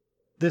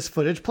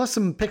footage, plus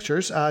some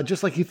pictures.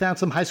 Just like you found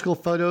some high school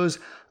photos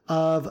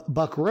of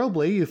Buck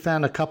Robley, you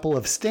found a couple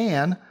of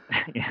Stan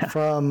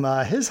from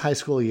his high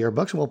school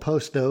yearbooks, and we'll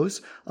post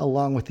those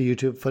along with the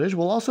YouTube footage.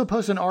 We'll also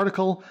post an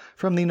article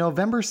from the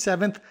November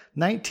 7th,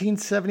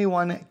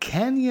 1971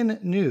 Canyon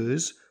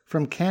News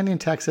from Canyon,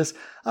 Texas,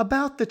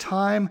 about the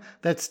time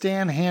that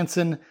Stan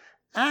Hansen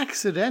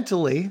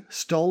accidentally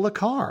stole a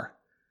car.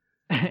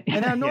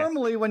 And now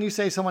normally when you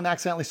say someone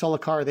accidentally stole a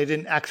car, they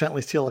didn't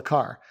accidentally steal a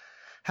car.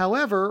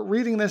 However,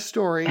 reading this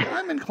story,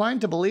 I'm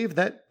inclined to believe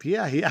that, he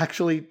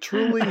actually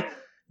truly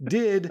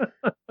did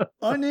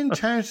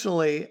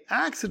unintentionally,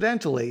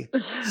 accidentally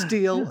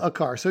steal a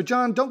car. So,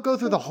 John, don't go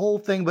through the whole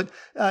thing, but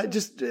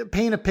just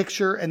paint a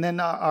picture, and then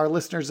our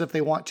listeners, if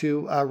they want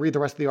to read the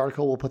rest of the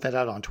article, we'll put that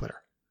out on Twitter.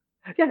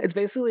 Yeah, it's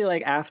basically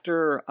like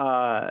after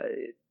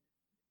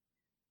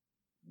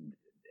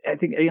I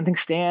think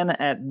Stan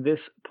at this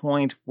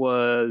point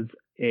was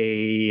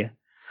a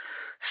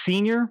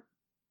senior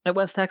at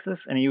West Texas,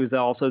 and he was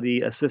also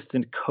the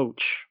assistant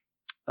coach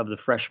of the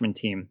freshman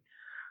team.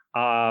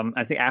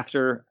 I think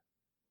after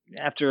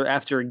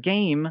a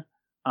game,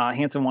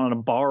 Hansen wanted to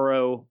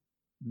borrow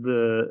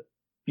the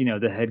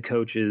head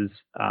coach's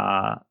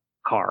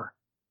car.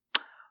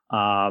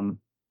 The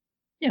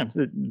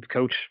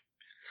coach,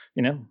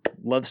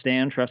 loves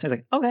Stan, trusts him. He's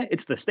like, okay,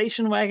 it's the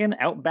station wagon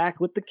out back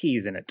with the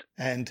keys in it.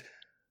 And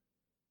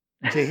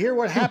to hear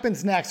what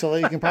happens next, although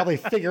you can probably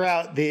figure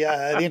out the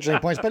interesting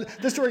points, but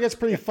this story gets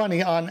pretty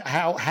funny on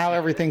how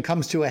everything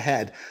comes to a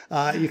head.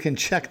 You can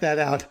check that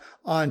out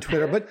on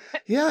Twitter. But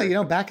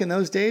yeah, back in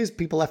those days,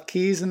 people left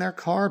keys in their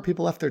car,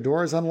 people left their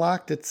doors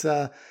unlocked. It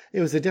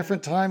was a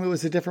different time, it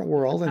was a different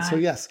world, and so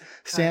yes,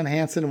 Stan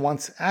Hansen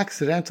once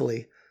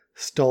accidentally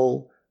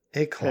stole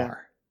a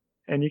car.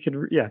 And you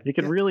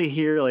could really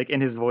hear like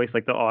in his voice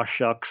like the aw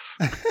shucks.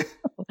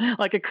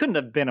 Like it couldn't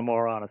have been a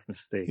more honest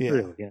mistake. Yeah.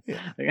 Really.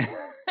 Yeah.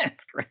 That's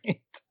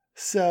great.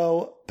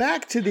 So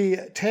back to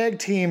the tag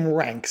team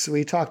ranks.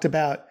 We talked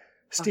about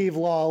Steve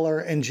Lawler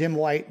and Jim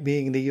White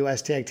being the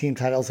U.S. tag team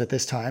titles at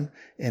this time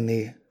in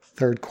the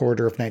third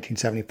quarter of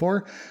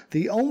 1974.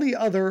 The only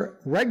other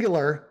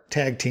regular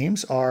tag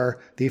teams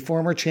are the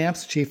former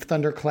champs, Chief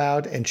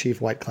Thundercloud and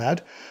Chief White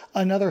Cloud,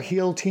 another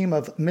heel team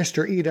of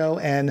Mr. Ito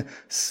and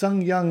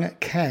Sung Young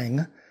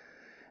Kang,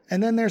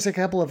 and then there's a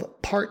couple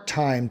of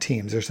part-time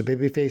teams. There's a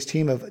babyface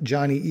team of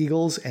Johnny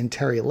Eagles and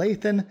Terry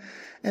Lathan,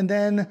 and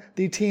then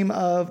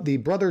the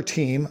brother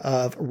team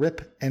of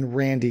Rip and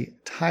Randy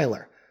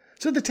Tyler.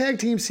 So the tag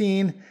team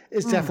scene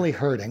is definitely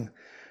hurting.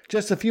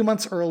 Just a few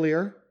months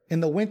earlier, in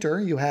the winter,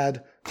 you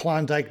had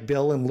Klondike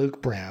Bill and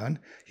Luke Brown.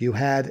 You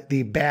had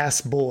the Bass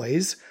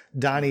Boys,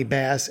 Donnie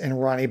Bass and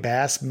Ronnie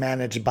Bass,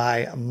 managed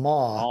by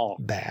Ma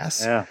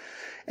Bass. Yeah.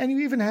 And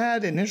you even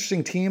had an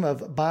interesting team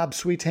of Bob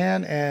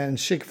Sweetan and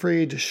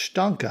Siegfried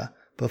Stonka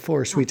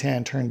before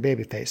Sweetan turned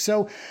babyface.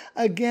 So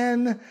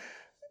again,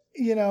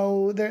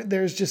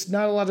 there's just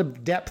not a lot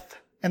of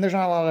depth and there's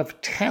not a lot of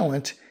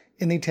talent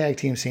in the tag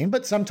team scene,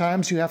 but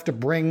sometimes you have to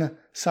bring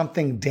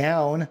something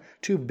down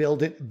to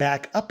build it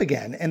back up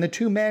again. And the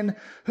two men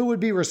who would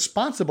be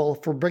responsible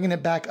for bringing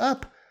it back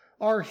up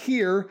are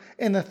here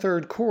in the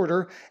third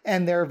quarter,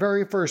 and their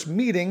very first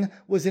meeting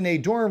was in a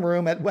dorm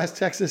room at West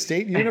Texas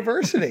State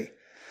University.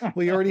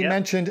 We already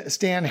mentioned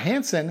Stan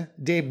Hansen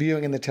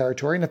debuting in the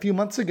territory, and a few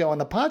months ago on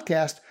the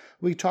podcast,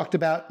 we talked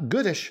about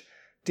Goodish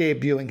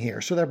debuting here.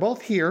 So they're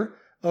both here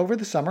over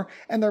the summer,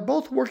 and they're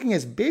both working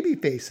as baby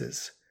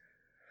faces.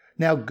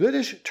 Now,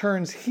 Goodish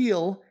turns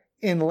heel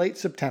in late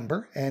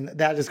September, and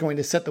that is going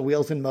to set the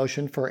wheels in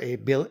motion for a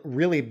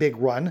really big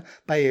run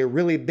by a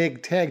really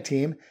big tag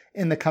team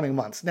in the coming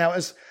months. Now,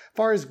 as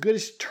far as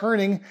Goodish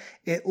turning,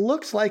 it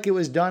looks like it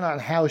was done on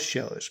house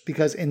shows,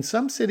 because in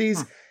some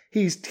cities,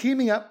 he's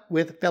teaming up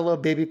with fellow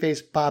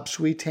babyface Bob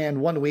Sweetan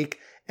one week,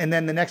 and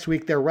then the next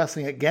week they're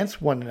wrestling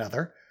against one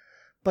another.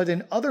 But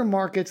in other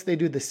markets, they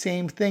do the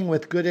same thing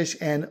with Goodish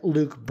and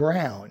Luke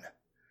Brown.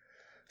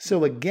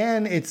 So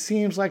again, it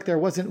seems like there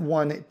wasn't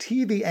one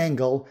TV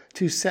angle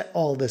to set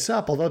all this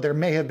up, although there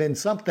may have been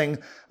something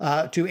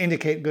to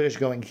indicate Goodish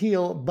going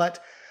heel,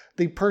 but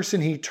the person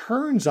he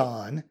turns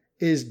on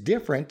is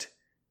different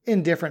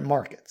in different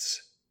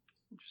markets.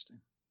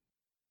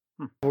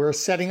 We're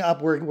setting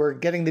up, we're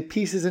getting the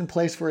pieces in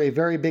place for a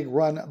very big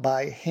run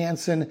by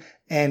Hansen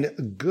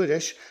and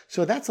Goodish.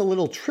 So that's a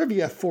little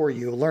trivia for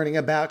you, learning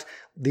about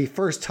the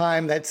first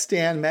time that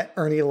Stan met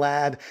Ernie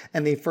Ladd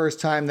and the first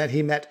time that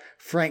he met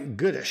Frank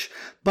Goodish.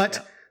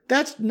 But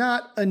that's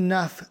not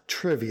enough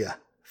trivia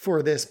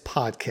for this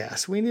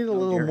podcast. We need a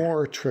little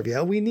more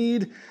trivia. We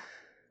need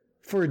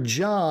for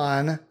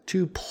John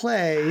to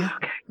play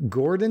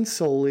Gordon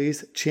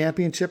Solie's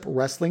Championship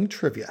Wrestling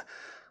Trivia.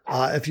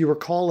 If you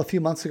recall a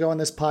few months ago on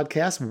this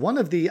podcast, one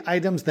of the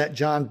items that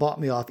John bought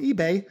me off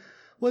eBay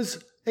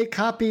was a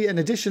copy, an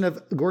edition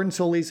of Gordon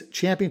Solie's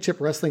Championship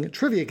Wrestling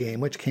Trivia game,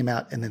 which came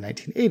out in the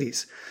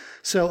 1980s.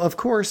 So, of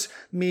course,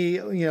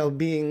 me,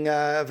 being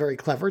very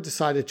clever,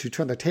 decided to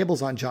turn the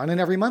tables on John. And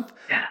every month,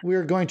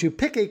 we're going to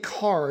pick a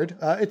card.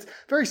 It's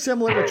very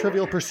similar to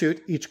Trivial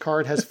Pursuit. Each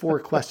card has 4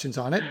 questions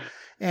on it.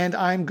 And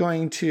I'm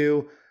going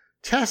to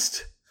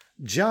test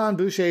John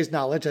Boucher's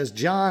knowledge as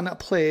John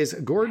plays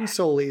Gordon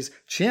Solie's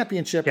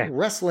Championship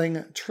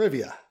Wrestling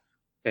Trivia.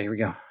 Okay, here we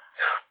go.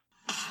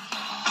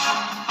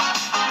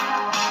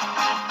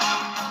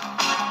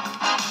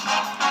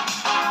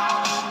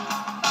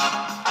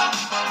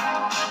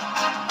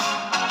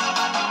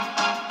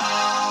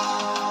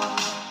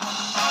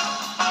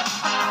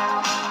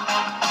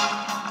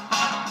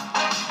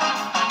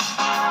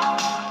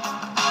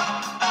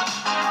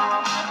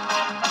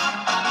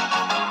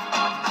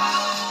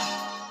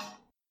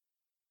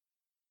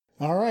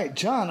 All right,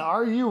 John,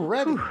 are you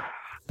ready?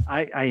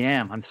 I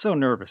am. I'm so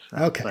nervous.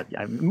 Okay. But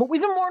I'm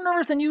even more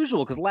nervous than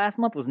usual because last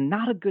month was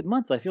not a good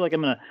month. I feel like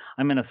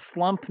I'm in a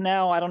slump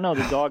now. I don't know,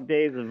 the dog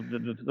days of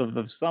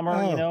the summer.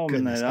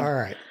 Goodness. All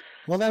right.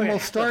 Well, then we'll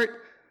start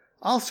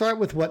I'll start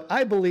with what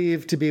I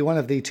believe to be one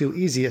of the two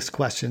easiest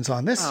questions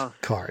on this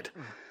card.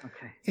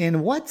 Okay.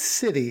 In what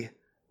city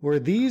were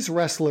these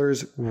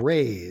wrestlers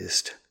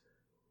raised?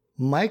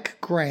 Mike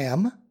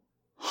Graham,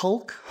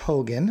 Hulk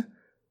Hogan,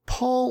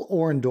 Paul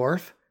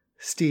Orndorff,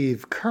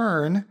 Steve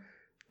Keirn,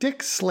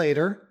 Dick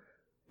Slater,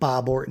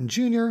 Bob Orton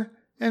Jr.,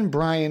 and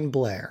Brian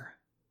Blair.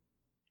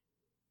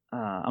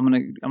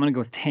 I'm gonna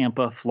go with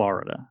Tampa,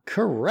 Florida.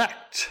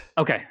 Correct.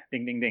 Okay.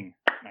 Ding, ding, ding.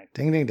 Nice.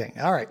 Ding, ding, ding.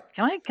 All right.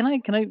 Can I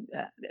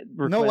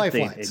request No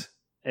lifelines.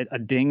 A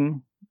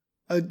ding,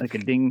 like a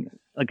ding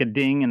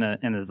and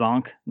a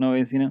zonk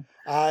noise, you know?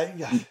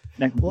 Yeah.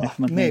 Next month,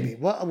 maybe.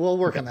 Well, we'll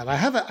work on that.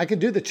 I could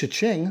do the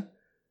cha-ching,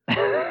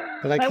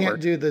 but I can't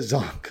do the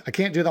zonk. I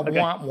can't do the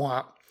womp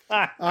womp.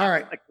 All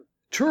right.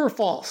 True or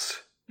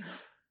false?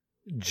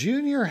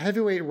 Junior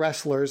heavyweight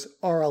wrestlers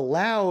are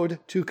allowed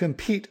to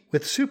compete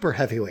with super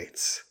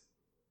heavyweights.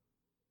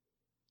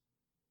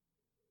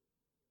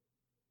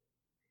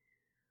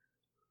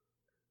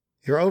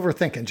 You're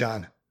overthinking,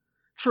 John.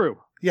 True.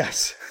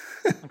 Yes.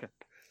 Okay.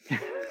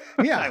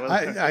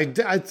 Yeah,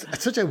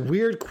 it's such a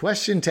weird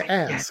question to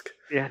ask.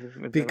 Yeah.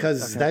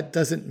 Because that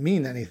doesn't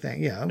mean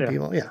anything.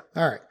 People, yeah.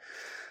 All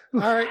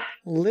right.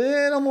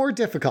 Little more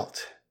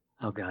difficult.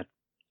 Oh, God.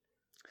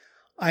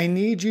 I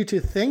need you to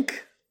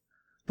think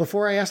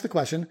before I ask the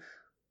question.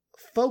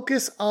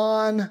 Focus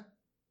on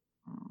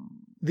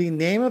the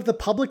name of the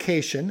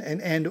publication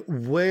and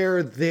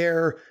where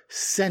they're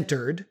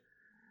centered,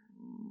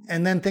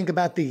 and then think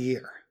about the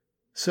year.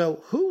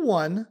 So who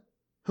was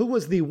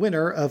the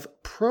winner of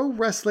Pro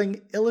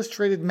Wrestling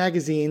Illustrated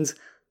Magazine's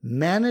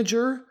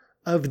Manager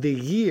of the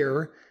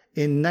Year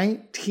in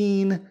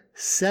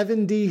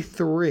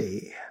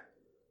 1973?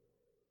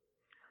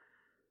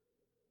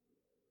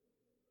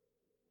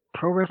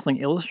 Pro Wrestling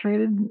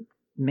Illustrated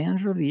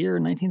Manager of the Year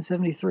in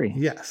 1973.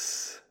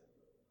 Yes.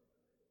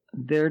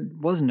 There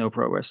was no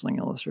Pro Wrestling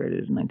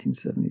Illustrated in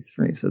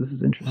 1973, so this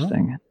is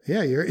interesting.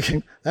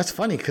 That's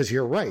funny because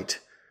you're right.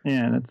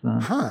 Yeah,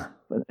 that's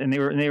And they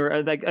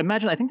were like,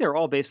 imagine, I think they were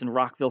all based in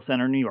Rockville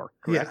Center, New York.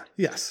 Correct?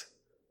 Yeah. Yes.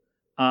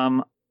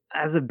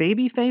 As a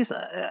babyface,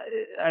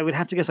 I would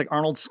have to guess like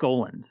Arnold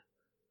Skoland.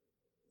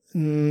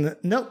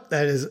 Nope,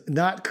 that is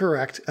not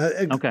correct.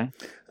 Okay.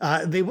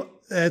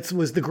 It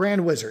was the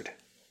Grand Wizard.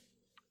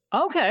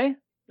 Okay.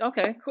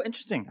 Cool.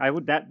 Interesting.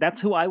 That's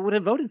who I would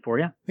have voted for.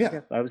 Yeah. Yeah.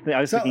 I was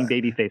thinking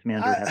babyface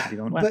manager would have to be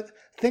going well. But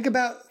think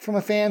about from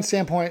a fan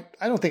standpoint.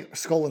 I don't think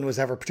Skoland was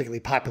ever particularly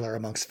popular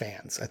amongst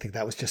fans. I think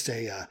that was just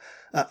a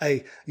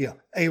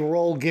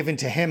role given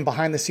to him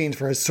behind the scenes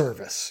for his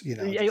service.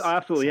 Yeah,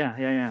 absolutely.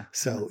 Yeah.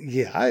 So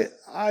I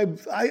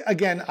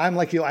again, I'm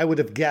like you. I would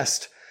have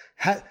guessed.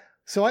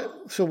 So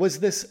was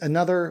this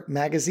another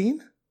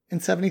magazine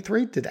in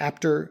 '73? Did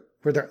Apter?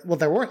 There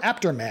weren't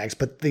Apter mags,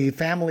 but the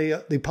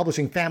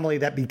publishing family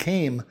that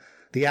became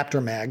the Apter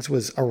mags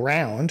was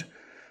around.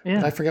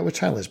 Yeah. But I forget which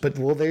title it is. But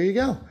there you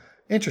go.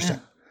 Interesting.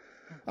 Yeah.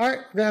 All right,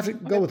 we're gonna have to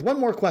go with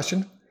one more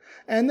question,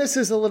 and this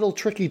is a little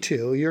tricky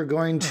too. You're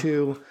going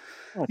to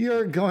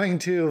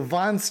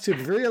wants to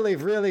really,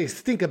 really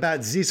think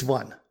about this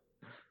one.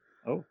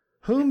 Oh.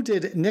 Whom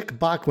did Nick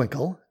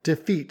Bockwinkel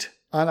defeat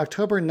on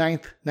October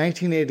 9th,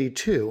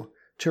 1982,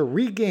 to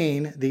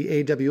regain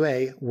the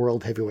AWA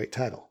World Heavyweight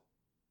title?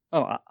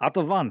 Oh,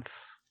 Otto Wanz.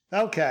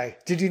 Okay.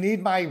 Did you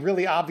need my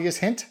really obvious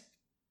hint?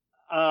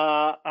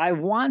 I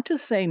want to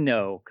say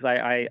no because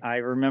I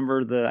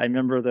remember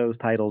those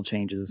title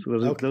changes.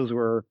 Those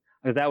were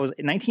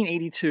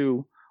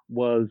 1982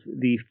 was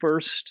the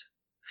first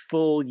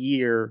full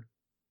year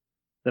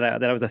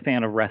that I was a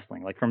fan of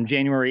wrestling, like from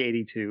January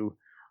 '82,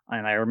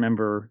 and I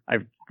remember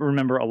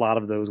a lot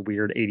of those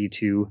weird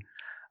 '82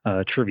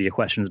 trivia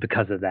questions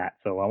because of that.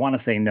 So I want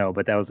to say no,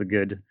 but that was a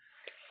good.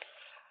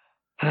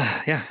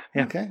 Yeah.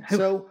 Okay.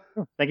 So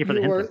thank you for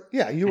the hint.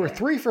 You were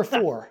 3 for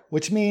 4,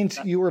 which means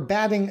you were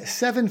batting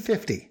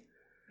 .750.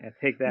 Yeah,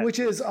 take that. Which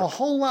is a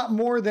whole lot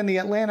more than the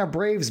Atlanta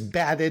Braves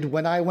batted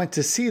when I went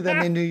to see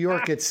them in New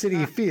York at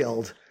Citi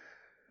Field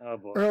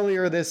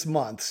earlier this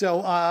month.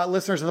 So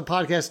listeners of the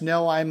podcast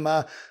know I'm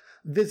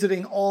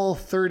visiting all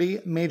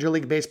 30 Major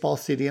League Baseball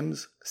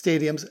stadiums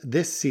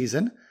this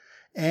season.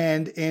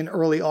 And in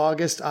early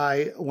August,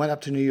 I went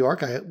up to New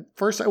York.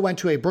 First, I went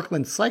to a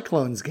Brooklyn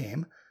Cyclones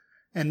game.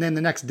 And then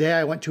the next day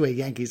I went to a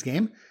Yankees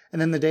game.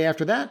 And then the day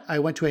after that, I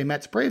went to a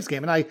Mets Braves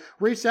game. And I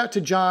reached out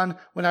to John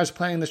when I was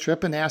planning this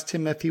trip and asked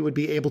him if he would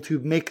be able to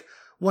make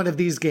one of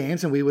these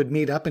games and we would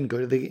meet up and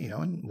go to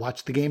and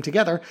watch the game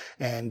together.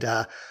 And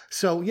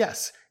so,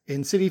 yes,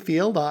 in Citi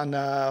Field on,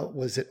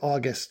 was it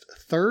August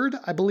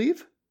 3rd, I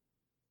believe?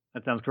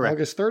 That sounds correct.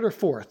 August 3rd or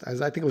 4th.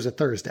 I think it was a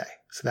Thursday.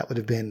 So that would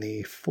have been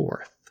the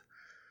 4th.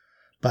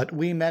 But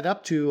we met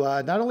up to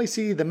not only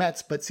see the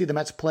Mets, but see the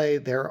Mets play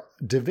their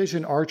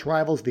division arch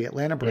rivals, the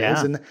Atlanta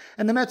Braves. Yeah.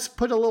 And the Mets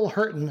put a little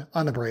hurting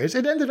on the Braves.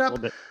 It ended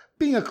up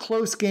being a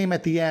close game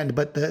at the end,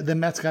 but the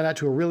Mets got out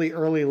to a really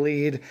early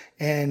lead,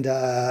 and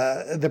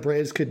the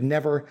Braves could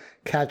never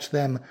catch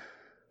them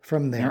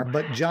from there. Yeah.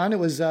 But John, it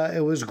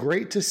was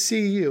great to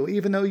see you,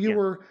 even though you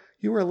were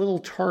a little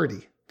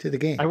tardy to the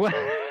game.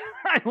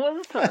 I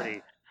was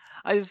tardy.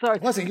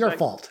 It wasn't your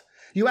fault.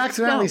 You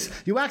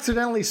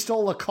accidentally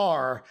stole a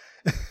car.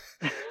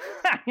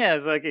 Yeah,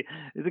 it's like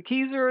the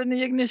keys are in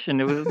the ignition.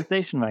 It was a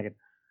station wagon.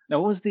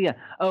 No, what was the?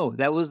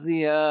 That was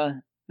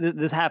the.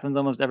 This happens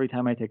almost every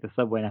time I take the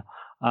subway now.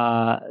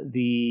 Not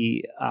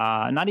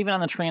even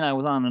on the train I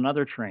was on,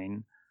 another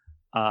train.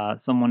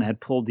 Someone had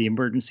pulled the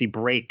emergency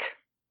brake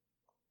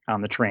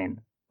on the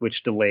train,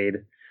 which delayed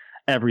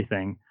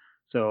everything.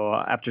 So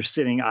after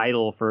sitting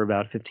idle for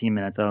about 15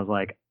 minutes, I was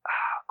like,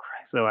 oh,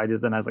 Christ. So I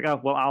was like, oh,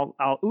 well,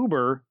 I'll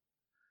Uber,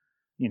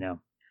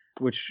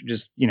 which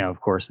just, of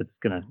course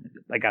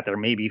I got there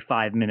maybe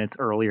 5 minutes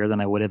earlier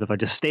than I would have if I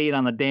just stayed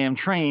on the damn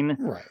train.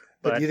 Right.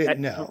 But you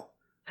didn't know.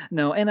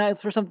 No. And I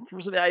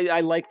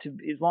like to,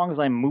 as long as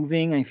I'm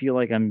moving, I feel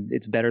like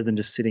it's better than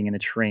just sitting in a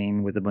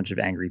train with a bunch of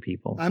angry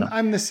people. So.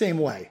 I'm the same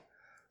way.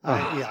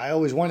 I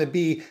always want to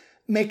be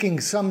making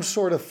some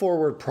sort of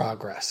forward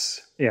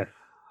progress. Yes.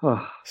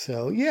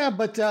 So, yeah,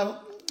 but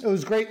it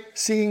was great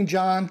seeing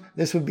John.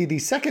 This would be the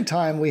second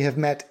time we have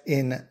met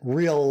in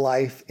real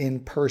life, in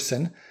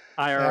person.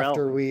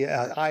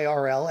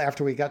 IRL.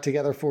 After we got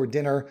together for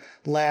dinner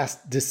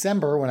last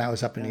December when I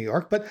was up in New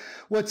York. But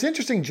what's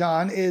interesting,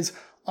 John, is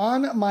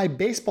on my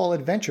baseball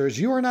adventures,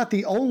 you are not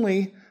the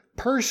only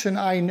person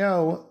I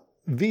know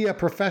via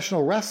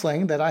professional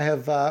wrestling that I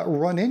have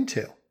run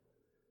into.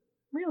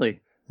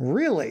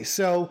 Really?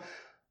 So,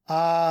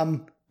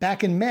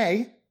 back in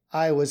May,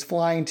 I was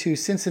flying to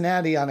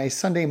Cincinnati on a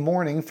Sunday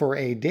morning for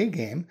a day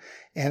game,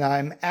 and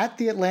I'm at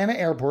the Atlanta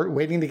airport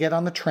waiting to get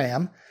on the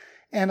tram,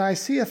 and I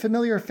see a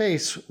familiar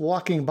face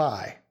walking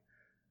by.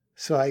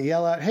 So I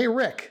yell out, "Hey,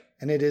 Rick,"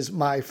 and it is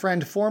my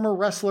friend, former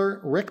wrestler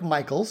Rick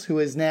Michaels, who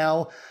is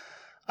now,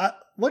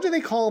 what do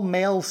they call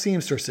male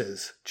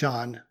seamstresses,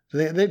 John?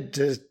 Do they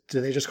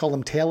just call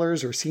them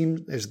tailors or do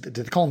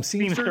they call them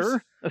seamsters?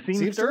 A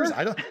seamster?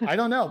 I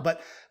don't know.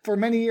 But for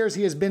many years,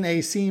 he has been a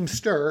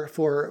seamster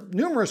for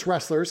numerous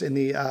wrestlers in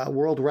the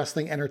World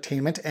Wrestling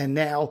Entertainment and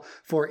now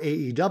for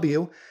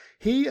AEW.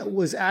 He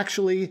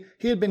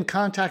had been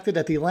contacted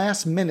at the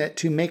last minute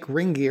to make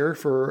ring gear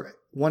for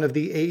one of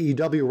the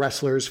AEW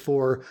wrestlers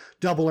for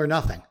Double or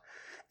Nothing.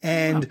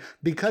 And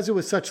because it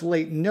was such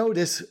late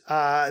notice,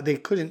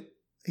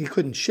 he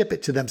couldn't ship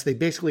it to them. So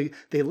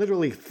they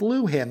literally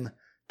flew him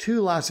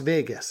to Las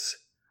Vegas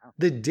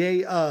the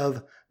day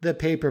of the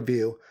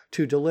pay-per-view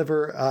to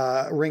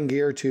deliver ring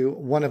gear to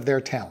one of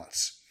their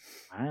talents.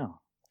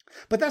 Wow.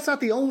 But that's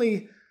not the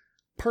only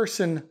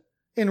person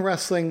in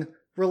wrestling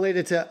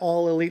related to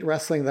All Elite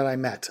Wrestling that I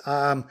met.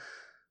 At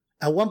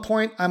one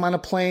point, I'm on a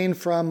plane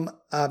from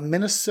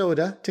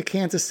Minnesota to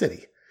Kansas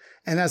City.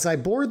 And as I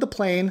board the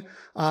plane,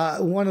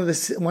 one of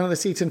the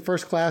seats in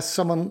first class,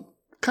 someone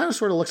kind of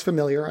sort of looks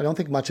familiar. I don't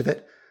think much of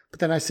it.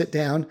 But then I sit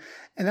down.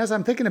 And as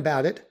I'm thinking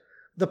about it,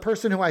 the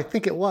person who I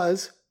think it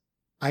was,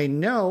 I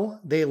know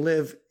they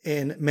live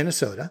in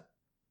Minnesota.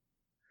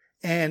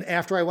 And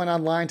after I went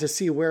online to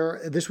see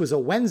this was a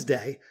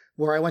Wednesday,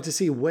 where I went to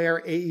see where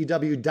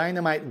AEW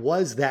Dynamite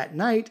was that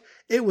night,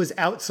 it was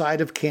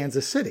outside of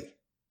Kansas City.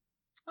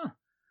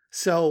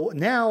 So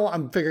now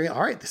I'm figuring,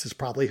 all right, this is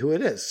probably who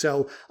it is.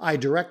 So I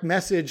direct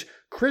message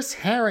Chris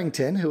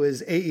Harrington, who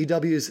is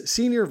AEW's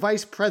Senior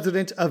Vice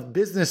President of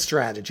Business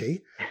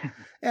Strategy.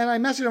 And I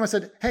messaged him. I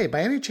said, hey,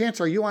 by any chance,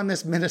 are you on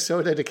this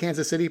Minnesota to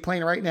Kansas City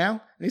plane right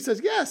now? And he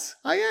says, yes,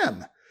 I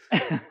am.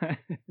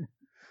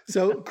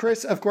 So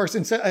Chris, of course,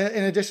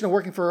 in addition to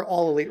working for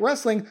All Elite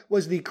Wrestling,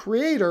 was the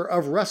creator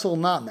of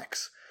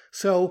WrestleNomics.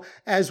 So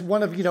as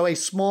one of, a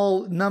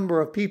small number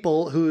of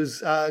people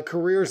whose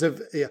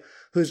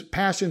whose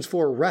passions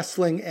for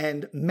wrestling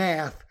and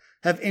math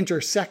have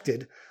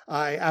intersected,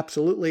 I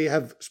absolutely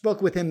have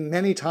spoke with him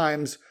many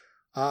times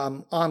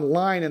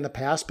online in the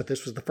past, but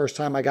this was the first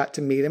time I got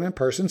to meet him in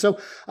person. So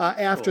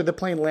after the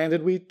plane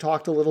landed, we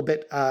talked a little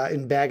bit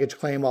in baggage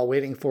claim while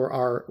waiting for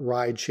our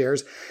ride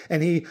shares.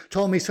 And he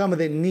told me some of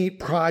the neat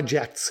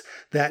projects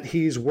that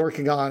he's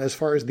working on as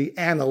far as the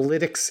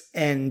analytics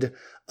end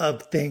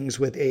of things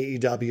with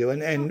AEW.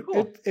 And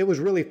it was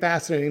really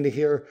fascinating to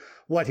hear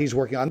what he's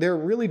working on. They're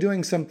really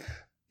doing some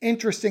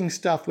interesting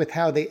stuff with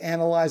how they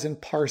analyze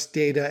and parse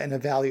data and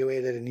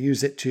evaluate it and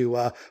use it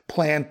to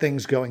plan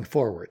things going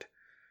forward.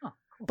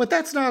 But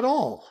that's not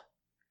all.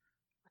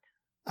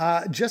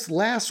 Just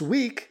last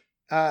week,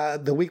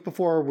 the week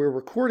before we're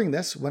recording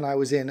this, when I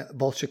was in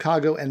both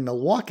Chicago and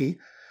Milwaukee,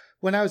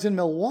 when I was in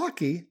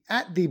Milwaukee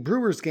at the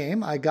Brewers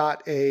game, I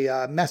got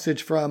a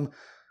message from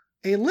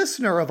a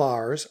listener of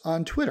ours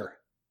on Twitter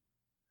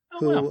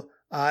who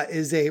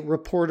is a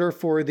reporter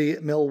for the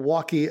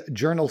Milwaukee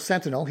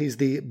Journal-Sentinel. He's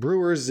the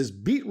Brewers'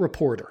 beat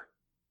reporter.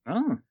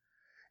 Oh.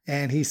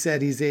 And he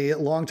said he's a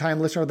longtime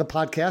listener of the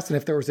podcast, and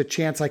if there was a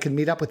chance I could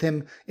meet up with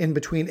him in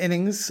between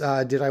innings,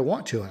 did I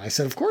want to? And I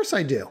said, of course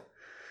I do.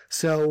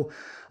 So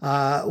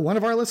one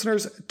of our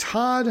listeners,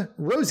 Todd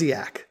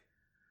Rosiak,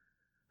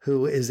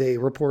 who is a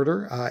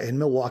reporter in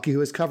Milwaukee, who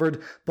has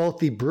covered both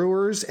the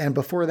Brewers and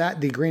before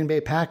that, the Green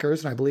Bay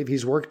Packers. And I believe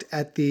he's worked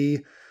at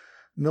the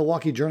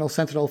Milwaukee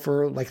Journal-Sentinel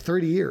for like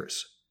 30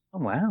 years. Oh,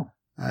 wow.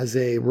 As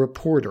a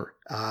reporter.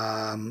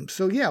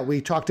 So yeah,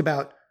 we talked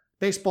about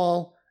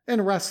baseball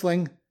and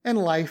wrestling and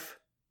life,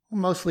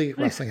 mostly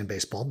wrestling and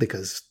baseball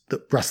because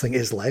the wrestling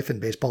is life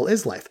and baseball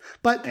is life.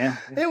 But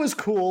it was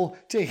cool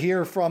to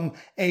hear from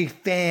a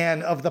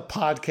fan of the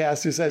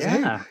podcast who says,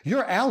 "Hey,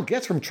 you're Al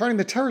Getz from Charting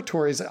the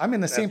Territories. I'm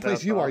in the same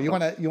place you are. You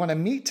want to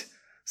meet?"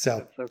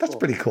 So that's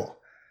pretty cool.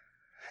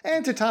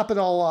 And to top it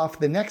all off,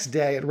 the next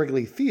day at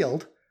Wrigley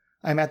Field,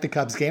 I'm at the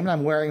Cubs game and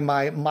I'm wearing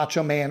my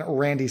Macho Man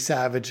Randy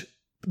Savage,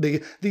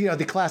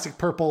 the classic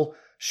purple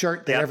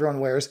shirt that everyone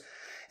wears.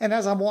 And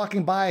as I'm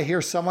walking by, I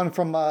hear someone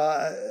from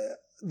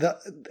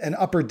an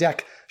upper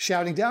deck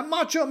shouting down,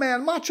 "Macho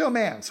Man, Macho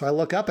Man." So I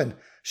look up and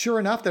sure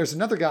enough, there's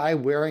another guy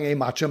wearing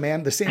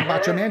the same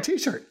Macho Man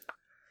t-shirt.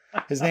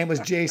 His name was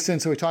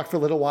Jason, so we talked for a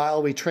little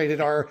while. We traded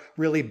our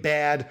really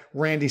bad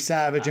Randy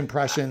Savage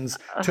impressions,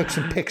 took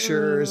some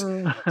pictures.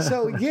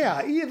 So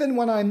yeah, even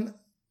when I'm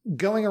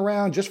going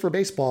around just for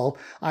baseball,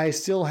 I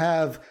still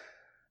have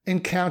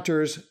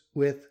encounters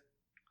with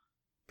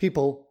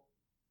people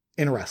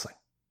in wrestling.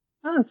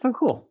 Oh, that's so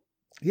cool.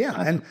 Yeah,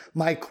 and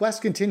my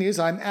quest continues.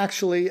 I'm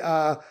actually,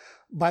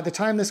 by the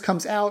time this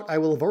comes out, I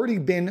will have already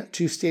been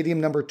to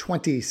stadium number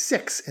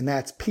 26, and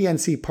that's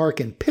PNC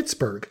Park in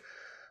Pittsburgh.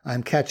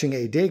 I'm catching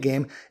a day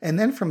game. And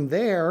then from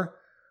there,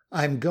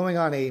 I'm going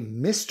on a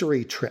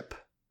mystery trip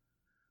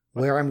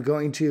where I'm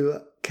going to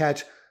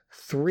catch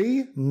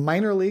 3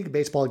 minor league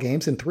baseball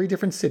games in 3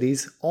 different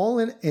cities, all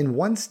in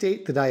one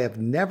state that I have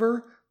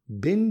never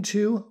been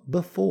to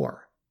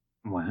before.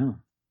 Wow.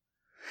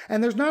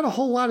 And there's not a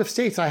whole lot of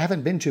states I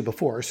haven't been to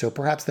before, so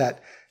perhaps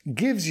that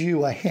gives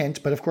you a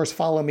hint. But of course,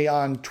 follow me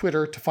on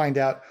Twitter to find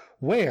out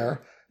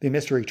where the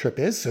mystery trip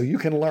is so you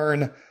can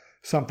learn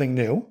something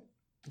new.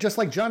 Just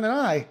like John and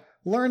I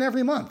learn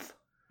every month.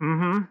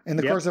 Mm-hmm. In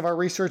the course of our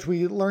research,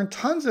 we learn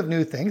tons of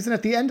new things. And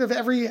at the end of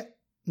every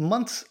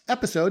month's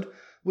episode,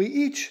 we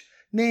each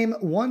name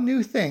one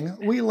new thing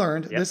we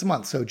learned this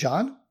month. So,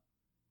 John,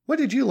 what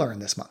did you learn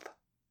this month?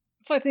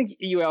 So I think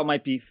you all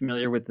might be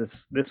familiar with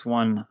this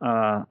one,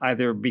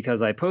 either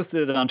because I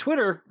posted it on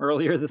Twitter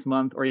earlier this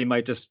month, or you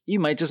might just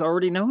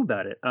already know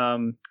about it.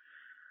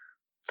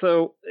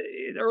 So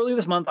earlier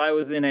this month, I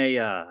was in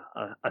a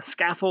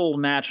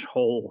scaffold match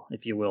hole,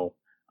 if you will.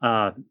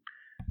 I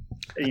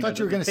thought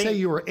you were going to say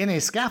you were in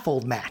a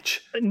scaffold match.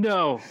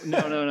 No.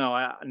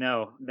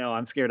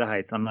 I'm scared of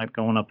heights. I'm not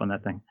going up on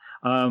that thing.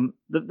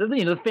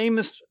 The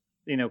famous,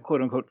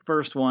 quote unquote,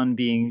 first one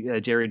being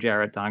Jerry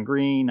Jarrett, Don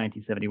Green,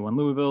 1971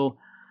 Louisville.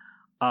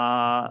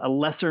 A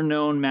lesser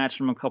known match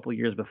from a couple of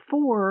years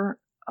before,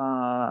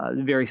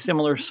 very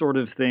similar sort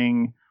of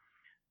thing.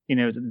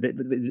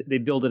 They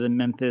built it in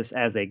Memphis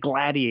as a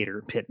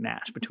gladiator pit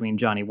match between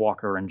Johnny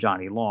Walker and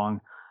Johnny Long.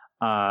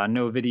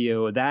 No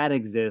video of that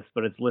exists,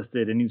 but it's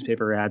listed in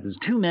newspaper ads as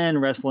 2 men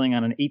wrestling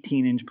on an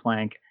 18-inch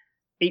plank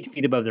 8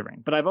 feet above the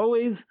ring. But I've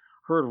always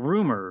heard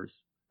rumors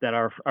that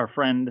our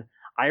friend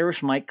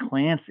Irish Mike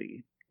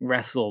Clancy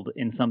wrestled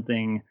in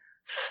something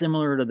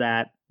similar to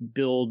that,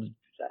 billed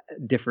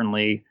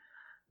differently,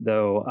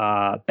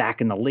 though,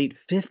 back in the late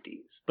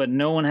 50s. But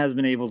no one has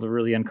been able to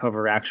really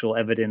uncover actual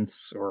evidence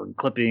or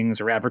clippings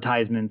or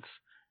advertisements.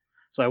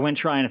 So I went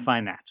trying to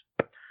find that.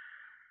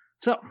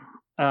 So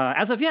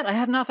as of yet, I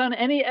have not found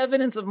any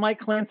evidence of Mike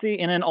Clancy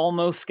in an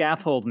almost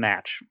scaffold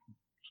match.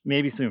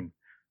 Maybe soon.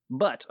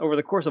 But over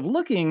the course of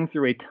looking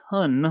through a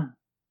ton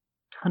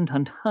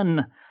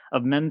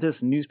of Memphis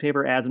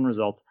newspaper ads and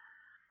results,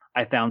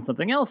 I found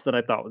something else that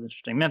I thought was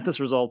interesting. Memphis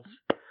results,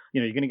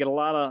 you're going to get a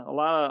lot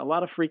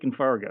of freaking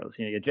Fargos.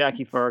 You get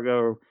Jackie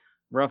Fargo,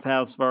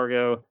 Roughhouse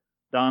Fargo,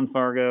 Don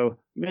Fargo,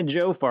 even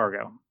Joe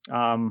Fargo.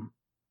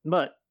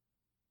 But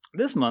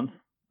this month,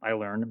 I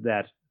learned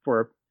that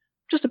for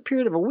just a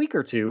period of a week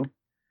or two,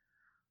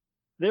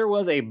 there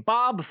was a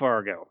Bob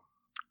Fargo.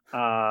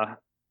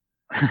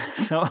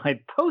 So I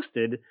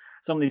posted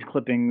some of these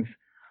clippings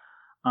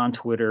on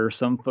Twitter.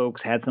 Some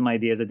folks had some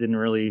ideas that didn't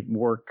really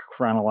work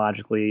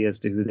chronologically as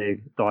to who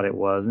they thought it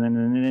was. And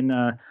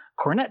then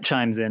Cornette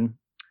chimes in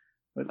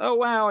with, "Oh,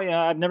 wow,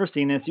 yeah, I've never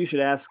seen this. You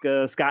should ask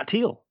Scott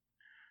Teal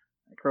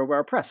at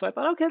Crowbar Press." So I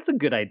thought, okay, that's a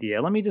good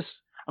idea. I'm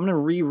going to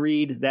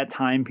reread that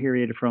time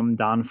period from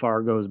Don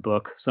Fargo's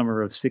book,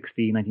 Summer of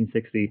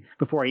 1960,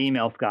 before I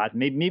email Scott.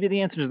 Maybe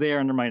the answer's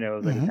there under my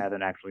nose. I just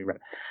haven't actually read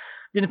it.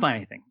 Didn't find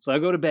anything. So I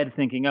go to bed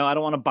thinking, I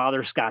don't want to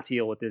bother Scott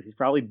Teal with this. He's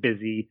probably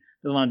busy.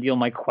 Doesn't want to deal with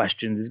my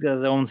questions. He's got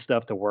his own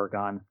stuff to work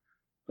on.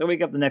 So I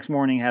wake up the next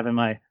morning having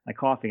my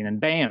coffee, and then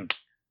bam,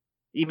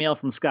 email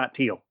from Scott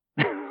Teal.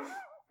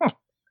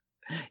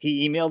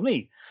 He emailed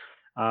me.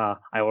 I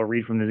will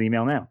read from his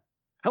email now.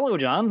 "Hello,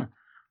 John.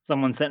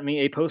 Someone sent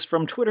me a post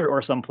from Twitter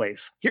or someplace.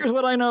 Here's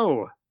what I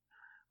know.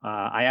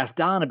 I asked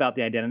Don about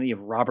the identity of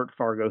Robert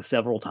Fargo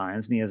several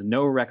times, and he has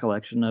no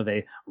recollection of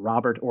a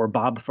Robert or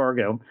Bob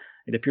Fargo.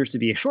 It appears to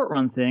be a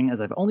short-run thing, as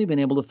I've only been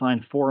able to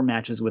find 4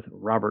 matches with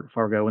Robert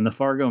Fargo in the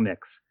Fargo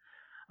mix.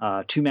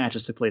 2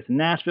 matches took place in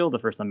Nashville, the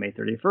first on May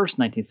 31st,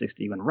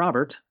 1960, when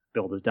Robert,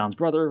 billed as Don's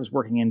brother, was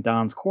working in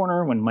Don's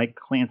corner when Mike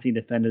Clancy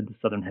defended the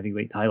Southern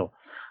Heavyweight title.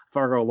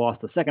 Fargo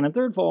lost the second and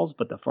third falls,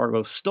 but the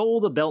Fargo stole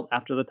the belt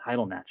after the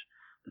title match.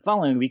 The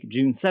following week,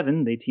 June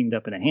 7, they teamed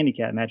up in a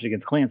handicap match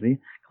against Clancy.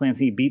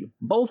 Clancy beat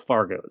both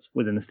Fargos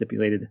within the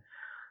stipulated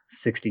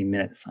 60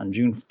 minutes. On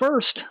June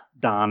 1st,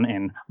 Don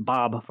and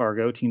Bob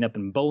Fargo teamed up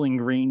in Bowling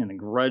Green in a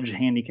grudge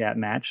handicap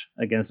match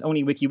against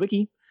Oni Wiki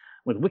Wiki,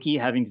 with Wiki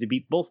having to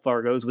beat both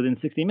Fargos within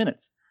 60 minutes.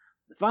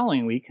 The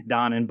following week,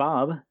 Don and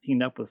Bob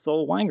teamed up with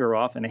Sol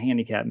Wangeroff in a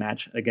handicap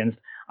match against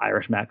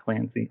Irish Mike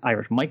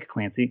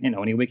Clancy and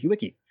Oni Wiki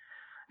Wiki.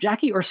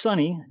 Jackie or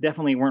Sonny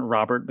definitely weren't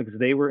Robert because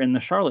they were in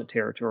the Charlotte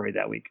territory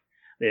that week.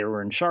 They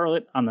were in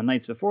Charlotte on the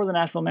nights before the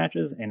national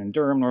matches and in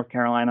Durham, North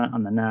Carolina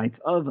on the nights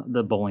of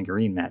the Bowling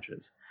Green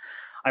matches.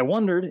 I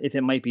wondered if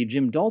it might be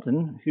Jim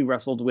Dalton, who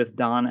wrestled with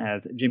Don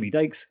as Jimmy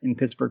Dykes in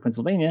Pittsburgh,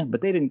 Pennsylvania,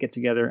 but they didn't get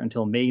together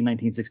until May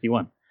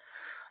 1961.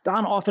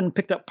 Don often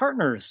picked up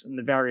partners in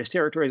the various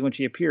territories when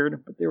she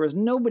appeared, but there was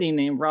nobody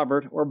named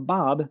Robert or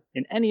Bob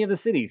in any of the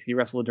cities he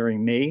wrestled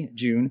during May,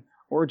 June,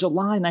 or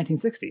July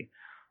 1960.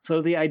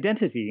 So the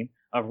identity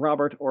of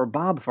Robert or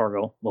Bob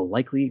Fargo will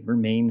likely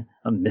remain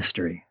a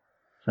mystery.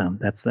 So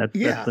that's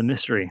the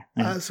mystery.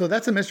 Yeah. So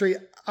that's a mystery.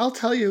 I'll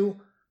tell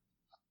you,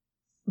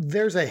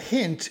 there's a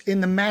hint in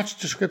the match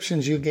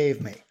descriptions you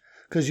gave me,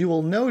 because you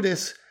will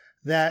notice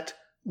that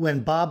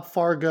when Bob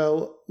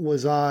Fargo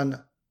was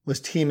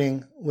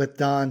teaming with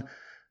Don,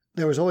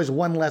 there was always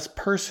one less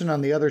person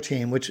on the other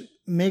team, which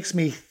makes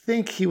me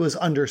think he was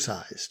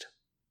undersized.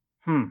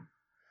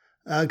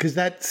 Because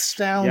that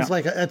sounds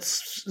like it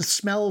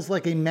smells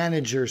like a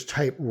manager's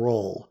type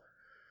role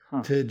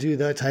to do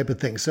that type of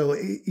thing. So,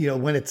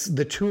 when it's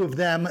the two of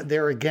them,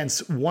 they're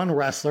against one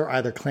wrestler,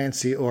 either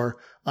Clancy or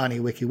Ani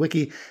Wiki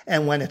Wiki.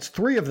 And when it's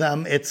three of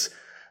them, it's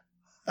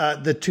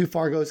the two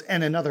Fargos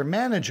and another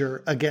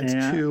manager against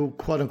two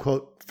quote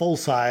unquote full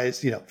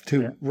size,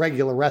 two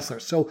regular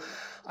wrestlers. So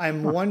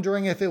I'm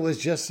wondering if it was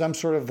just some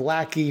sort of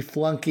lackey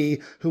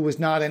flunky who was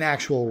not an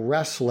actual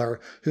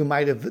wrestler, who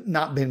might have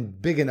not been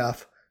big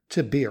enough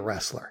to be a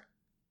wrestler.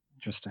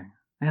 Interesting.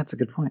 That's a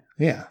good point.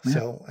 Yeah.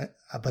 So,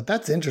 but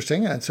that's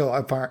interesting. And so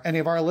if any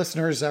of our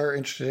listeners are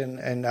interested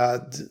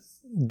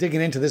in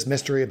digging into this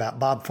mystery about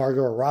Bob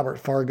Fargo or Robert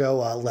Fargo,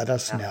 let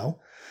us know.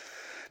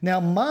 Now,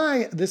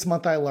 this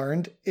month I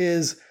learned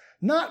is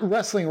not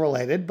wrestling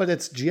related, but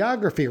it's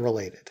geography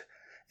related.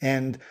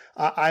 And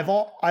I've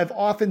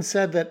often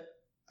said that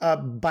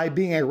by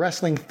being a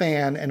wrestling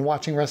fan and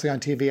watching wrestling on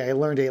TV, I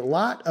learned a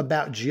lot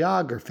about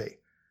geography.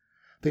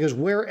 Because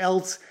where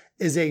else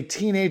is a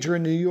teenager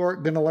in New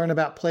York going to learn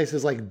about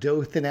places like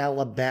Dothan,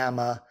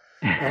 Alabama,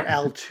 or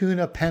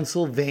Altoona,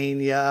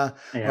 Pennsylvania,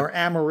 or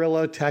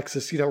Amarillo,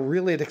 Texas?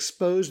 Really it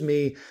exposed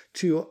me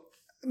to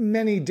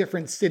many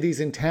different cities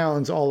and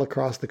towns all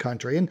across the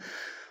country. And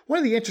one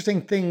of the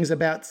interesting things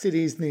about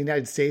cities in the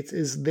United States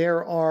is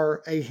there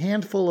are a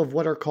handful of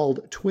what are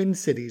called twin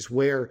cities,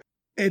 where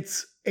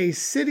it's a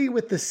city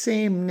with the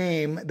same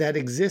name that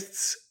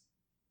exists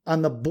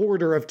on the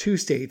border of two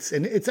states.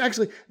 And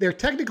they're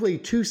technically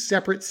two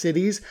separate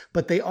cities,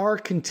 but they are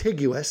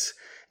contiguous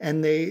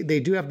and they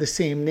do have the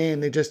same name.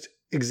 They just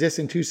exist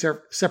in two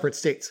separate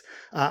states.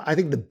 I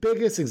think the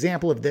biggest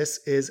example of this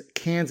is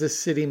Kansas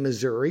City,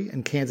 Missouri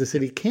and Kansas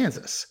City,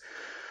 Kansas.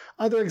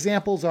 Other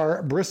examples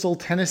are Bristol,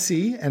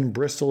 Tennessee and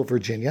Bristol,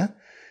 Virginia,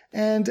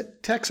 and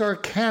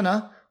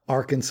Texarkana,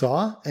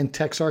 Arkansas and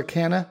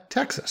Texarkana,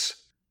 Texas.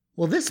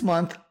 Well, this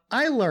month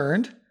I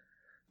learned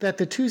that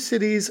the two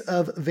cities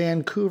of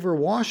Vancouver,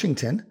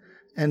 Washington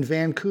and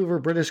Vancouver,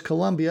 British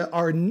Columbia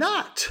are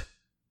not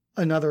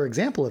another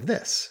example of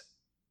this.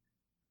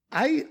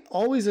 I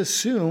always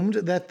assumed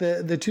that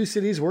the two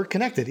cities were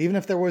connected. Even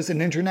if there was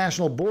an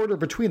international border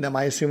between them,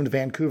 I assumed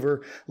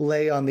Vancouver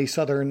lay on the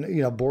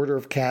southern, border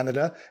of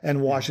Canada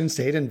and Washington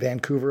State, and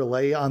Vancouver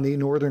lay on the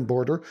northern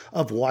border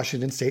of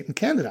Washington State and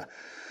Canada.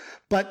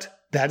 But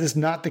that is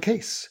not the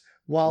case.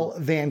 While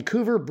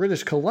Vancouver,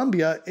 British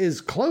Columbia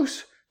is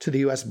close to the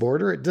U.S.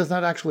 border, it does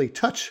not actually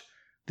touch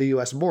the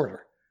U.S.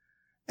 border.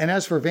 And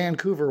as for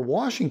Vancouver,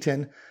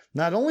 Washington,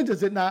 not only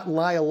does it not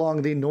lie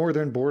along the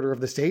northern border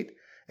of the state,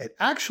 it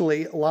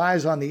actually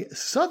lies on the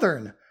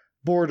southern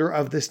border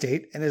of the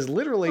state and is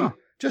literally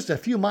just a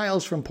few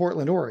miles from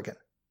Portland, Oregon.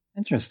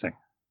 Interesting.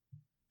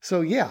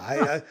 So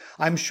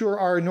I'm sure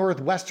our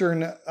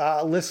Northwestern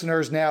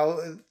listeners now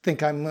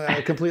think I'm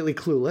completely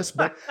clueless,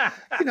 but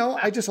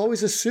I just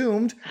always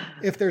assumed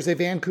if there's a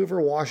Vancouver,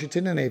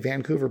 Washington and a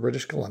Vancouver,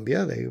 British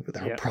Columbia, they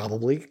are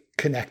probably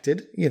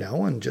connected,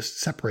 and just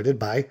separated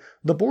by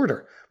the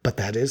border. But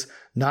that is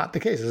not the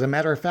case. As a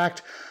matter of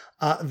fact,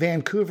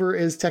 Vancouver,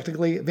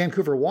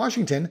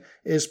 Washington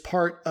is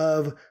part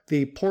of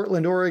the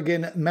Portland,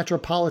 Oregon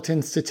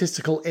Metropolitan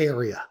Statistical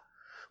Area,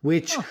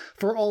 which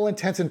for all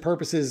intents and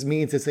purposes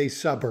means it's a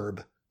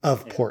suburb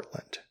of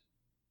Portland.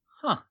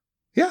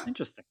 Yeah.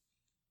 Interesting.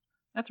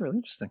 That's really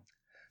interesting.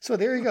 So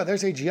there you go.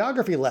 There's a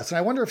geography lesson.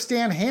 I wonder if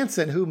Stan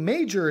Hansen, who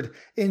majored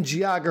in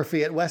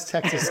geography at West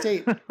Texas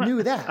State,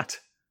 knew that.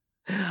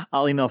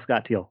 I'll email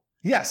Scott Teal.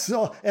 Yes.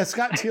 So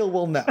Scott Teal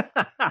will know.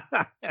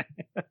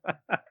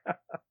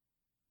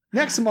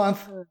 Next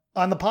month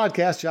on the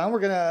podcast, John, we're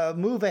going to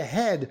move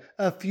ahead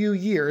a few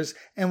years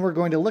and we're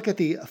going to look at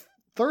the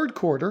third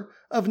quarter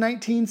of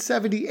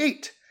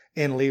 1978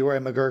 in Leroy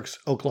McGurk's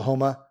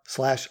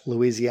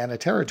Oklahoma/Louisiana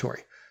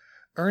territory.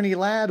 Ernie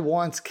Ladd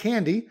wants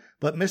candy,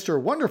 but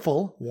Mr.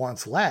 Wonderful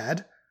wants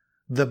Ladd.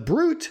 The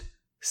Brute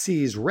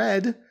sees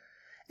red.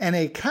 And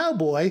a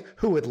cowboy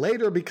who would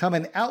later become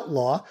an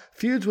outlaw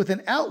feuds with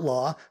an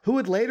outlaw who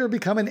would later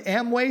become an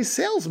Amway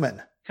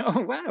salesman.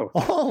 Oh, wow.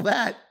 All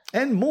that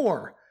and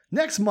more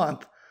next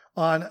month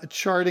on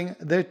Charting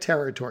the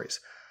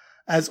Territories.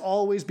 As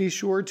always, be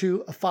sure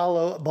to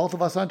follow both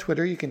of us on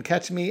Twitter. You can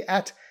catch me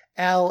at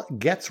Al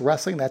Getz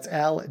Wrestling. That's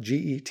Al,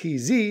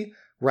 Getz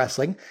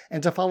Wrestling.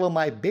 And to follow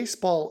my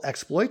baseball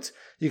exploits,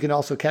 you can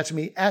also catch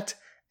me at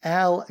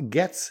Al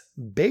Getz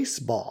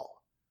Baseball.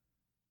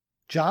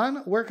 John,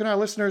 where can our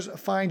listeners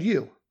find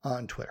you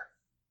on Twitter?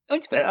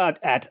 At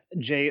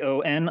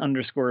JON_BOUCHER,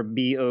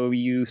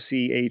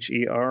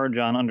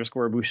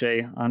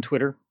 John_Boucher on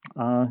Twitter.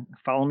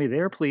 Follow me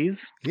there, please.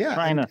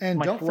 Yeah,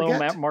 and don't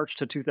forget March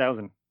to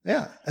 2000.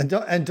 Yeah, and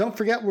don't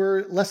forget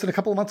we're less than a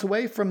couple of months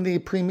away from the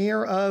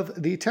premiere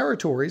of The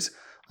Territories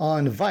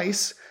on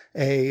Vice,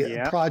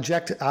 a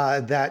project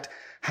that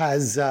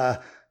has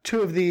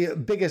two of the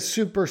biggest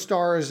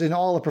superstars in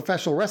all of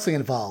professional wrestling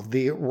involved,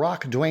 The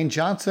Rock, Dwayne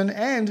Johnson,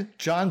 and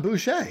John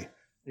Boucher.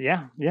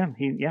 Yeah.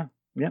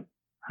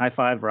 High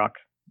five, Rock.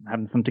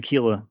 Having some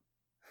tequila.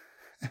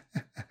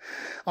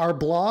 Our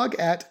blog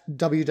at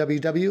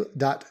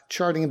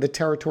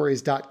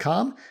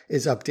www.chartingtheterritories.com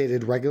is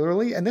updated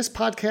regularly, and this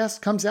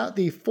podcast comes out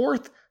the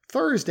fourth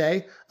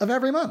Thursday of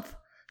every month.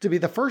 To be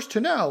the first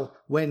to know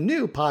when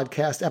new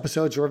podcast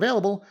episodes are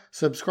available,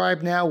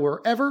 subscribe now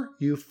wherever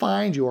you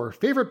find your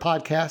favorite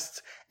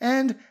podcasts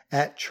and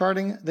at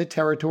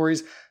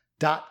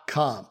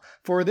chartingtheterritories.com.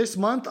 For this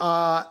month,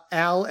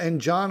 Al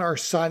and John are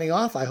signing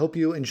off. I hope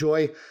you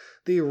enjoy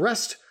the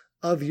rest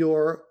of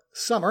your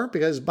summer,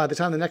 because by the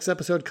time the next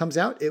episode comes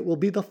out, it will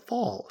be the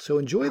fall. So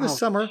enjoy the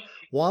summer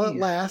while it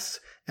lasts,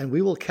 and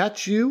we will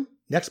catch you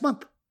next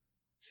month.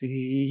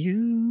 See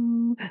you